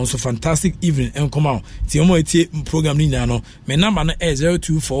Abrokwa also fantastic evening and come out ti omo etie program ni na no me number na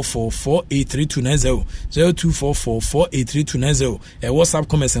 0244483290 0244483290 WhatsApp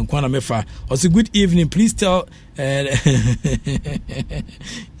comments and kwana mefa also good evening please tell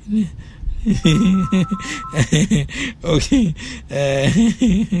okay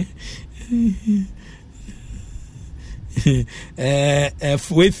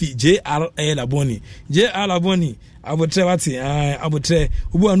Wefi JR Laboni abotre wati abotre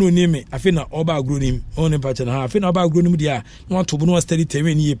obu anu ni me afi na oba agro nim on pa che na ha afi na oba agro nim dia no to bu no steady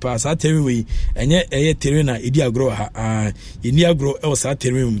terrain ni pa sa terrain we enye eye terrain na edi agro ha eni agro e o sa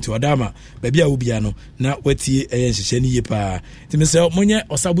terrain mu ti odama ba bia wo bia no na wati eye nhihye ni pa ti me se monye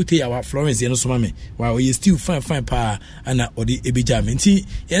osabute ya wa Florence ye no so ma me wa we still fine pa ana odi ebija me nti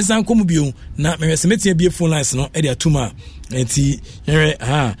yensan komu bio na me semeti bie phone lines no e dia tuma nti yere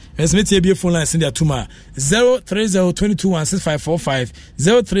semeti bie phone lines dia tuma 0302216545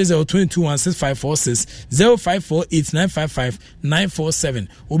 0302216546 0548955947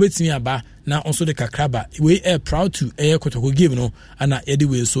 obetimi aba na onso de kakraba we are proud to kotoko game no ana yede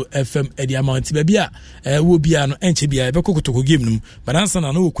we so FM edi amount ba bia wo bia no enche bia e be kotoko game no balansa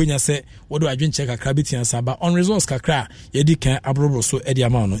na no okwenya se wodo adwenche kakra betian saba on resource kakra yedi kan abrobro so edi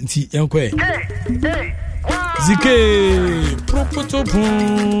amount no nti yenkwe Zike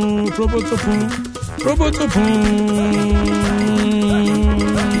propotopon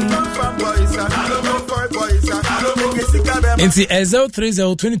Inti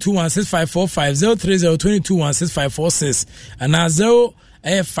 0302216545 0302216546 and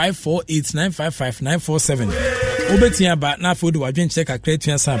 0548955947 Obetia ba na fodo wadwen check akra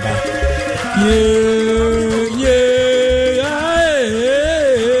tua saba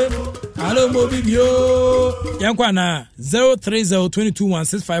Hello Mobibio Yankwa na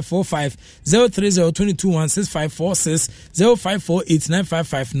 0302216545 0302216546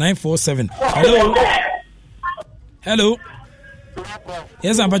 0548955947 Hello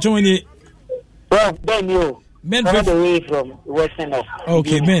Yes, I'm Pachoni. Well, Ben, Ben away from Western of.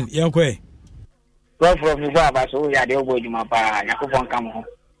 Okay, Ben, Yankwe. Well, from the Baba, so we are the old Mapa, Yakupon come home.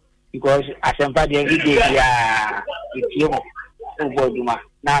 Because I sent every day, it's you.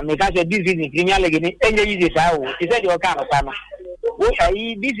 Now, make us a this is in Premier League, and you how he said your kind of farmer.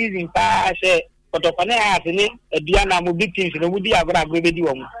 This is in Pass, but of an ass in it, a Diana Mubitins, and would be a good baby. It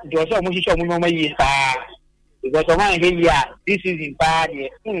was so much of my because of one here, this is in party.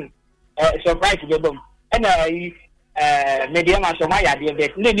 Surprise to them. And medium as my idea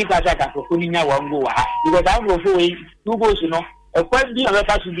that Lady Kazaka for pulling out one go. Because I will go away 2 goals, you know. A question of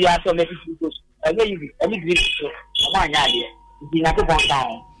us to be asked on the 2 goals. I gave you a big so one idea. It's not upon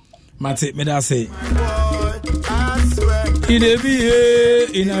town. Mate, me da say.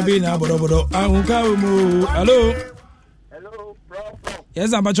 Inabina Bodo, Ahukamu. Hello. Hello,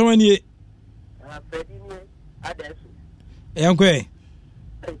 yes, I'm Pachoni. Yankwe.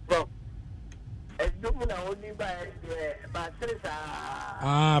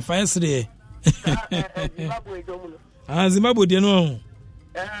 Firstly. Zimbabwe, you know.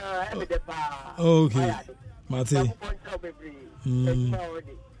 Okay. Mate.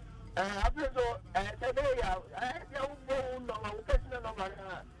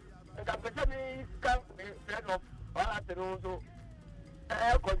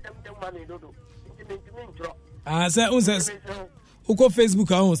 Say unses uko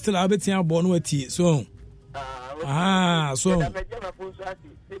Facebook ahun still abetia abo no ati so so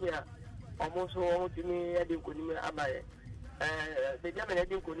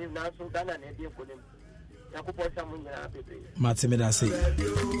Matimeda say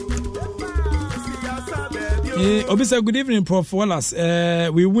Obisa, good evening, Prof. Wallace.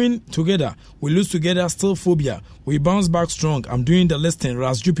 We win together, we lose together, still phobia. We bounce back strong. I'm doing the listing.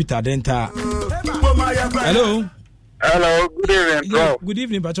 Ras Jupiter Denta. Hello. Hello, good evening, Prof. Good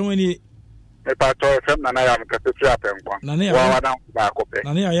evening, Pachomani. Pato, Nana, Nana,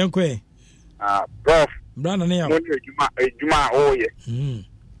 Yankwe. Prof. Brandon, Juma, oh, yeah.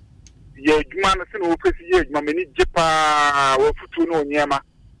 Juma, no, President, Mammy Jipa, or Futuno, Yama.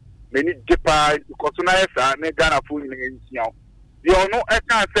 Many Jipa, Cotonasa, Negana, food in you. You know, I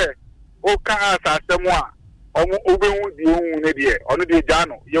can't say, oh, can't ask someone. Omo obe di ohun ne de onu de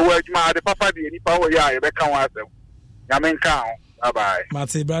jano ye wa adwuma de papa de ni power ya ye be kan wa asem ya men kan bye bye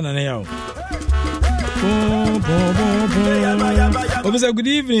Mate brana na yawo Obisa, good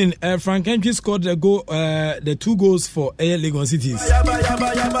evening. Frank Entry scored the goal, the 2 goals for Air Legon Cities.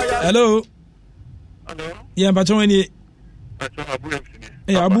 Hello. Hello. Yeah, Pachoni.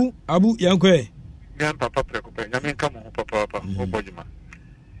 Hey, Abu Yankwe. Yan papa preocupa ya men kan papa obojuma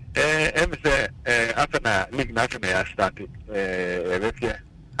say after na league national ya started refia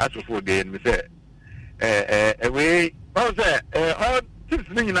asofo de me say we all say all teams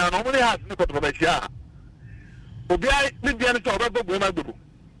ni na no money has ni ko to ba sia obi ai ni bia ni so ba gbogbo ma gbogbo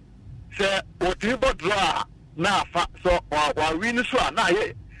say o ti bo draw na fa so wa win so na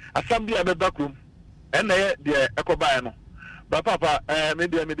ye assembly be backroom en na ye de ekoba no ba papa me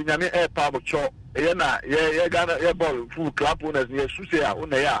de nyame pa bo cho na ye Ghana ye ball full club owners ye su say a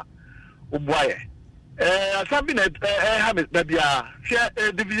una ya ubuaye Asabi na have that dia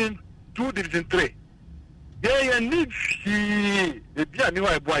share division 2 division 3 yeah need the bia ni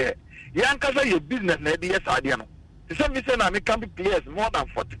wa boy yeah nkasa your business na dey sadia no say me say na me can be players more than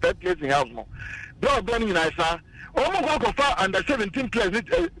 45 players in house no bro going in isa omo go for under 17 players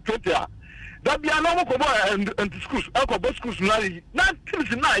 20 that be no mo ko and schools alcohol schools na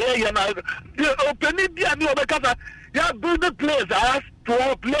things na yeah na open bia ni obekasa ya build the place as to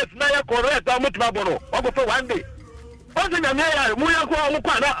a place na ya correct amuti mabono ogo for one day once na me ya mu ya ko mu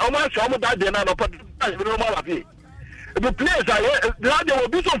kwa na o ma so mu da de na no part no ma la fi the place there will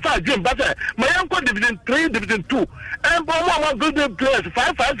be some 5 game but my uncle division 3 division 2 and mo build the place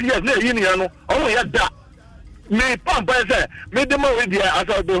 5 years na yin ya no o ya da me pam by say me dem we there as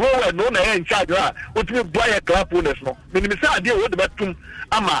the whole world no na in charge what me boy club owners no me say ade wo de batum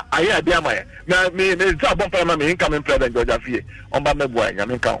ama aye ade ama me say bon pa me incoming president George Afie on ba me boy nya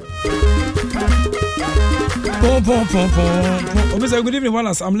me kan Obisa, good evening,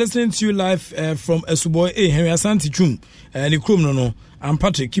 Wallace. I'm listening to you live from Esuboy Henry Asante Chum and Ikrum no. I'm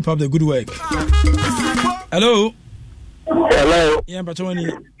Patrick. Keep up the good work. Hello. Yeah,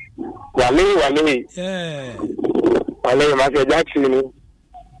 Pachawani. Wale. Yeah. Wale, Michael Jackson.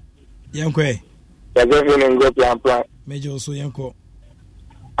 Yankwe. Jackson go plan. Major also Yanko.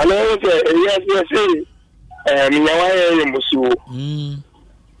 Hello, yes. Minyawa musu.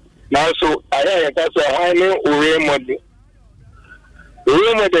 Now, so I that's a high name Ure Modi.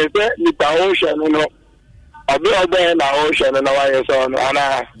 Ure Modi is the ocean, no. I'll be out there in the ocean and I saw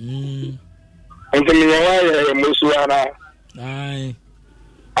Anna. And to me, Musuana.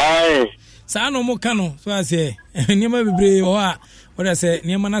 Aye. Sano Mokano, so I say, Nima be what I say,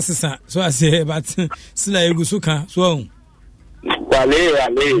 Niamanasa, so I say, but Sila Gusuka, so.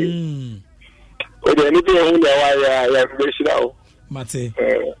 Wale. With anything I have missed out. Mate.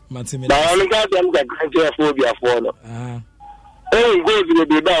 Now, only got them that can't phobia for them. Oh, go to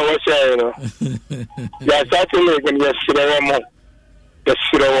the bar, what's saying? Yes, certainly, when you're Siramo. The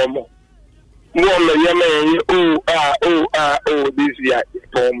Siramo. Oh, this year,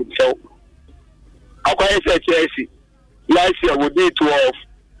 so. I quite say Chelsea. Last year we did 12.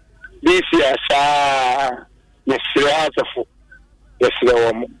 This year, yes,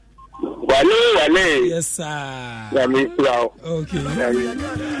 Siramo. Wale. Yes, sir. Okay.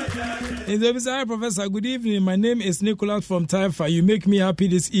 In the Obisa, Professor, good evening. My name is Nicholas from Taifa. You make me happy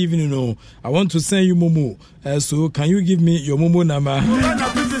this evening. No, I want to send you Momo. So, can you give me your Momo number?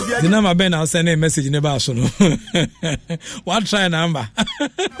 The number Ben, I'll send a message in the bash. What try number?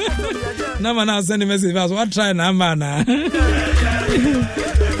 Number now send a message. What try number now?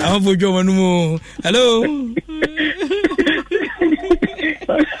 I want to go one more. Hello.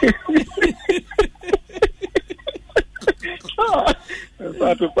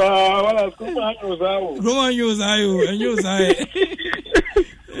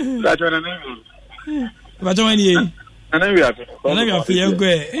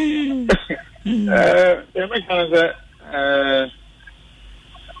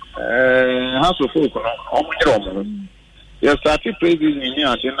 Yes, started praising in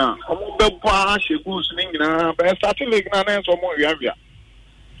here now. The bar she goes singing, but I started like an so more.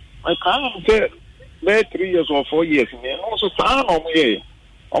 I can't say 3 years or 4 years, and also stand on me.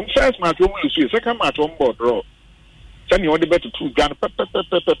 On first match, you will see second match on board draw. Then you only better 2 gun, pepper,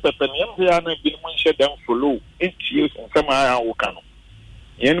 and young been one shed down for low 8 years and some hour can.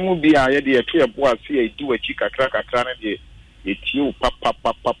 Yen will be a idea to a boy, see a do a chica crack a cranny, a teal papa,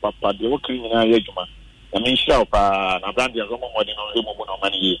 the working in our regiment. I mean, shop, and a brand of more than no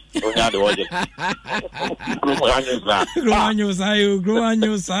money. Grow on your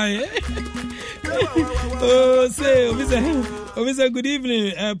side. Oh, say, Obisa, good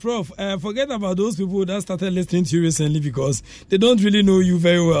evening, Prof. Forget about those people that started listening to you recently because they don't really know you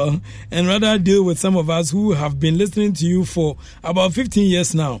very well, and rather deal with some of us who have been listening to you for about 15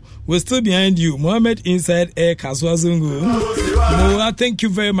 years now. We're still behind you. Mohammed inside Air Kaswazungu. Moa, thank you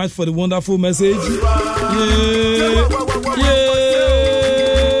very much for the wonderful message. Yeah.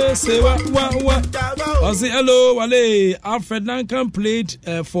 Say what? I'll say hello, Wale. Alfred Duncan played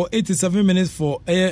for 87 minutes for